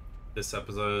of this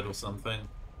episode or something.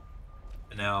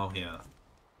 And now, yeah.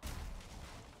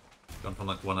 Gone from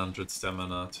like 100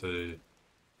 stamina to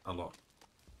a lot.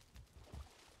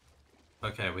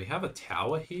 Okay, we have a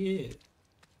tower here.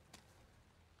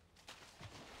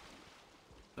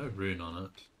 No rune on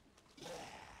it.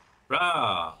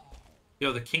 Rah!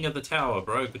 You're the king of the tower,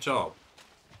 bro. Good job.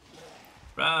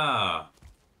 Rah!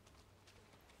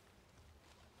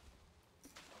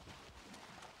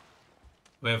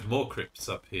 We have more crypts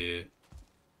up here.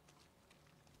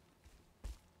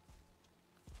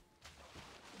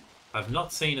 I've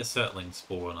not seen a Surtling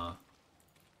spawner.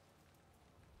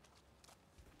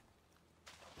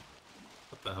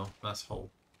 What the hell? Nice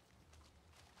hole.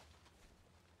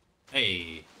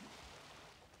 Hey!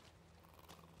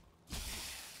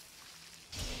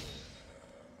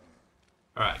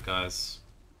 Alright, guys.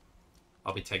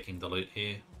 I'll be taking the loot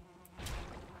here.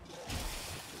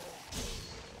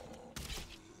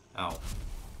 Ow.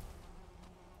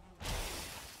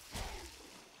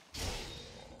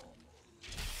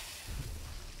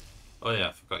 Oh yeah,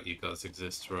 I forgot you guys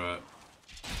exist, right?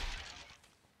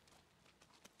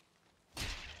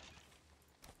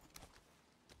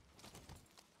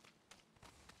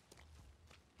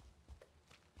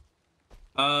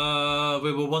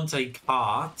 We will want a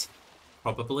cart,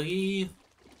 probably.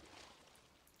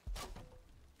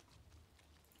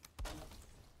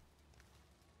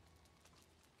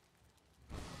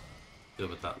 Deal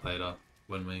with that later,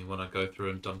 when we want to go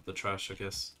through and dump the trash, I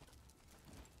guess.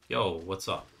 Yo, what's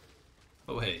up?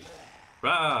 Oh, hey.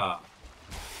 Rah!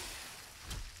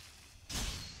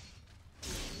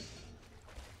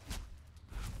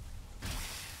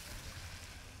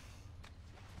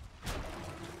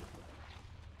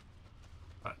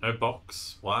 Right, no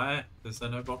box. Why is there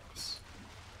no box?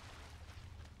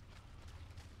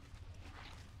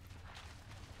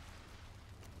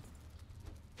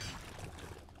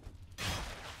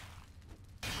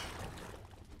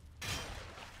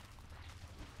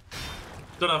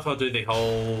 Don't know if I'll do the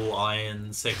whole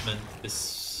iron segment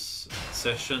this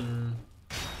session.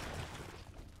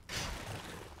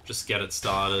 Just get it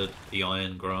started, the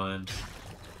iron grind.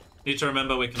 Need to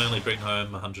remember we can only bring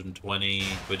home 120.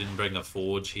 We didn't bring a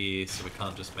forge here, so we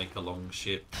can't just make a long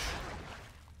ship.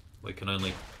 We can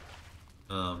only,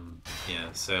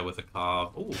 yeah, sail with a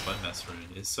carve. Oh, bone mass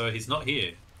rune. So he's not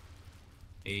here.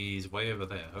 He's way over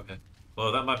there. Okay.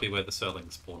 Well, that might be where the Surtling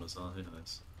spawners are. Who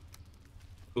knows?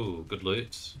 Ooh, good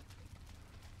loot.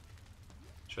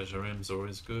 Treasure room's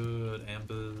always good.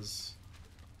 Ambers.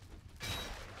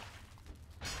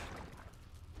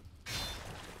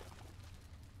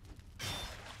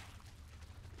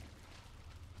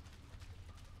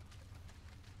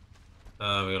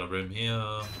 We got a room here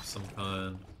of some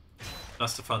kind.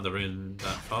 Nice to find the room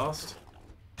that fast.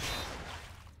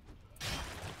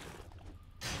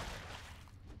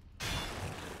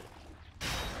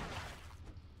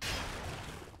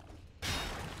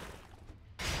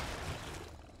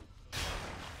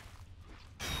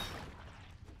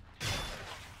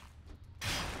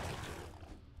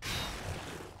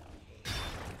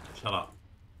 Shut up.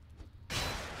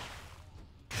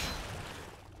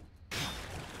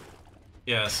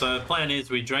 Yeah, so plan is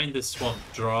we drain this swamp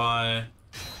dry,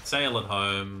 sail it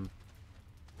home.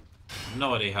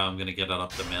 No idea how I'm gonna get it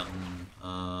up the mountain.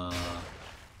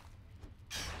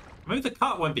 Maybe the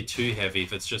cart won't be too heavy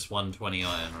if it's just 120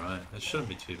 iron, right? It shouldn't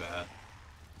be too bad.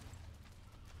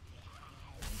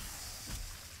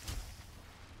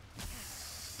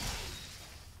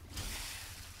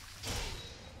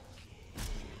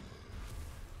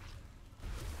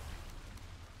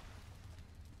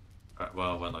 Alright,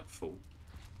 well, we're like full.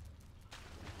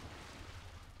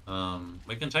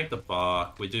 We can take the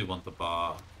bark. We do want the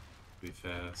bark, to be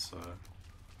fair, so...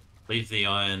 Leave the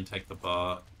iron, take the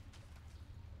bark.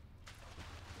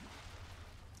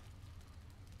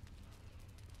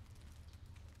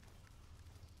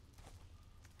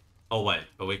 Oh wait,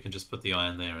 but we can just put the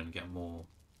iron there and get more...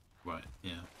 Right,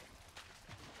 yeah.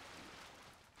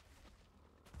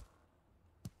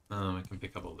 We can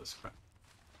pick up all this crap.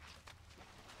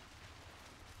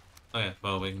 Oh yeah,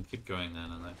 well, we can keep going then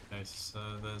in that case. So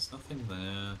there's nothing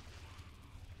there.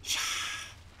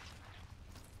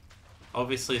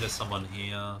 Obviously there's someone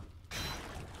here.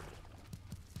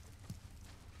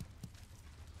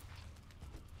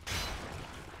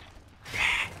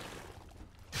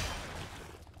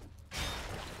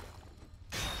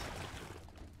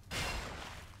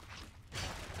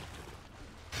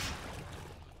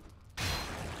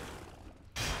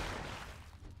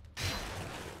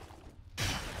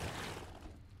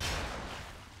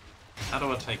 How do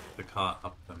I take the cart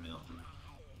up the mountain?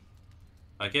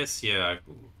 I guess, yeah,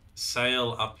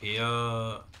 sail up here,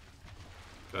 go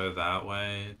that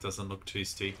way. It doesn't look too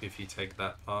steep if you take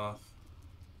that path.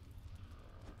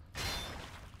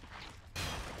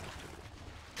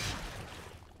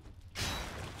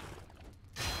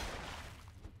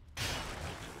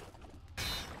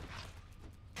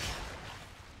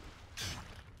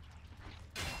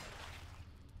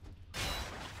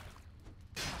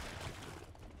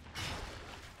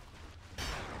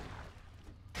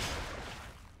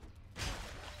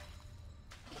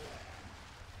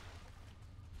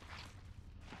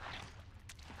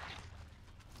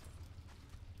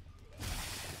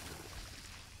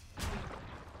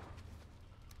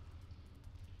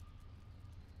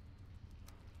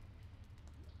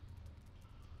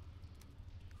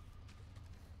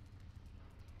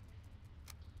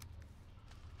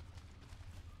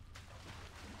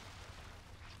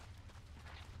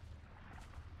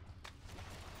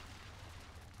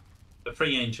 The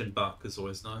free ancient bark is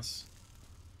always nice.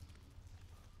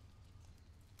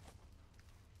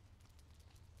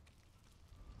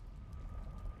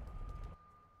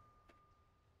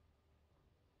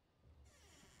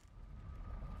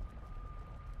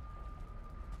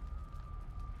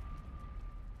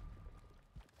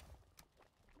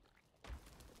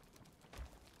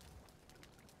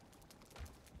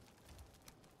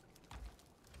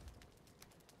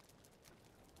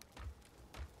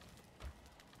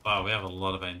 Wow, we have a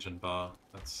lot of ancient bar.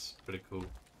 That's pretty cool.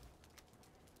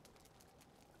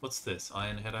 What's this?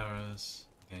 Iron head arrows.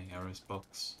 Okay, arrows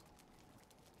box.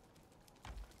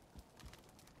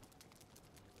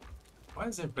 Why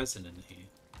is there resin in here?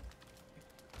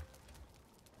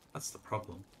 That's the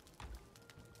problem.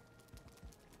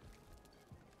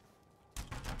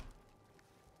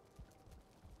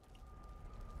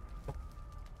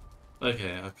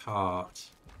 Okay, a cart.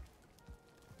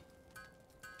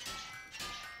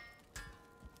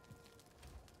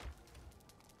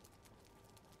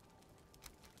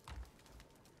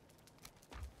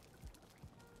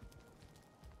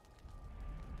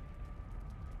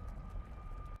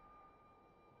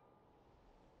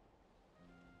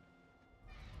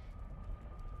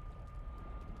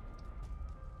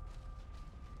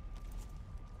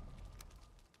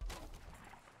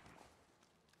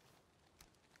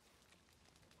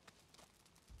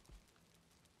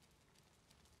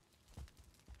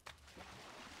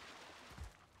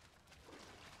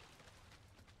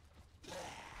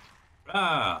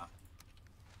 Ah!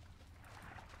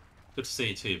 Good to see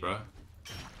you too, bro.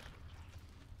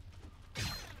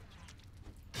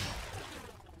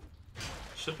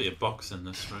 Should be a box in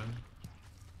this room.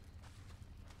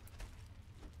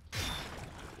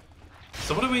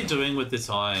 So what are we doing with this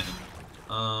iron?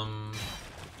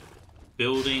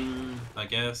 Building, I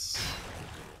guess.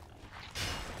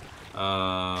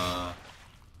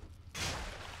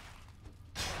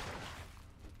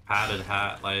 Padded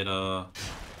hat later.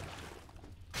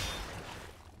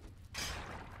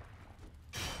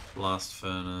 Blast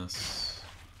furnace.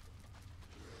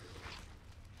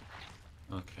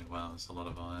 Okay, wow, there's a lot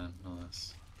of iron.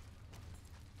 Nice.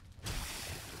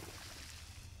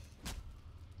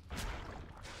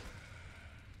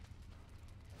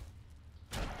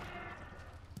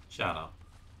 Shut up.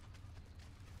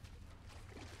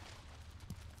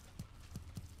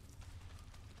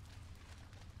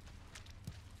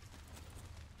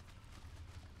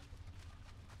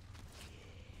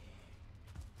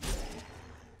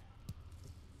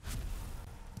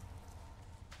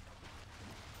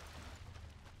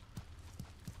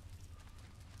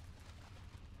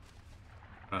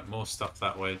 Right, more stuff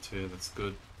that way too, that's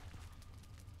good.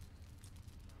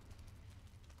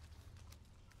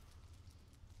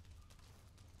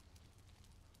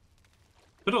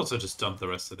 Could also just dump the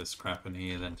rest of this crap in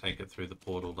here, then take it through the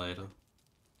portal later.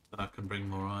 But I can bring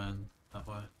more iron that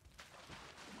way.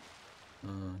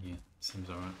 Yeah, seems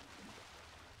alright.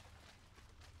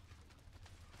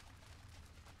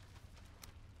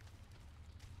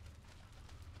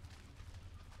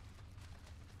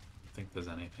 I think there's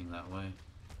anything that way.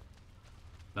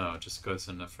 No, it just goes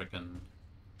in a freaking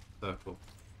circle.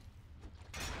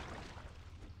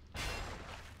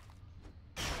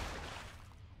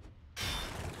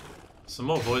 Some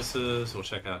more voices, we'll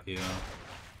check out here.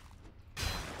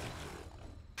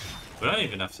 We don't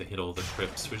even have to hit all the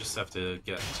crypts, we just have to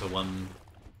get to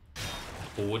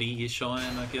 140-ish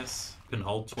iron, I guess. Can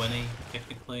hold 20,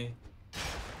 technically.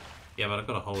 Yeah, but I've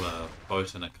got to hold a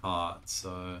boat and a cart,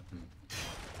 so...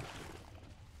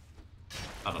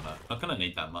 I don't know. Not gonna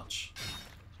need that much.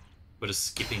 We're just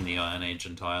skipping the Iron Age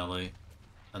entirely.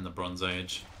 And the Bronze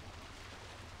Age.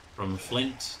 From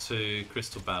Flint to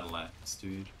Crystal Battleaxe,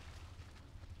 dude.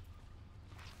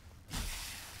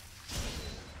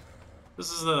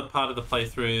 This is the part of the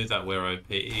playthrough that we're OP.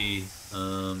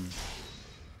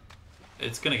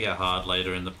 It's gonna get hard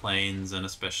later in the plains and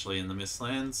especially in the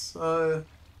Mistlands, so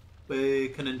we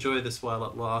can enjoy this while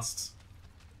it lasts.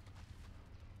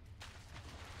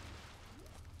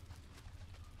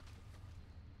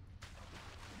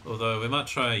 Although we might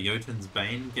try Jotun's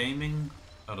Bane gaming.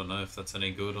 I don't know if that's any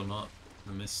good or not.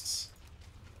 The Mists.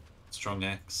 Strong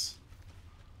axe.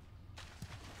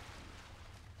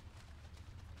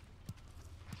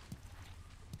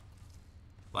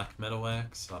 Black Metal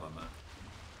Axe? I don't know.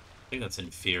 I think that's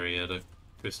inferior to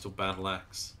Crystal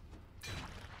Battleaxe.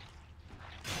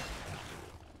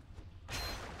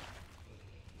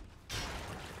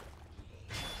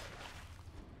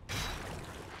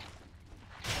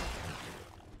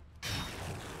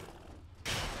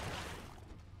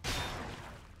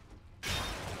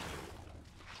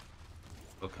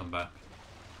 We'll come back.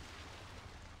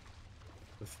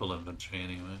 With full inventory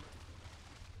anyway.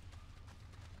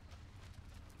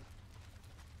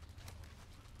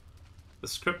 The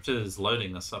script is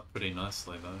loading us up pretty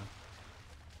nicely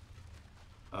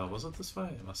though. Was it this way?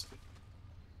 It must be.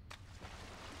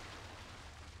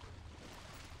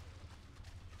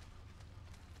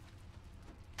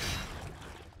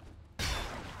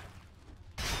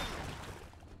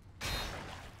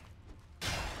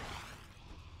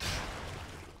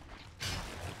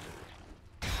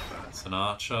 That's an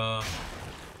archer.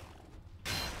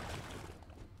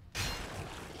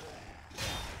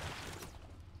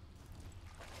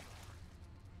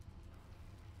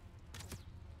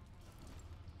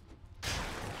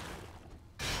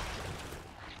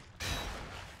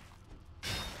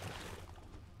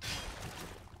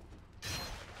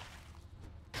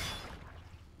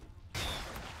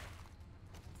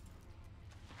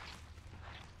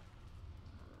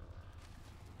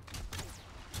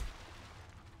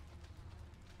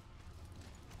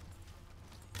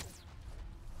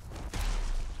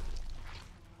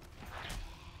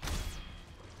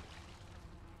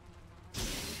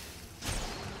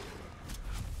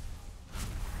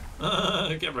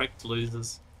 Get wrecked,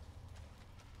 losers.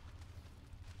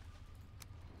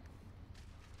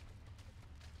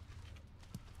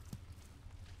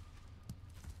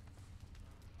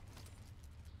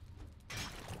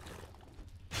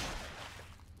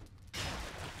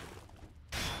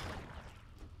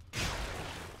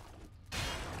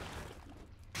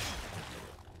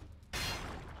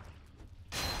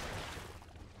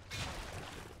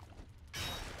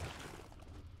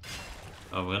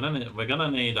 Oh, we're gonna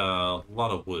need a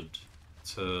lot of wood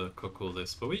to cook all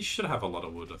this, but we should have a lot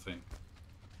of wood, I think.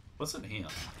 What's in here?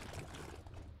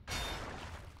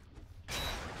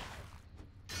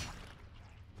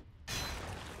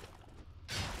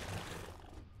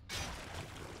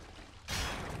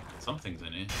 Something's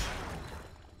in here.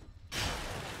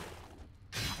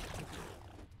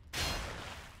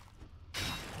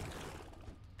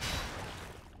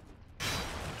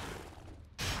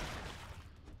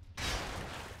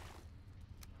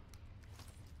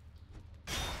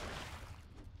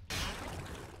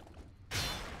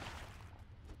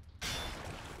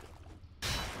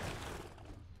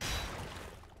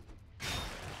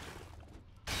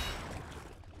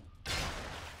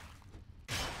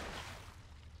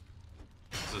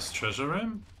 Is this treasure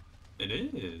room? It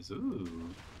is. Ooh.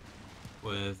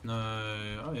 With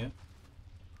no... Oh, yeah.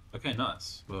 Okay,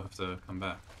 nice. We'll have to come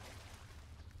back.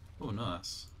 Oh,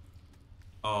 nice.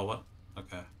 Oh, what?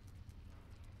 Okay.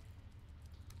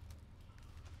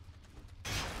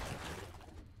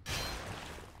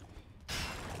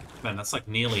 Man, that's like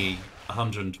nearly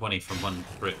 120 from one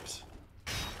crypt.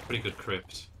 Pretty good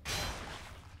crypt.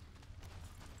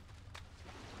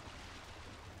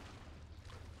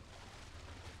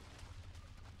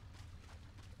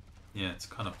 Yeah, it's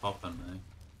kind of popping, eh?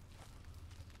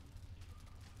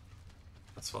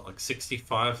 That's what, like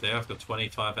 65 there? I've got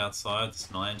 25 outside. It's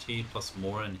 90 plus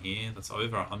more in here. That's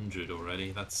over 100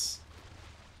 already. That's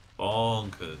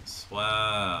bonkers.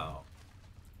 Wow.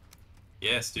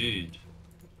 Yes, dude.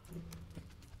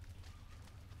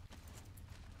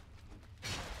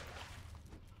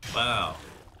 Wow.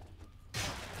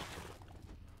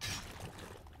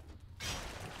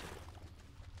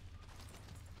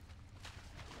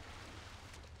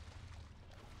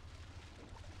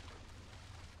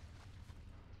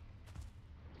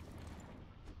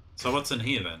 So what's in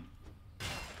here then?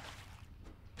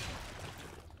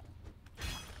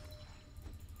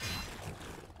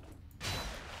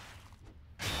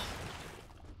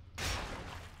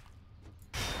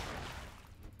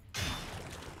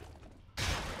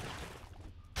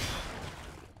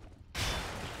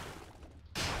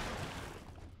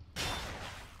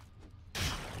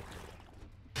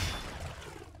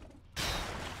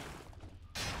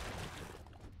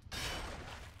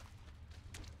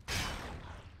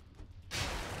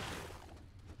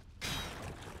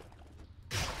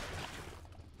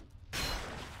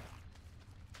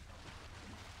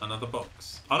 Another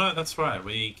box. Oh no, that's right.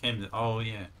 We came. Oh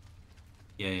yeah.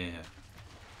 Yeah.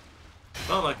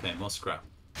 Well, okay, more scrap.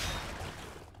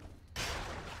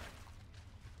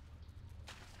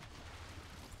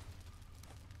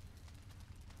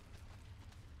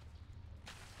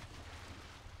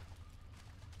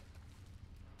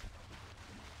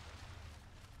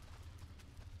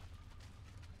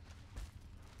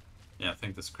 Yeah, I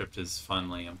think the script is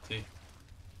finally empty.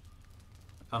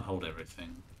 I can't hold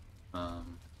everything.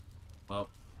 Well.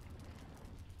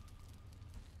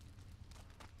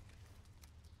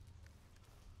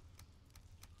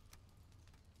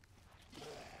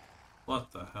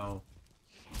 What the hell?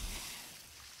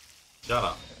 Shut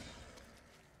up.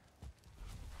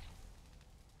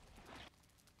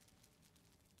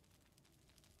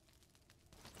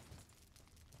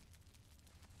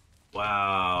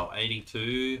 Wow,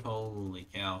 82? Holy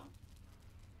cow.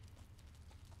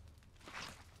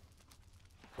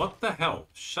 What the hell?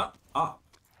 Shut up.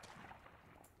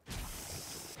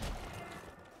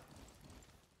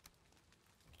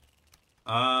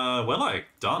 We're like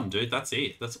done, dude. That's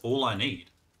it. That's all I need.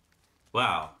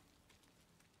 Wow.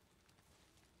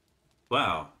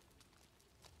 Wow.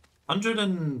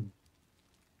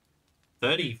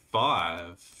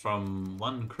 135 from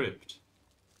one crypt.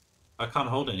 I can't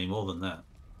hold any more than that.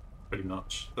 Pretty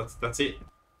much. That's it.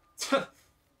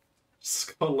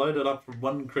 Just got loaded up from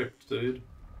one crypt, dude.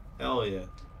 Hell yeah.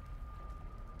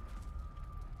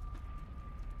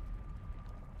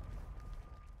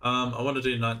 I want to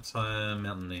do nighttime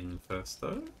mountaineering first,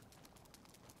 though.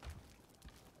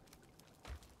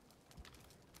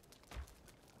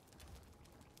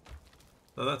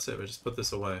 So that's it, we just put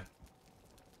this away.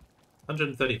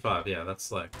 135, yeah,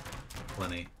 that's like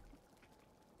plenty.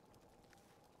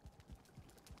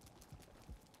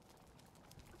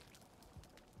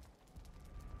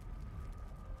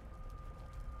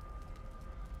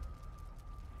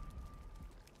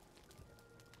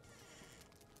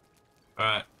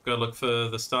 Alright, go look for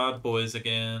the starred boys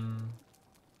again.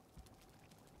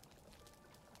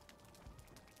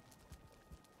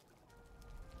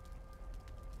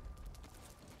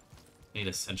 Need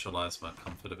to centralize my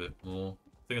comfort a bit more.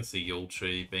 I think it's the Yule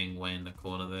tree being way in the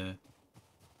corner there.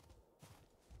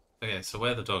 Okay, so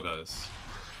where are the doggos?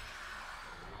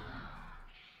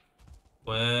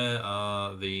 Where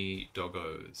are the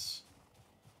doggos?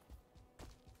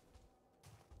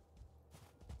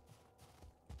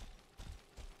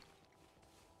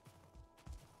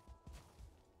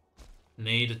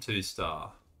 Need a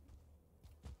 2-star.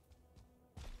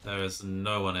 There is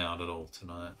no one out at all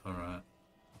tonight. Alright.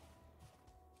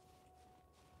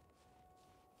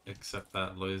 Except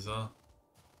that loser.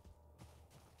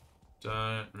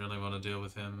 Don't really want to deal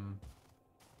with him.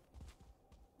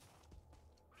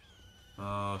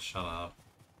 Oh, shut up.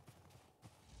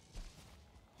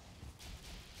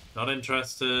 Not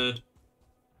interested.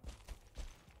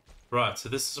 Right, so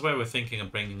this is where we're thinking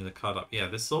of bringing the card up. Yeah,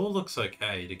 this all looks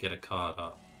okay to get a card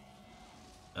up.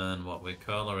 And what, we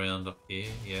curl around up here?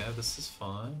 Yeah, this is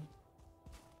fine.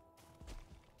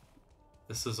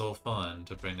 This is all fine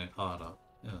to bring a card up.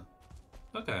 Yeah.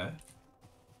 Okay.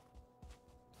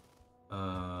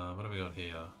 What have we got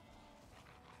here?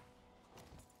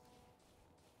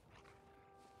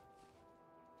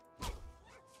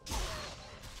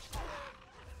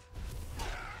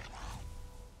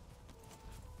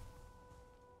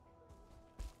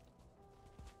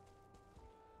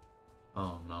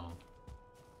 Oh no.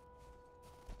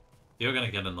 You're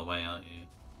gonna get in the way, aren't you?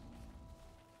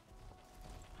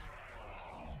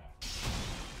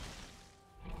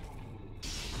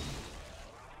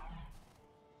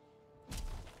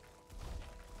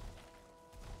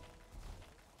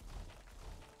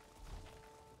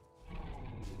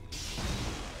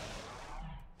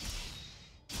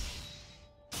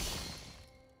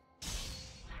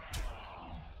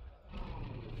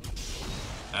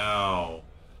 Ow.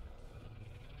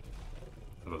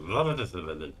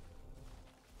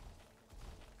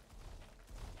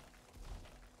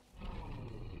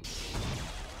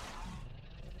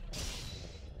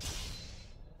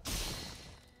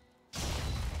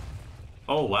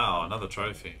 Oh wow, another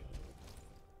trophy.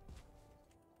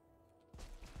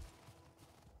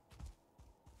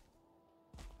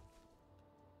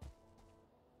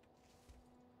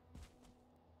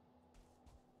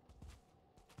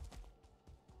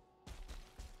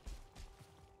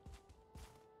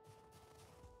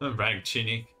 Rag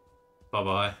tunic. Bye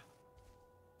bye.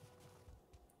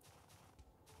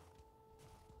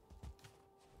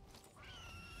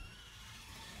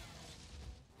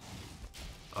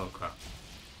 Oh crap.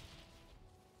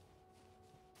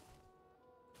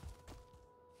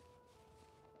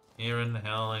 Hearing,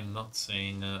 howling, not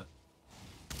seeing it.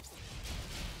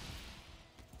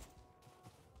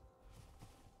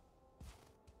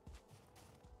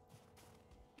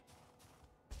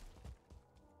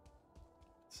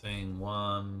 Seeing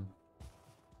 1,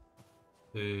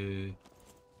 2.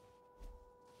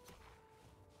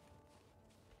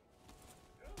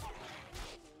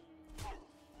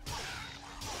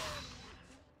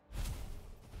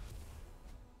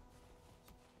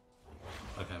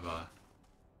 Okay, bye.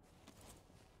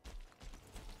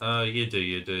 You do,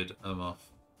 you dude. I'm off.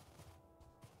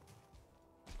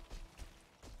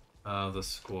 The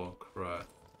squawk, right.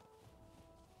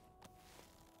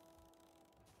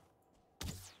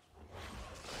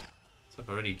 It's like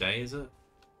already day, is it?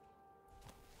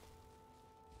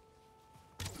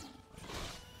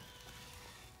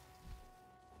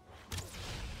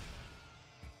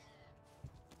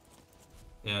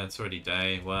 Yeah, it's already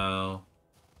day. Wow.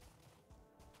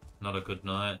 Not a good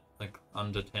night. Like,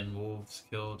 under 10 wolves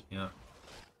killed. Yeah.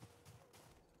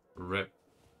 Rip.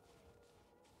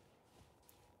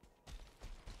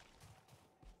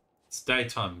 It's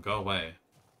daytime. Go away.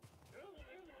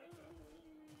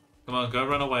 Come on, go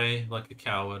run away like a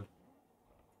coward.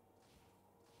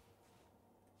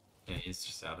 Yeah, he's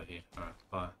just out of here. Alright,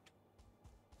 bye.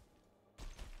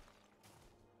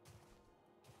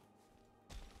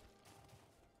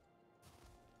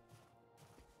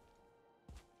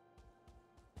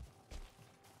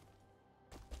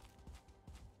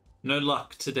 No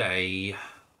luck today.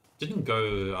 Didn't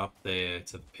go up there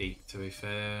to the peak, to be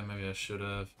fair. Maybe I should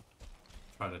have.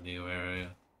 Tried a new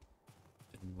area.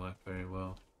 Didn't work very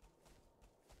well.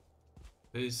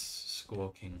 Who's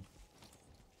squawking?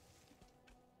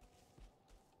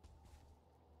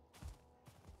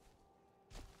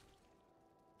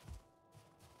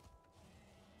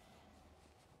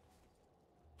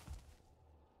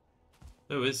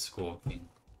 Who is squawking?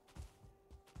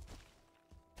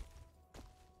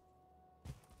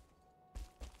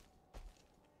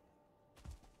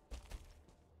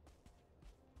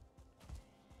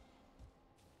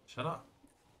 Shut up.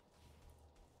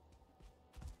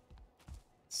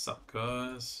 Sup,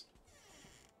 guys?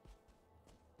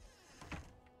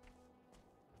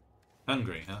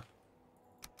 Hungry, huh?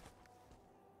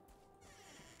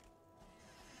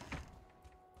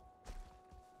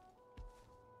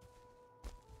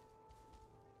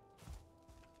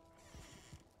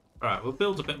 Alright, we'll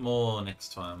build a bit more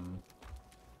next time.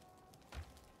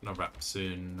 Gonna wrap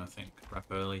soon, I think. Wrap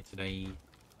early today.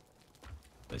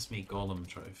 Where's me golem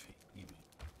trophy?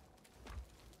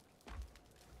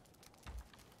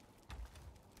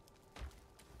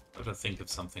 Gotta think of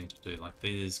something to do. Like,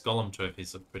 these golem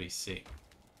trophies are pretty sick.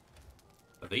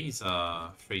 But these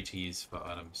are free to use for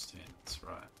item stands,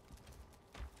 right?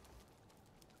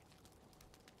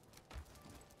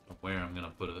 Not where I'm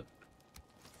gonna put it.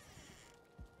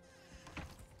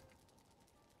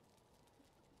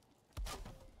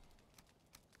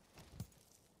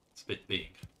 It's a bit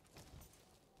big.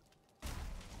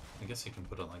 I guess you can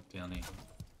put it like down here.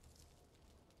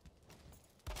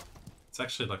 It's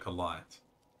actually like a light.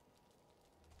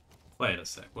 Wait a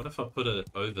sec, what if I put it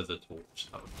over the torch?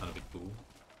 That would kind of be cool.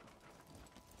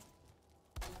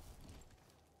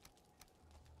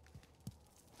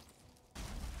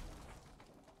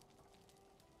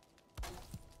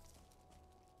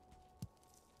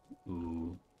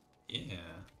 Ooh, yeah.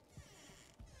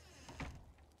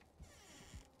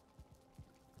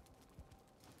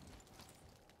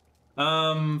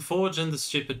 Forge and the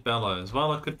stupid bellows.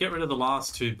 Well, I could get rid of the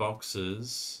last two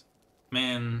boxes.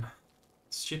 Man,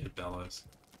 stupid bellows.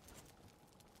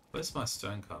 Where's my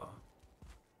stone cutter?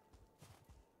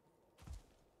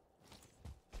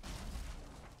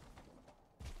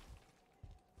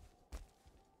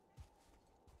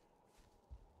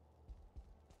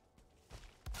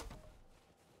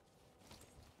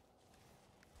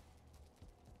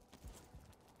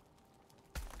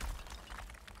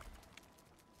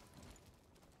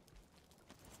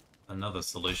 Another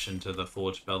solution to the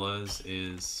forge bellows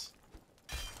is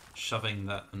shoving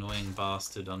that annoying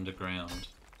bastard underground,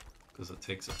 because it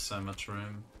takes up so much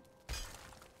room.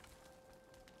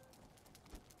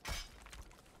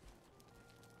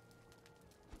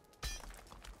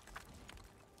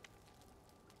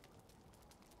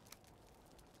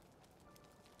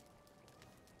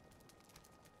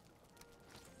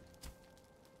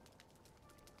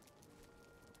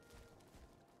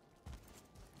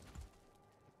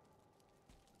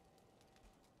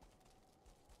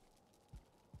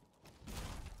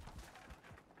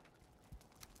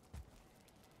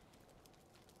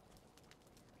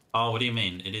 Oh, what do you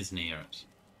mean? It is near it.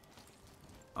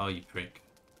 Oh, you prick.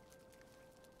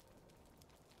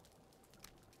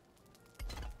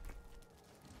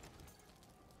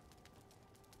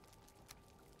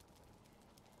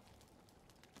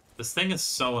 This thing is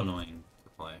so annoying to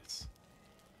place.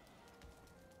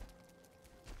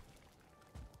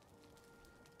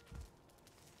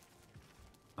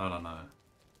 I don't know.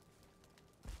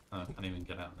 Oh, I can't even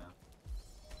get out now.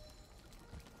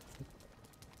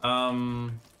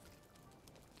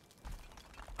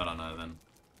 I don't know then.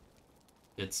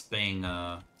 It's being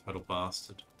a total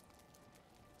bastard.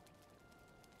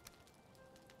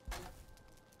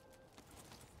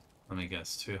 Let me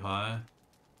guess, too high?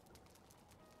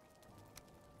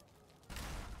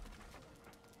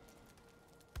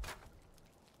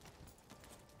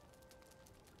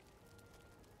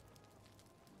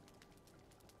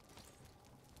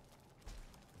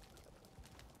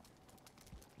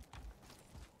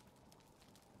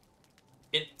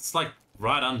 It's like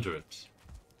right under it.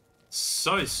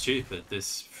 So stupid,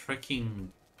 this freaking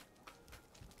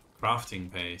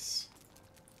crafting pace.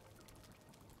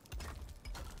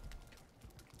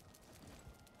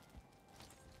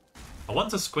 I want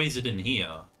to squeeze it in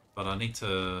here, but I need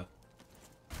to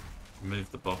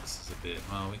remove the boxes a bit.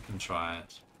 Well, we can try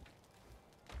it.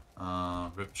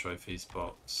 Rip trophies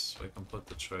box. We can put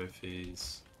the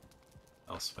trophies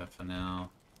elsewhere for now.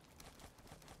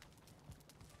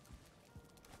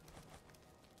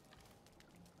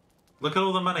 Look at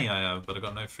all the money I have, but I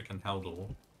got no freaking Haldor.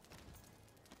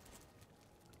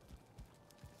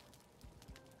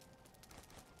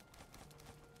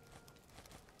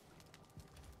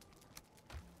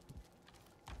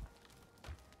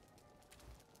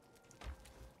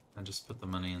 And just put the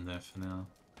money in there for now.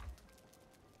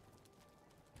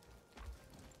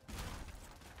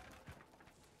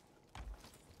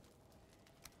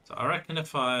 So I reckon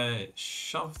if I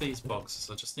shove these boxes,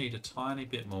 I just need a tiny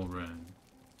bit more room.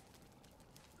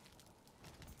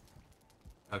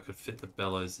 I could fit the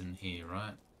bellows in here,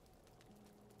 right?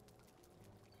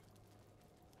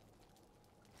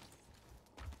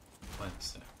 Wait a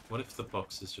sec. What if the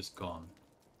box is just gone?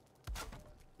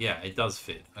 Yeah, it does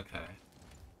fit. Okay.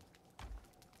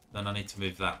 Then I need to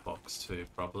move that box too,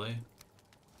 probably.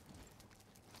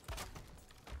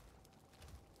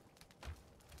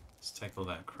 Let's take all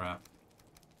that crap.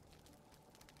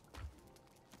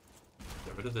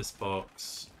 Get rid of this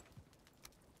box.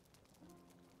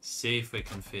 See if we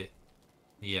can fit.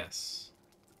 Yes.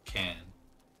 Can.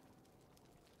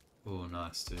 Oh,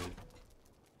 nice, dude.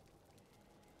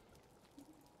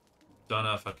 Don't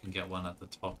know if I can get one at the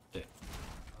top there.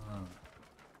 Oh.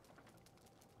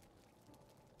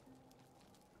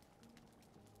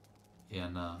 Yeah,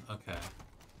 no. Okay.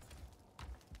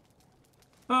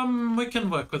 We can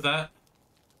work with that.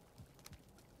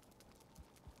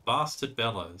 Bastard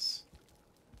bellows.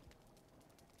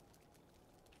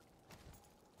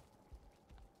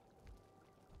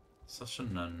 Such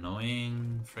an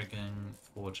annoying friggin'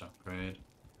 forge upgrade.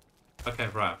 Okay,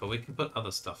 right, but we can put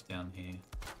other stuff down here.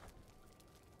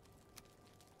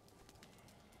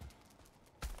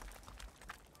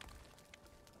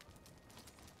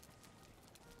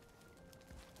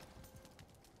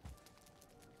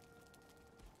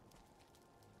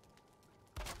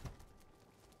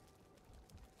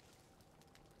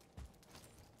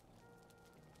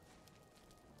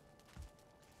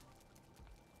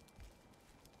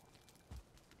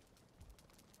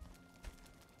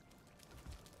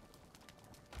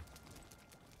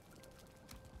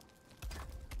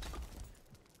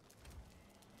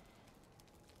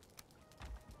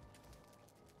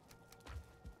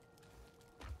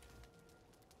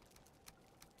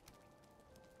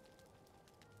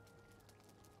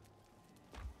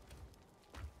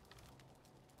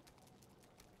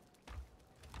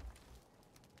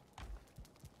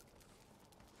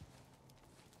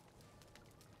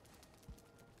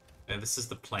 Okay, this is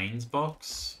the plains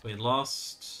box. We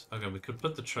lost... Okay, we could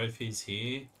put the trophies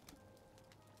here.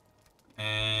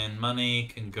 And money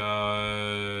can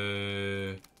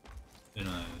go... Who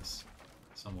knows?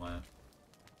 Somewhere.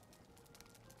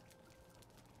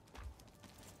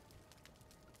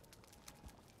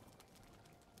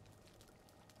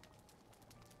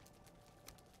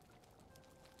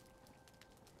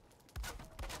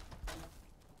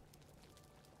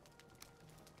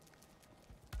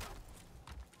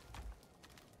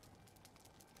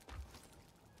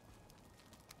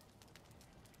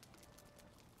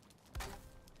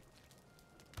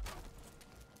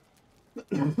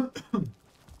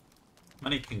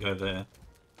 Money can go there.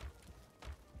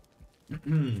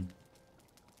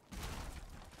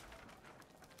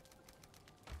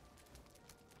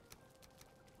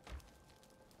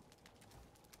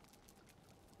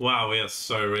 Wow, we are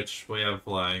so rich. We have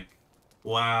like...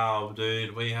 Wow,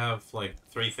 dude, we have like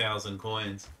 3,000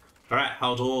 coins. Alright,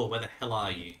 Haldor, where the hell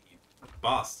are you? You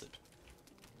bastard.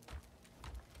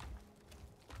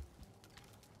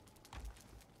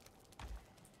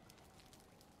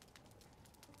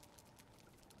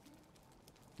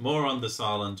 More on this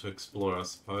island to explore, I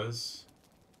suppose.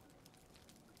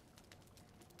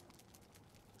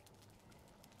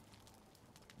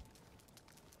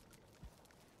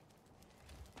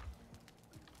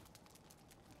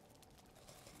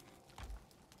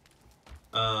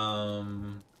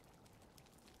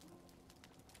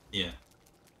 Yeah.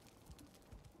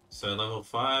 So level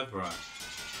 5, right.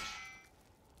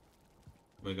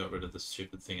 We got rid of the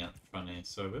stupid thing out the front here.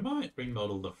 So we might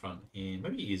remodel the front here.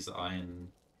 Maybe use iron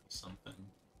or something.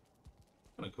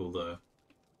 Kinda cool though.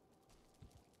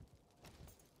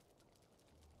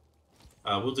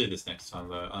 We'll do this next time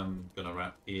though. I'm gonna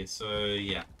wrap here. So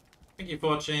yeah. Thank you for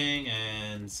watching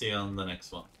and see you on the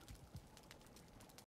next one.